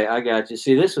 okay. I got you.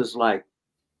 See, this was like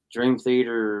Dream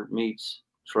Theater meets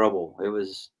Trouble. It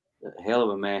was a hell of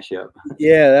a mashup.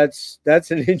 Yeah,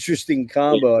 that's an interesting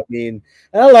combo. I mean,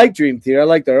 I like Dream Theater. I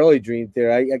like the early Dream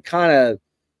Theater. I kind of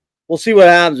we'll see what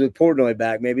happens with Portnoy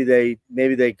back. Maybe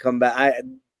they come back.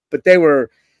 But they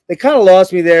kind of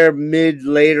lost me there mid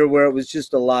later where it was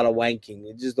just a lot of wanking.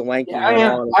 It just the wanking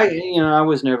Yeah, went on. I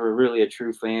was never really a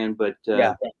true fan, but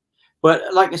Yeah.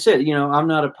 But like I said, I'm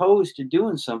not opposed to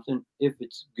doing something if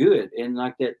it's good. And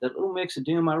like that little mix of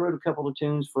doom, I wrote a couple of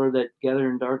tunes for that Gather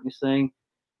in Darkness thing.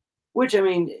 Which I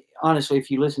mean, honestly, if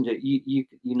you listen to it, you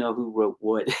know who wrote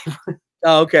what.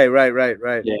 Oh, okay, right.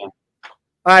 Yeah. All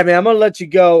right, man. I'm gonna let you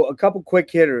go. A couple quick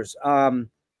hitters.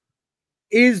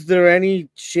 Is there any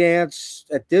chance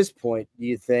at this point, do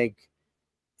you think?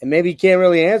 And maybe you can't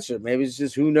really answer. Maybe it's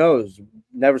just who knows.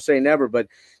 Never say never. But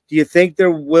do you think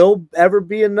there will ever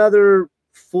be another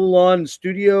full-on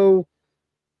studio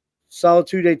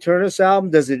Solitude Aeturnus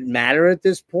album? Does it matter at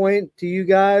this point to you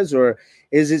guys, or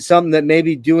is it something that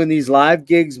maybe doing these live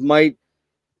gigs might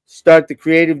start the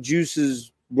creative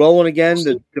juices rolling again?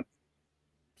 So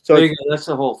That's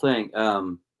the whole thing.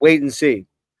 wait and see.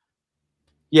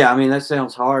 Yeah, I mean that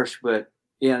sounds harsh, but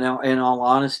yeah. Now, in all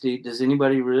honesty, does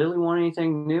anybody really want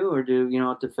anything new, or do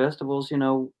at the festivals?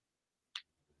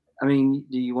 I mean,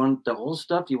 do you want the old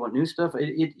stuff? Do you want new stuff?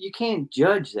 You can't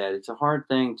judge that. It's a hard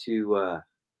thing to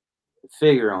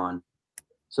figure on.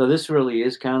 So this really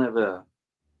is kind of a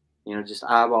just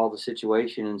eyeball the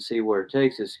situation and see where it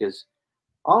takes us. Because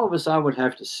all of us, I would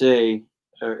have to say,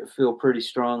 feel pretty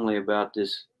strongly about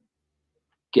this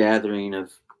gathering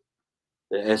of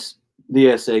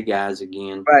the SA guys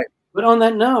again. Right. But on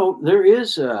that note, there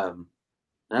is now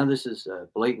this is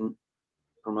blatant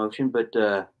promotion, but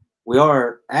we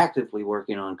are actively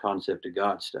working on Concept of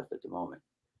God stuff at the moment.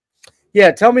 Yeah,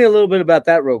 tell me a little bit about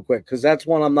that real quick, because that's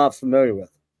one I'm not familiar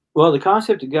with. Well, the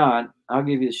Concept of God, I'll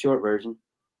give you the short version.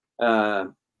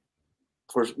 For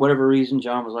whatever reason,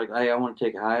 John was like, "Hey, I want to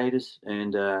take a hiatus,"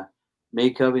 and me,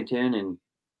 Covington, and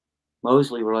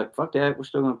Mosley were like, "Fuck that, we're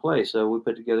still going to play." So we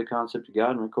put together Concept of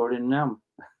God and recorded an album,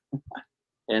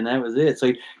 and that was it. So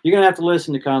you're going to have to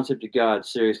listen to Concept of God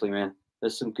seriously, man.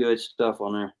 There's some good stuff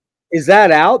on there. Is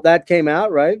that out? That came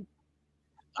out, right?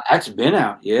 That's been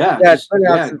out, yeah. Yeah, it's been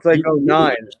out since like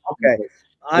 09. Okay,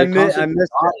 I missed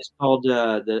it's called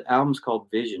the album's called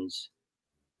Visions.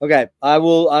 Okay, I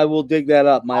will dig that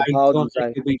up. My apologies. Don't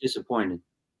think you'll be disappointed.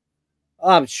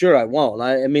 I'm sure I won't.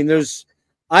 I mean,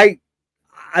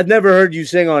 I've never heard you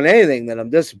sing on anything that I'm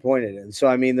disappointed in. So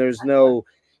I mean, there's no,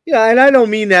 and I don't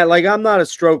mean that like I'm not a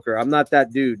stroker. I'm not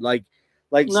that dude. Like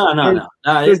no.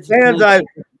 There's bands I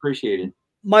appreciated.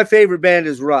 My favorite band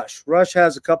is Rush. Rush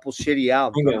has a couple shitty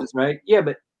albums, right? Yeah,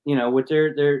 but with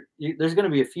there's going to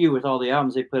be a few with all the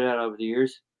albums they put out over the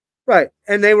years. Right,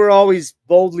 and they were always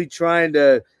boldly trying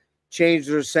to change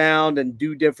their sound and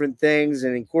do different things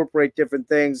and incorporate different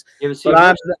things. Yeah, but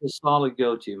I'm a solid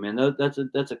go-to, man. That's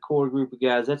a core group of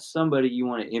guys. That's somebody you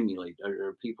want to emulate,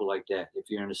 or people like that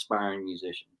if you're an aspiring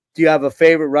musician. Do you have a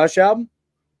favorite Rush album?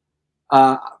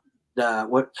 God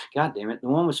damn it, the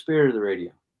one with Spirit of the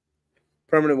Radio.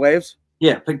 Permanent Waves?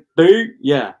 Yeah,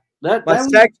 yeah.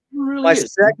 My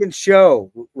second show,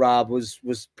 Rob,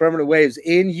 was Permanent Waves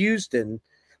in Houston.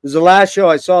 It was the last show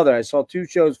I saw there. I saw 2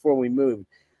 shows before we moved.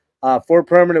 For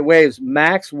Permanent Waves,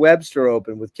 Max Webster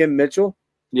opened with Kim Mitchell.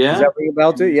 Yeah. Is that ring a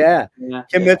bell too? Yeah.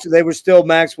 Kim Mitchell, they were still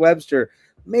Max Webster.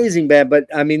 Amazing band. But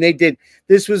I mean,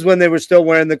 this was when they were still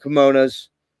wearing the kimonos.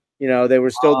 They were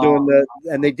still doing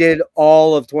and they did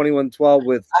all of 2112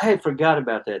 with. I had forgot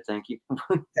about that. Thank you.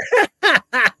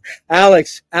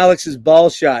 Alex's ball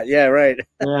shot. Yeah, right.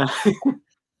 Yeah.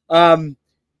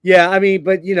 Yeah, I mean,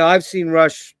 but I've seen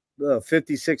Rush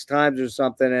 56 times or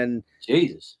something, and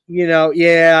Jesus.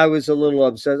 Yeah, I was a little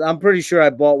obsessed. I'm pretty sure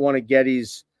I bought one of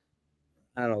Getty's,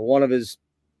 I don't know, one of his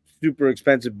super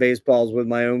expensive baseballs with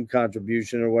my own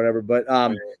contribution or whatever. But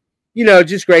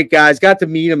just great guys. Got to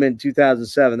meet him in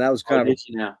 2007. That was kind of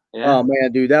yeah. Oh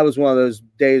man, dude, that was one of those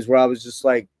days where I was just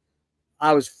like,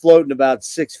 I was floating about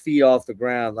 6 feet off the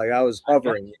ground, like I was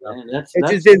hovering. You know? Man, that's It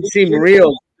just didn't seem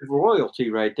real. Royalty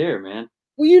right there, man.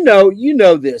 Well, you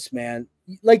know this, man.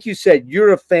 Like you said,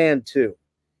 you're a fan too.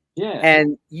 Yeah.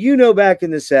 And back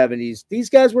in the 70s, these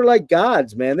guys were like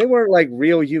gods, man. They weren't like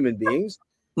real human beings.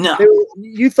 No.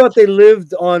 You thought they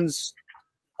lived on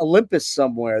Olympus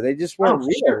somewhere. They just weren't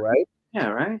real, sure. right? Yeah,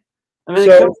 right. I mean,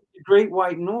 they come from the Great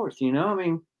White North, you know? I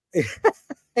mean,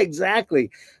 exactly.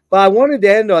 But I wanted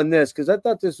to end on this because I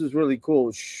thought this was really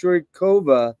cool.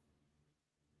 Shrikova,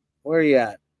 where are you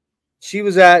at?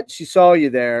 She saw you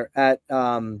there at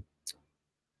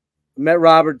met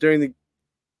Robert during the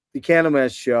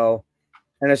Candlemass show,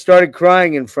 and I started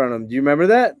crying in front of him. Do you remember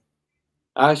that?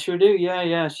 I sure do.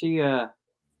 Yeah. She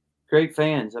great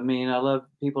fans. I mean, I love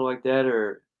people like that,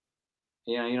 or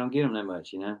you don't get them that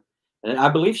much, you know. And I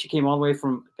believe she came all the way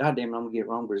from, goddamn, I'm gonna get it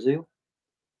wrong, Brazil.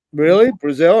 Really?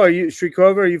 Brazil? Are you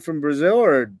Shrikova? Are you from Brazil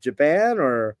or Japan,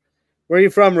 or where are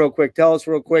you from? Real quick, tell us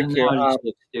real quick here. I just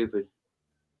look stupid.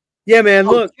 Yeah, man.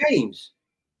 Look, James.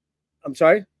 I'm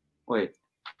sorry. Wait.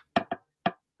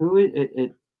 Who is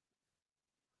it?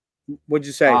 What'd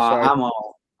you say? Sorry.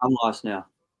 I'm lost now.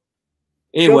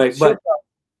 Anyway,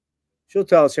 she'll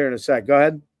tell us here in a sec. Go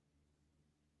ahead.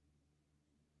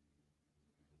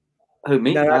 Who,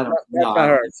 me? No, that's not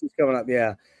her. She's coming up.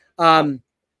 Yeah.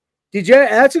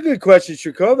 That's a good question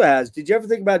Shrikova has. Did you ever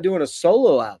think about doing a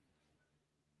solo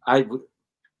album?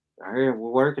 We're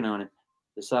working on it.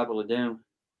 Disciple of Doom.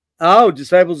 Oh,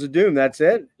 Disciples of Doom. That's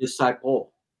it?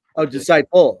 Disciple. Oh,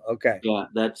 Disciple. Okay. Yeah,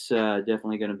 that's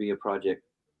definitely going to be a project.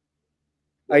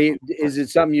 Is it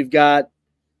something you've got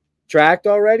tracked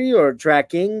already or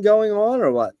tracking going on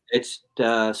or what? It's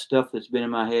stuff that's been in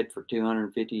my head for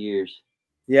 250 years.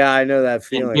 Yeah, I know that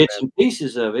feeling. And bits and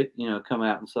pieces of it, come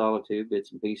out in Solitude.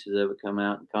 Bits and pieces of it come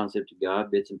out in Concept of God.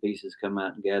 Bits and pieces come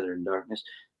out in Gather in Darkness.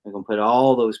 We're going to put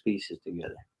all those pieces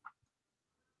together.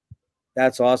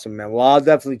 That's awesome, man. Well, I'll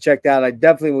definitely check that. I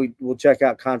definitely will check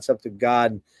out Concept of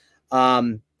God.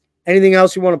 Anything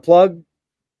else you want to plug,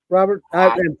 Robert?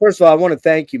 And first of all, I want to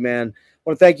thank you, man. I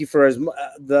want to thank you for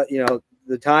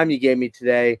the time you gave me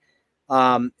today.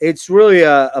 It's really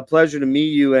a pleasure to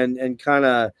meet you and kind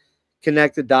of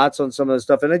connect the dots on some of the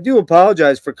stuff. And I do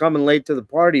apologize for coming late to the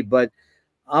party, but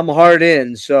I'm hard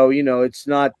in, so it's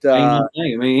not. I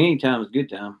mean, anytime is a good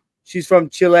time. She's from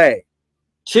Chile.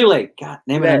 Chile, God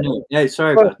damn it, I knew it. Hey,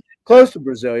 sorry about that. Close to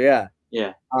Brazil, yeah.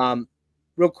 Yeah.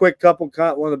 Real quick, one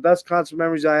of the best concert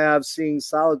memories I have seeing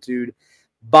Solitude,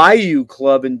 Bayou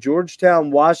Club in Georgetown,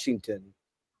 Washington,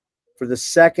 for the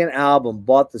second album.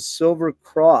 Bought the Silver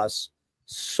Cross,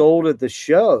 sold at the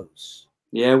shows.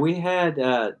 Yeah, we had.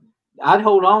 I'd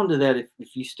hold on to that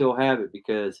if you still have it,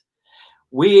 because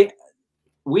we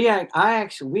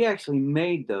actually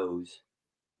made those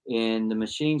in the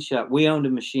machine shop. We owned a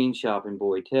machine shop in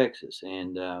Boyd, Texas,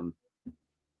 and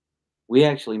we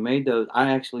actually made those.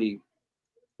 I actually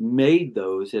made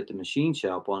those at the machine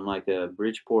shop on like a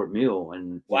Bridgeport mill,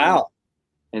 and wow.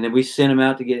 And then we sent them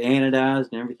out to get anodized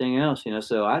and everything else,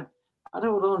 So I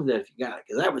hold on to that if you got it,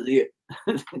 because that was it.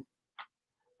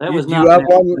 That was not. Do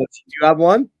you have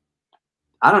one?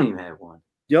 I don't even have one.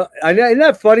 Yeah, isn't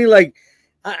that funny? Like,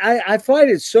 I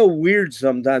find it so weird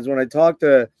sometimes when I talk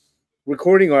to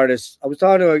recording artists. I was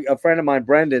talking to a friend of mine,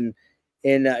 Brendan,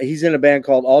 and he's in a band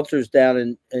called Altars down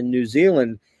in New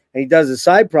Zealand, and he does a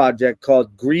side project called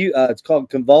it's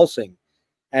called Convulsing,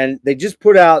 and they just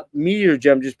put out Meteor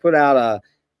Gem just put out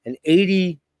an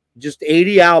 80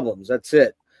 albums. That's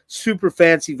it. Super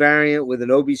fancy variant with an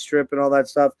Obi strip and all that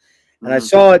stuff. And I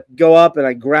saw it go up and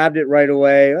I grabbed it right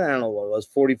away. I don't know what it was,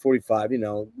 40, 45,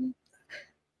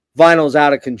 Vinyl's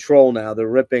out of control now. They're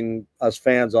ripping us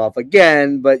fans off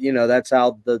again, but that's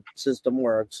how the system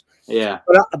works. Yeah.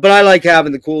 But I like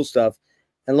having the cool stuff.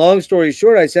 And long story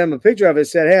short, I sent him a picture of it. I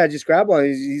said, hey, I just grabbed one.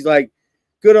 He's like,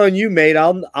 good on you, mate.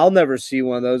 I'll never see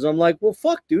one of those. I'm like, well,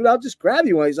 fuck, dude, I'll just grab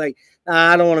you one. He's like,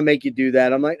 nah, I don't want to make you do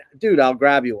that. I'm like, dude, I'll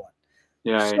grab you one.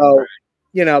 Yeah. So,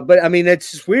 but I mean,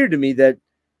 it's just weird to me that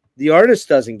the artist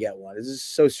doesn't get one. It's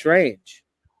just so strange.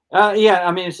 Yeah,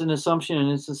 I mean, it's an assumption, and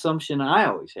it's an assumption I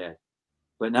always had.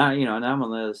 But now, now I'm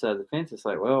on the other side of the fence. It's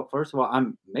like, well, first of all, I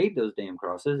made those damn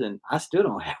crosses, and I still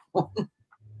don't have one.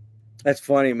 That's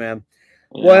funny, man.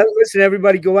 Yeah. Well, listen,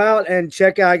 everybody, go out and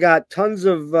check out. I got tons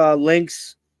of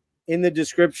links in the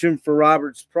description for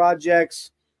Robert's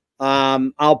projects.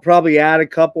 I'll probably add a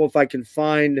couple if I can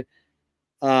find.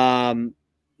 Let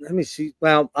me see.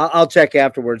 Well, I'll check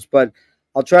afterwards, but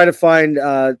I'll try to find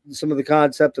some of the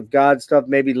Concept of God stuff,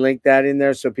 maybe link that in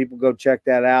there so people go check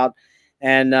that out.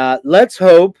 And let's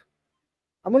hope,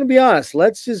 I'm going to be honest,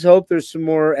 let's just hope there's some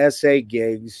more SA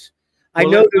gigs. Well, I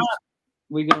know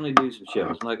we're gonna do some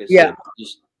shows. Like I Yeah. said,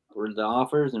 just for the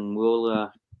offers, and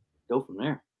we'll go from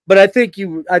there. But I think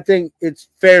it's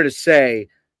fair to say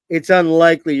it's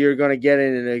unlikely you're going to get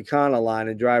in an Econoline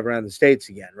and drive around the States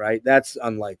again, right? That's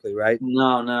unlikely, right?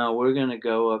 No, we're gonna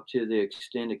go up to the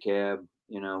extended cab,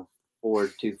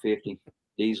 Ford 250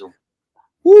 diesel.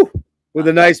 Woo! With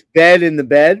a nice bed in the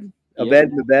bed, bed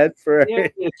in the bed for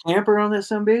a camper on that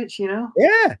some bitch,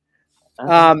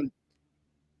 Yeah.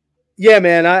 Yeah,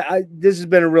 man. I this has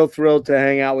been a real thrill to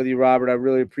hang out with you, Robert. I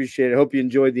really appreciate it. Hope you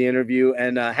enjoyed the interview.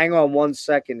 And hang on 1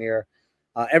 second here.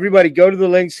 Everybody, go to the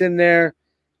links in there.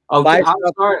 Oh, I'm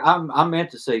sorry. I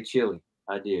meant to say chili.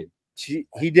 I did.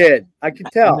 He did. I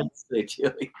could tell. I meant to say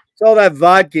chili. It's all that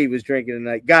vodka he was drinking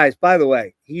tonight, guys. By the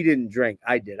way, he didn't drink.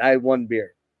 I did. I had 1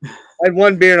 beer. I had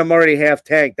 1 beer and I'm already half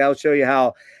tanked. That'll show you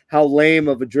how lame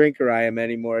of a drinker I am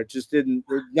anymore. It just didn't.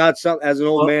 Not something as an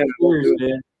old man. Cheers,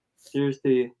 man. Cheers to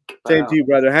you. Same to you,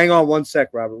 brother. Hang on 1 sec,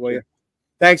 Robert, will you?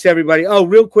 Thanks, everybody. Oh,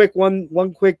 real quick,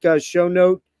 one quick show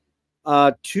note.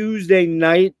 Tuesday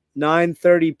night,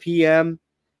 9:30 p.m.,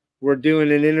 we're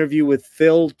doing an interview with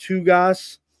Phil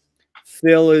Tugas.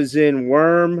 Phil is in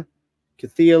Worm,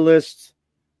 Cathialist,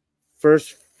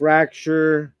 First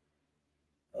Fracture,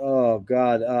 oh,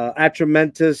 God,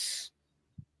 Atramentus.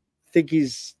 I think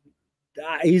he's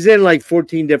in like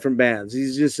 14 different bands.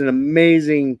 He's just an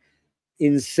amazing,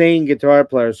 insane guitar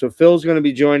player. So Phil's going to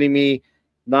be joining me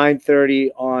 9:30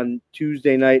 on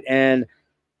Tuesday night, and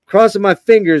crossing my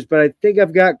fingers, but I think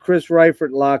I've got Chris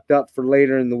Reifert locked up for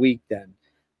later in the week then.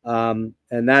 And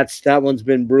that one's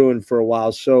been brewing for a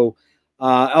while. So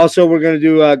also we're going to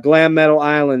do Glam Metal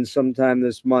Island sometime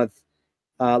this month,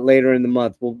 later in the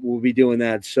month. We'll be doing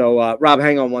that. So Rob,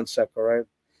 hang on 1 sec. All right.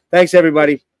 Thanks,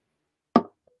 everybody. All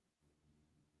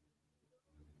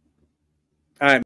right.